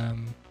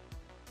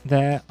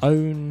their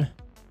own.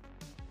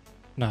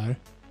 No,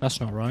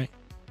 that's not right.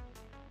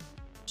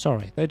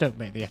 Sorry, they don't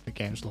make the Epic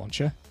Games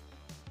launcher.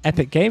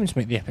 Epic Games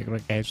make the Epic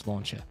Games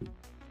launcher.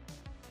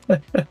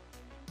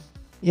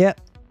 Yeah,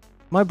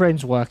 my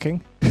brain's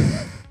working.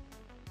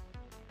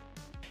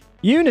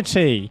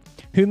 Unity,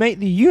 who make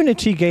the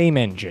Unity game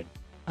engine,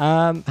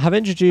 have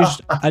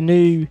introduced a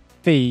new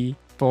fee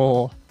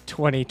for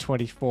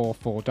 2024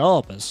 for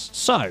developers.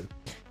 So,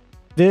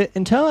 the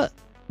entire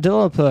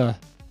developer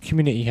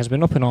community has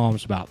been up in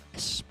arms about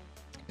this,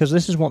 because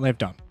this is what they've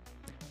done.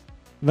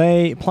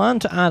 They plan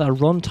to add a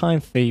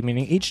runtime fee,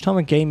 meaning each time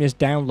a game is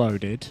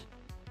downloaded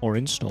or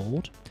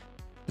installed,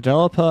 the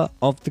developer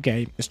of the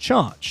game is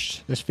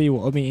charged. This fee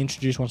will only be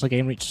introduced once the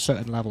game reaches a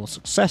certain level of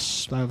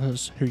success.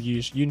 Developers who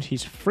use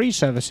Unity's free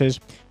services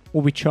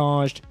will be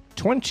charged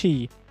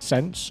 20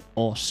 cents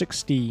or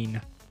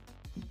 16.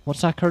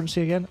 What's that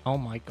currency again? Oh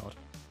my god.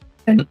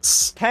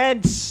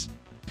 Pence!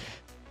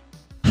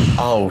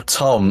 Oh,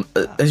 Tom,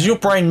 has your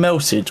brain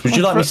melted? Would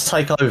you like me to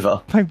take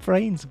over? My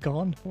brain's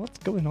gone. What's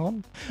going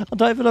on? I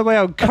don't even know my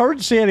own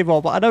currency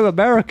anymore, but I know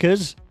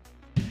America's.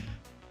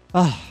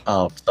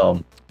 Oh,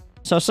 Tom.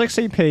 So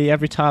 16p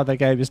every time the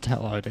game is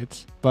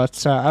downloaded,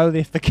 but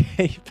only if the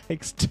game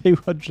makes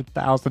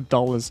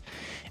 $200,000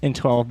 in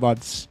 12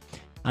 months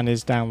and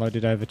is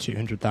downloaded over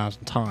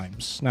 200,000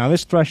 times. Now,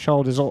 this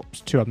threshold is up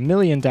to 1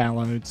 million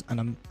downloads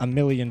and $1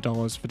 million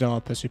for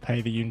developers who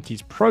pay the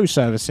Unity's Pro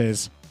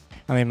services,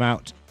 and the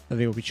amount that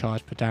they will be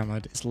charged per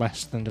download is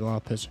less than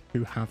developers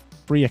who have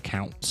free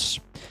accounts.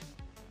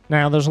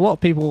 Now, there's a lot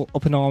of people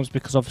up in arms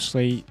because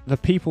obviously the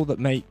people that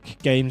make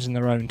games in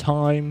their own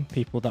time,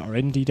 people that are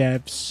indie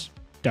devs,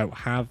 don't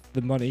have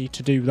the money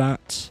to do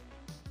that.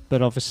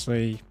 But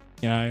obviously,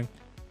 you know,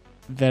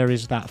 there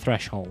is that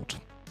threshold.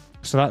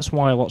 So that's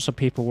why lots of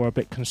people were a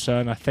bit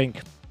concerned. I think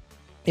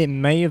it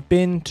may have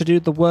been to do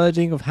with the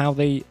wording of how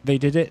they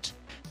did it,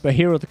 but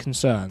here are the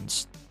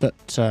concerns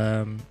that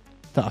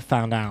I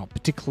found out,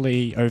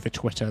 particularly over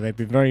Twitter. They've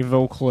been very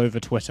vocal over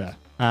Twitter.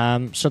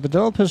 So the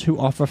developers who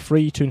offer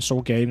free to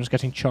install games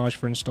getting charged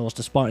for installs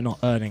despite not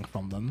earning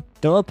from them.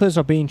 Developers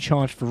are being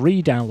charged for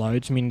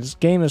re-downloads, meaning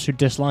gamers who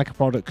dislike a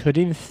product could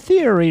in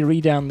theory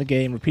re-down the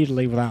game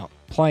repeatedly without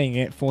playing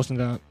it, forcing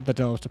the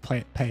developers to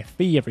pay a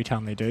fee every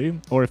time they do,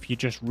 or if you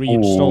just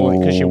reinstall it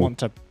because you want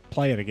to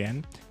play it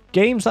again.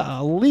 Games that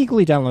are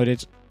legally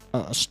downloaded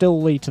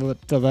still lead to the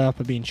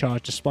developer being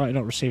charged despite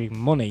not receiving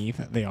money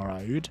that they are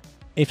owed.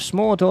 If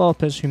small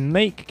developers who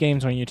make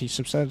games on Unity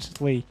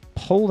substantially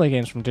pull their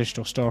games from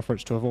digital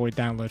storefronts to avoid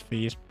download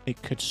fees,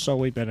 it could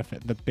solely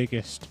benefit the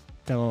biggest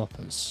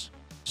developers.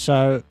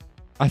 So,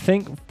 I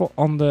think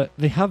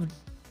they have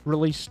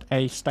released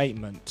a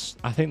statement.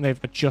 I think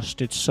they've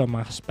adjusted some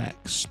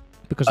aspects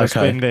because there's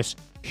been this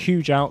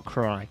huge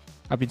outcry.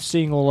 I've been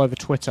seeing all over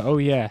Twitter. Oh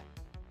yeah,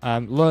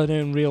 learn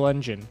Unreal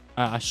Engine.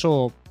 I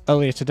saw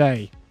earlier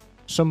today.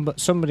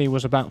 Somebody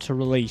was about to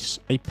release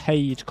a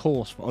paid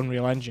course for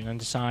Unreal Engine and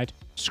decide,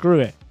 screw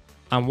it,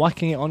 I'm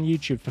whacking it on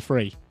YouTube for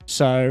free.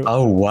 So,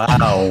 oh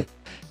wow,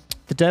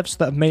 the devs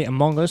that have made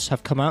Among Us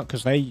have come out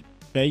because they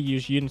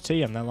use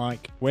Unity, and they're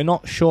like, we're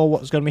not sure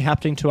what's going to be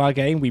happening to our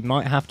game. We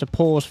might have to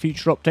pause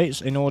future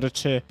updates in order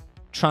to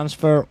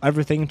transfer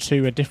everything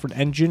to a different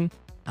engine,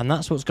 and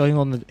that's what's going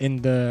on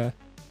in the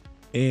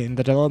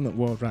development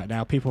world right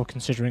now. People are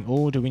considering,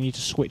 do we need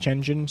to switch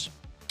engines?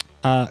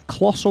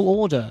 Colossal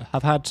Order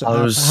have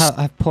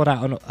put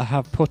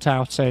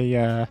out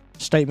a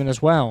statement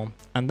as well,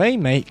 and they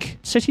make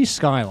City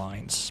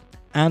Skylines.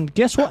 And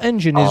guess what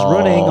engine is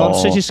running on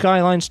City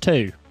Skylines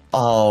 2?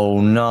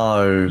 Oh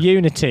no!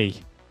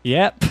 Unity.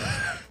 Yep.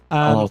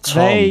 Tom.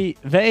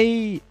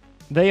 They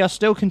are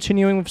still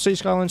continuing with City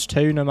Skylines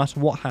 2, no matter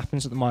what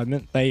happens at the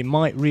moment. They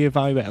might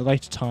reevaluate at a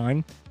later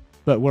time,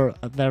 but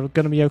they're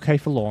going to be okay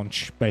for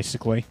launch,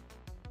 basically.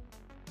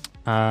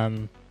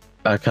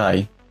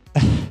 Okay.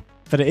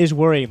 But it is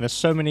worrying. There's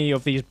so many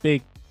of these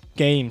big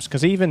games,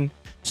 because even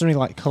something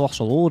like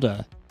Colossal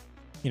Order,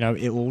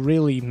 it will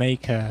really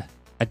make a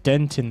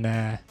dent in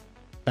their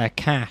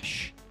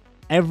cache.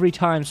 Every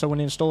time someone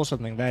installs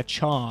something, they're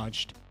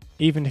charged,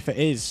 even if it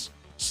is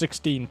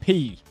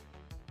 16p.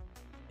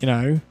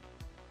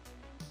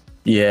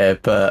 Yeah,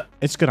 but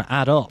it's going to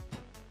add up.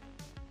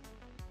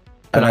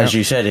 And as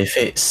you said,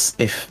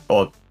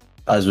 or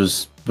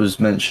as was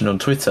mentioned on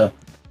Twitter,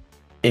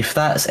 if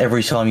that's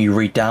every time you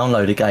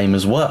re-download a game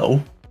as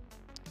well,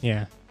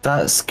 yeah,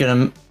 that's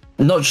gonna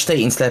not just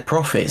eat into their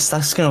profits.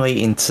 That's gonna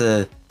eat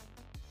into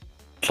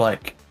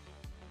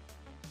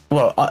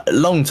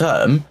long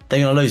term,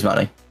 they're gonna lose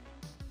money.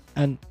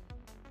 And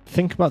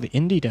think about the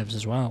indie devs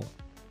as well.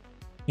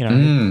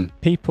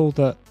 People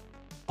that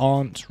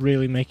aren't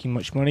really making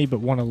much money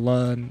but want to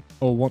learn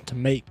or want to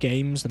make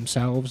games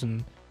themselves,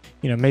 and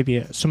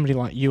maybe somebody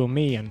like you or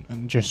me,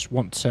 and just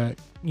want to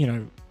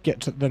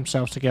get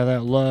themselves together,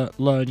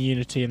 learn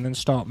Unity, and then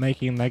start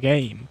making their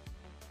game.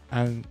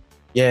 And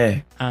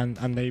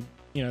and they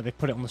they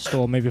put it on the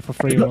store maybe for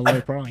free or a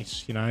low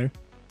price, and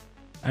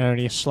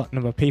only a select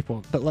number of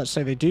people. But let's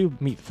say they do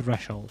meet the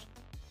threshold,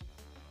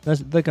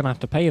 they're gonna have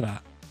to pay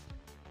that.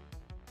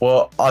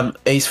 Well,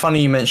 it's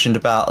funny you mentioned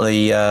about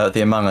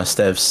the Among Us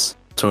devs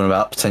talking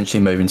about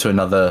potentially moving to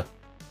another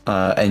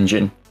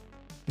engine,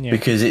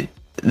 because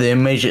the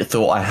immediate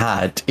thought I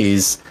had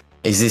is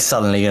this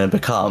suddenly going to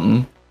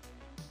become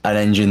an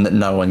engine that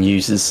no one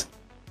uses?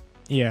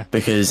 Yeah.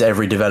 Because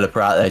every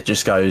developer out there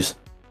just goes,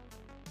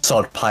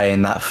 sod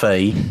paying that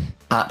fee,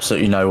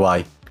 absolutely no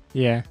way.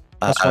 Yeah.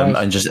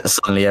 And just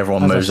suddenly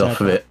everyone moves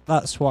off of it.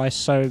 That's why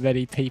so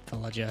many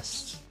people are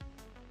just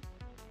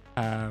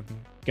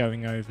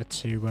going over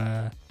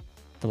to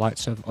the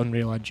likes of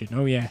Unreal Engine.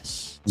 Oh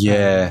yes.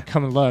 Yeah.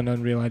 Come and learn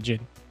Unreal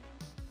Engine.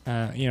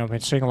 I've been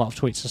seeing a lot of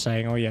tweets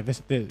saying, "Oh yeah,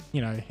 this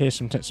here's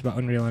some tips about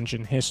Unreal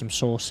Engine. Here's some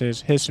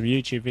sources. Here's some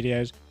YouTube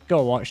videos.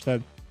 Go watch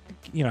them."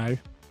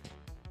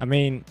 I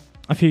mean,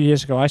 a few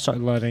years ago I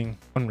started learning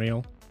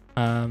Unreal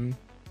in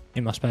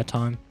my spare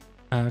time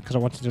because I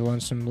wanted to learn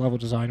some level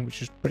design,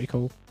 which is pretty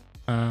cool.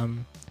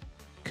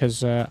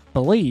 Because I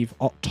believe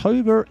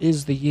October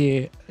is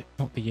the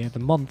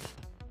month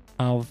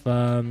of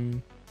I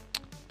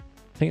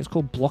think it's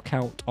called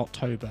Blockout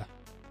October,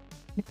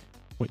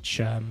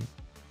 which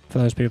for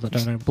those people that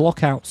don't know,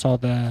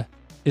 blockouts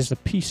is the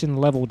piece in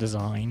level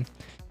design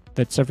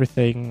that's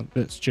everything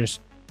that's just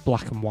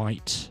black and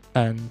white,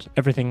 and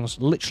everything's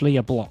literally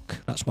a block.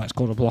 That's why it's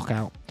called a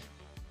blockout.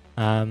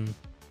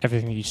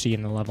 Everything you see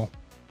in the level.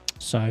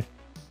 So,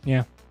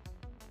 yeah.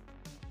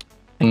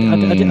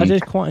 I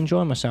did quite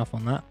enjoy myself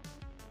on that.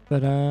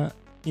 But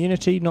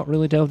Unity, not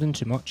really delved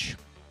into much.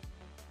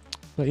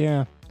 But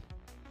yeah,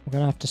 we're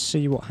going to have to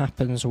see what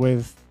happens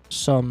with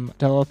some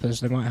developers.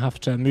 They might have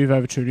to move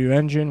over to a new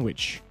engine,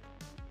 which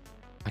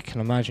I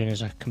can imagine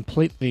is a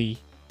completely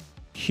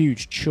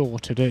huge chore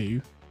to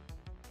do.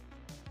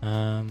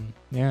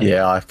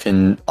 Yeah, I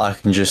can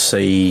just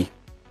see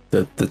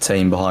the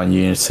team behind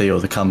Unity,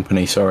 or the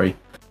company, sorry.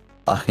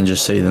 I can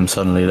just see them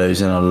suddenly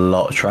losing a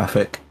lot of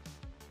traffic.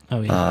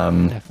 Oh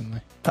yeah,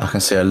 definitely. I can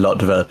see a lot of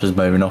developers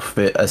moving off of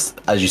it,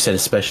 as you said,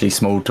 especially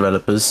small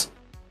developers,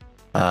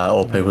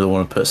 or people that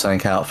want to put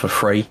something out for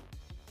free.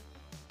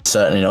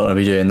 Certainly not going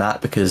to be doing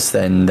that, because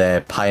then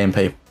they're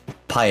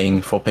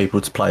paying for people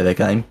to play their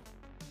game.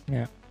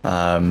 Yeah.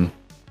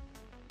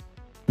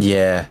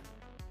 Yeah.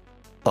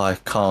 I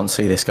can't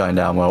see this going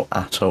down well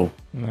at all.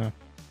 No.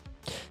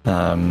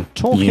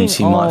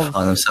 Unity might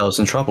find themselves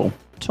in trouble.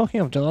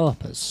 Talking of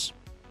developers,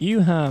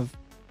 you have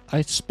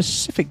a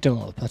specific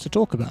developer to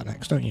talk about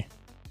next, don't you?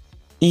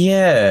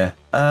 Yeah.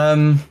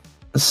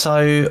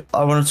 So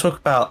I want to talk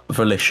about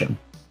Volition.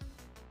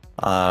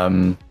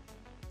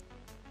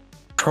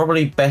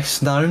 Probably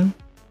best known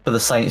for the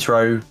Saints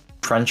Row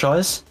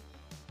franchise.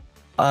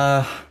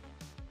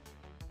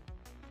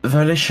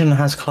 Volition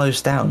has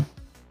closed down.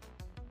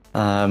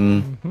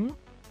 I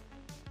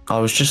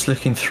was just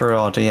looking through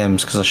our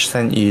DMs because I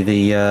sent you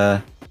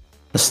the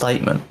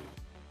statement.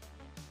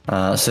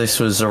 So this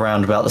was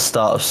around about the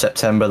start of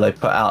September. They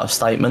put out a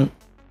statement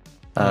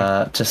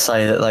to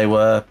say that they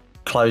were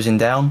closing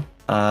down.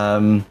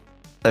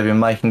 They've been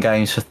making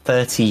games for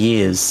 30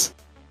 years.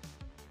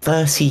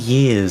 30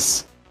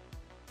 years.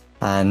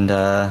 And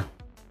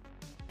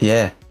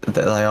yeah,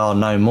 they are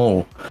no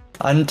more.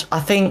 And I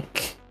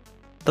think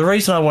the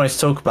reason I wanted to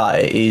talk about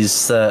it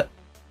is that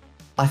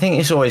I think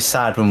it's always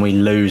sad when we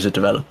lose a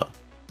developer.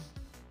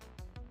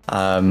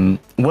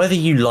 Whether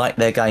you like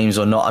their games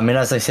or not, I mean,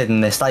 as they said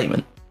in their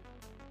statement,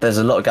 there's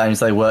a lot of games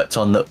they worked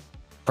on that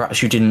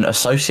perhaps you didn't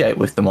associate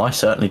with them. I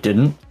certainly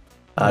didn't.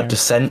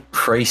 Descent,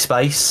 Free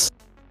Space,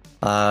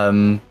 you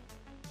know,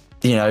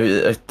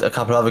 a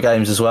couple of other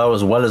games as well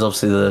as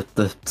obviously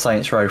the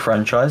Saints Row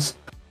franchise.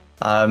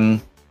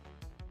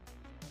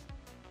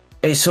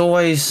 It's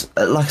always,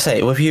 like I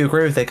say, whether you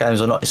agree with their games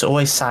or not, it's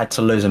always sad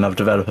to lose another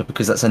developer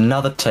because that's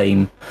another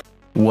team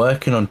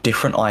working on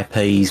different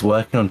IPs,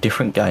 working on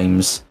different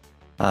games,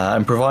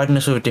 and providing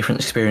us with a different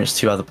experience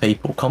to other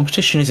people.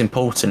 Competition is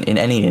important in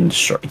any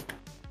industry.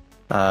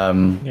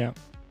 Yeah.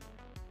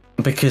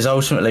 Because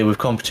ultimately, with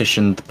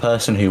competition, the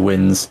person who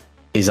wins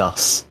is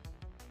us.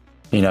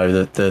 You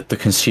know, the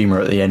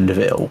consumer at the end of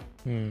it all.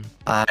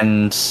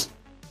 And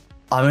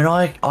I mean,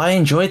 I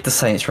enjoyed the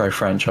Saints Row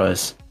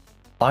franchise.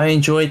 I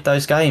enjoyed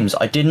those games.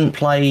 I didn't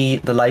play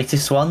the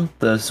latest one,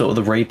 the sort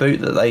of the reboot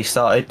that they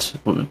started.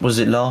 Was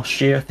it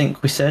last year? I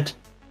think we said.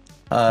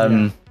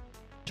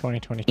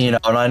 2022. You know,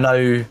 and I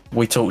know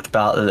we talked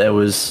about that there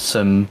was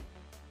some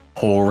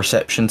poor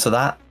reception to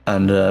that,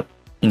 and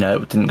you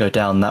know, it didn't go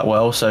down that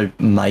well. So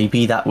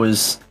maybe that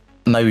was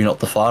not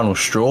the final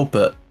straw,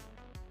 but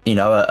you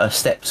know, a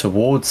step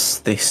towards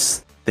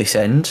this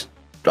end.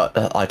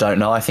 I don't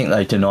know. I think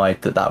they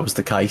denied that was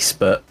the case,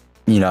 but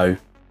you know,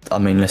 I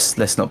mean,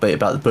 let's not beat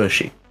about the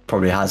bush. It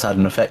probably has had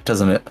an effect,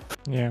 hasn't it?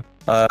 Yeah.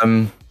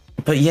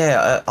 But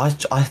yeah,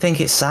 I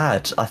think it's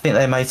sad. I think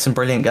they made some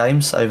brilliant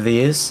games over the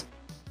years.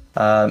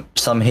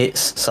 Some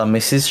hits, some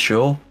misses,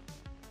 sure.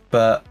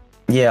 But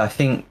yeah, I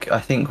think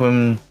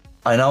when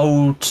an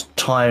old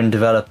time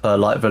developer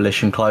like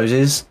Volition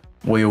closes,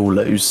 we all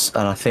lose,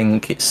 and I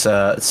think it's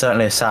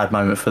certainly a sad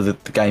moment for the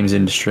games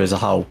industry as a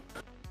whole.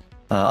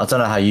 I don't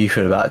know how you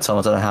feel about it, Tom.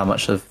 I don't know how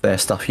much of their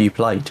stuff you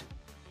played.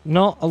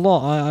 Not a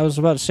lot. I was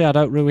about to say I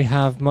don't really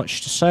have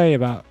much to say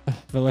about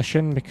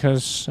Volition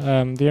because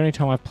the only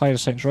time I played a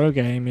Saints Row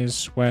game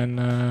is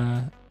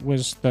when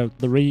was the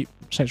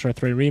Saints Row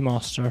 3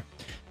 remaster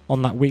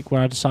on that week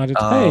where I decided,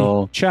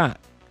 hey, chat,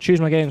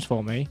 choose my games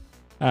for me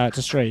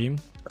to stream,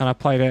 and I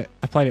played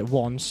it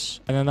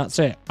once, and then that's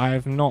it. I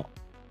have not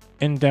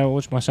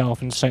indulged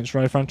myself in the Saints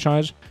Row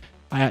franchise.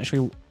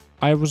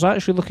 I was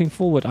actually looking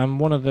forward. I'm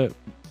one of the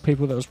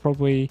people that was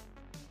probably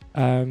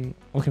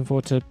looking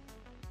forward to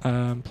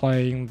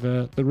playing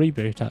the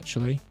reboot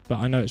actually, but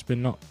I know it's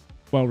been not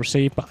well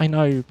received. But I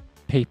know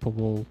people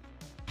will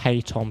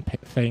hate on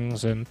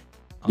things, and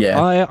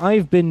yeah,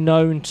 I've been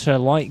known to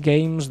like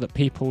games that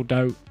people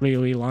don't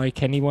really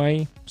like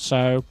anyway.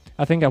 So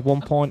I think at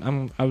one point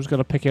I was going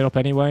to pick it up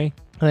anyway.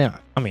 Yeah,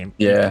 I mean,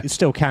 yeah, it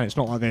still can. It's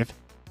not like they've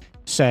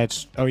said,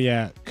 oh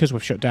yeah, because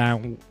we've shut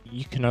down,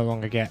 you can no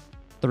longer get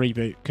the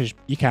reboot, because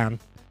you can.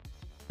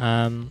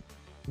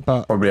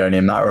 But probably only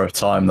a matter of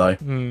time though.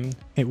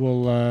 It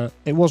will.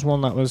 It was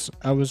one that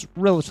I was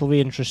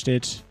relatively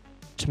interested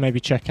to maybe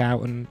check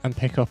out and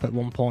pick up at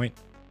one point.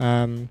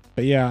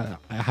 But yeah,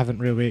 I haven't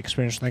really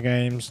experienced their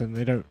games, and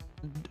they don't.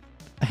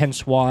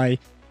 Hence why,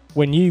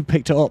 when you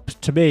picked it up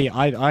to me,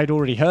 I'd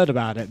already heard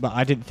about it, but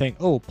I didn't think,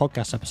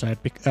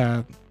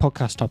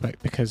 podcast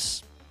topic,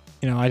 because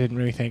you know I didn't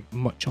really think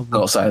much of it.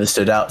 Not something that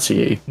stood out to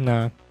you.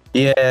 No.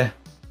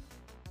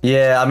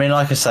 Yeah, I mean,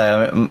 like I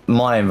say,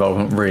 my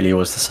involvement really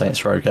was the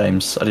Saints Row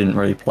games. I didn't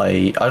really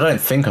play. I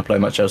don't think I played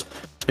much else.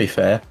 To be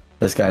fair,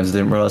 there's games I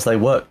didn't realise they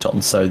worked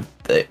on, so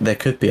there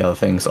could be other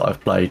things that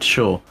I've played,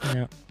 sure.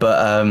 Yeah. But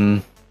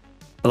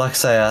like I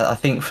say, I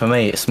think for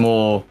me it's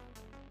more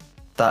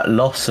that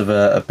loss of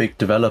a big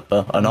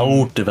developer, an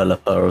old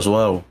developer as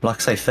well. Like I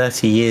say,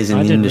 30 years in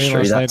the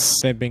industry.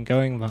 They've been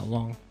going that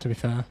long, to be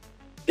fair.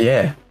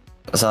 Yeah.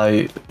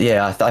 So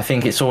yeah, I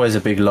think it's always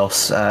a big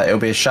loss. It'll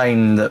be a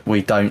shame that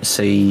we don't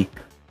see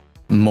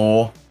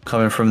more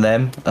coming from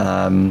them.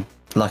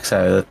 Like I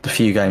say, the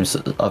few games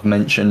that I've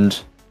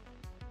mentioned,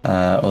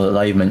 or that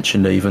they've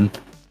mentioned even,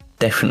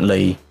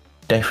 definitely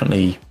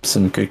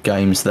some good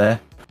games there.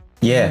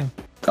 Yeah.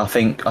 I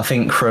think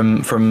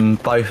from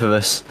both of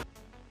us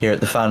here at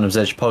the Fandom's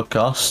Edge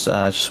podcast,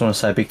 I just want to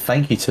say a big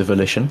thank you to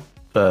Volition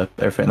for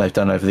everything they've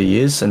done over the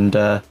years, and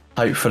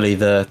hopefully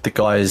the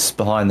guys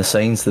behind the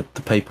scenes, the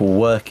people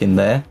working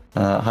there,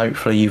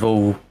 hopefully you've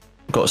all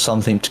got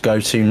something to go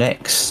to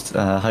next.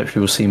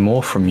 Hopefully we'll see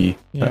more from you.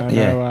 Yeah, I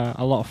know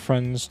a lot of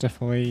friends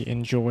definitely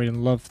enjoyed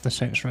and loved the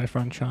Saints Row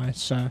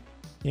franchise, so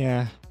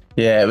yeah.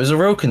 Yeah, it was a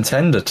real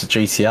contender to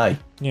GTA.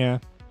 Yeah.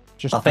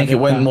 I think it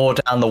went more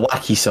down the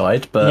wacky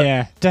side, but...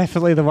 Yeah,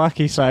 definitely the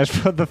wacky side.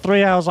 For the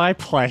 3 hours I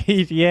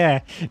played, yeah,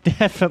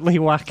 definitely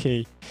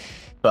wacky.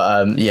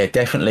 But yeah,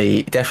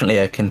 definitely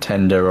a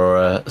contender, or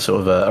a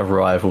sort of a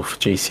rival for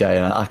GTA,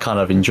 and I kind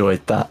of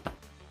enjoyed that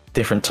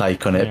different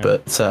take on it,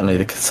 but certainly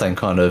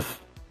the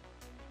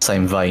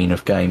same vein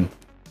of game.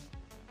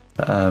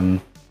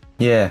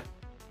 Yeah.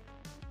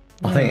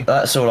 I think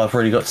that's all I've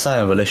really got to say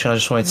on Volition. I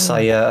just wanted to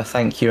say a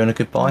thank you and a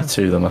goodbye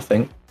to them, I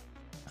think.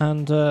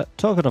 And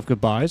talking of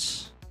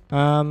goodbyes,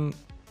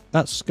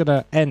 that's going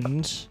to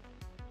end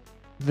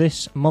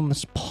this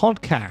month's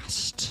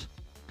podcast.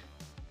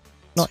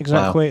 Not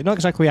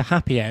exactly a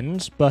happy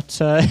end, but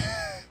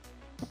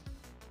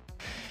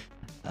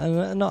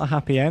not a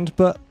happy end.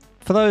 But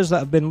for those that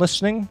have been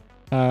listening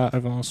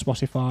over on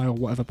Spotify or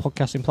whatever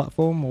podcasting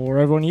platform, or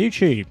over on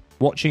YouTube,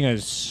 watching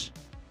us,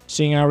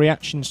 seeing our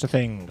reactions to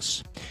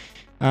things,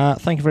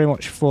 thank you very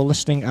much for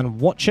listening and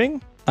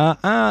watching.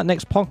 Our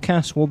next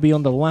podcast will be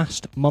on the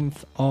last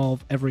month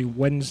of every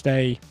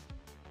Wednesday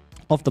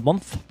of the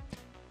month.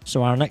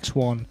 So our next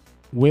one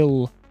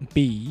will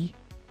be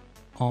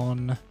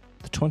on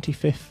the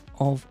 25th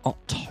of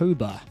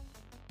October.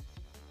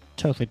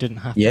 Totally didn't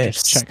have to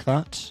just check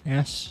that.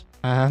 Yes.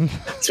 To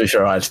be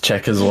sure, I had to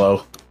check as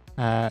well.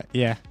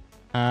 Yeah.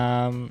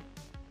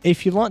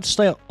 If you'd like to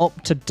stay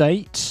up to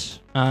date,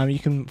 you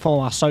can follow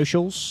our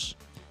socials.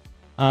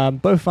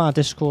 Both our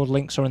Discord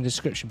links are in the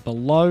description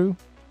below.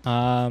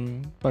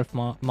 Both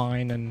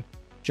mine and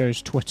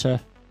Joe's Twitter.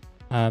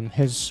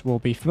 His will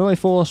be Familiar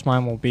Force,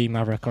 mine will be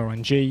Maverick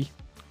RNG.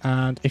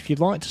 And if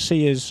you'd like to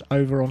see us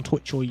over on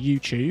Twitch or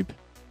YouTube,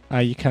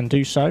 you can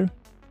do so.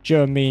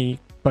 Joe and me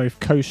both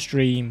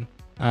co-stream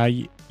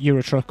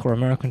Euro Truck or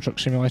American Truck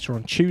Simulator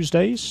on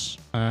Tuesdays.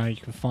 You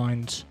can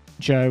find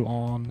Joe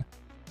on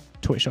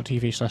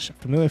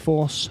twitch.tv/Familiar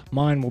Force.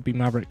 Mine will be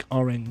Maverick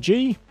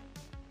RNG.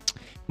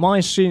 My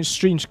stream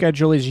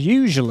schedule is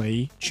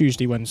usually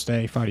Tuesday,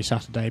 Wednesday, Friday,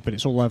 Saturday, but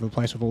it's all over the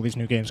place with all these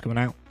new games coming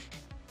out.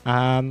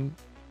 And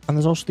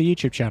there's also the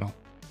YouTube channel.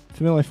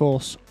 Familiar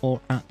Force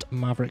or at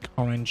Maverick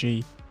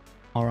RNG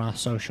are our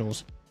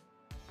socials.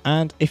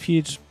 And if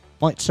you'd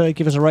like to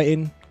give us a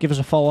rating, give us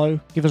a follow,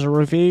 give us a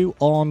review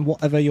on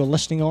whatever you're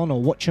listening on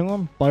or watching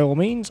on, by all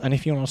means. And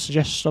if you want to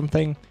suggest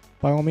something,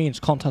 by all means,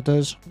 contact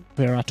us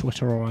via our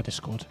Twitter or our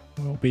Discord.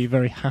 We'll be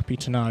very happy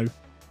to know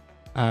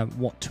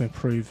what to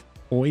improve,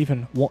 or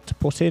even what to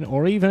put in,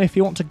 or even if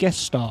you want to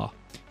guest star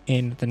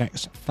in the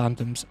next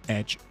Fandom's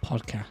Edge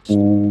podcast.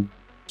 Ooh.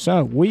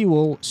 So we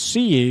will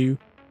see you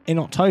in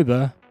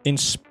October, in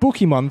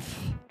Spooky Month.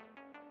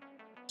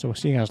 So we'll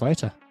see you guys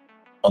later.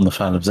 On the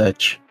Fandom's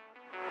Edge.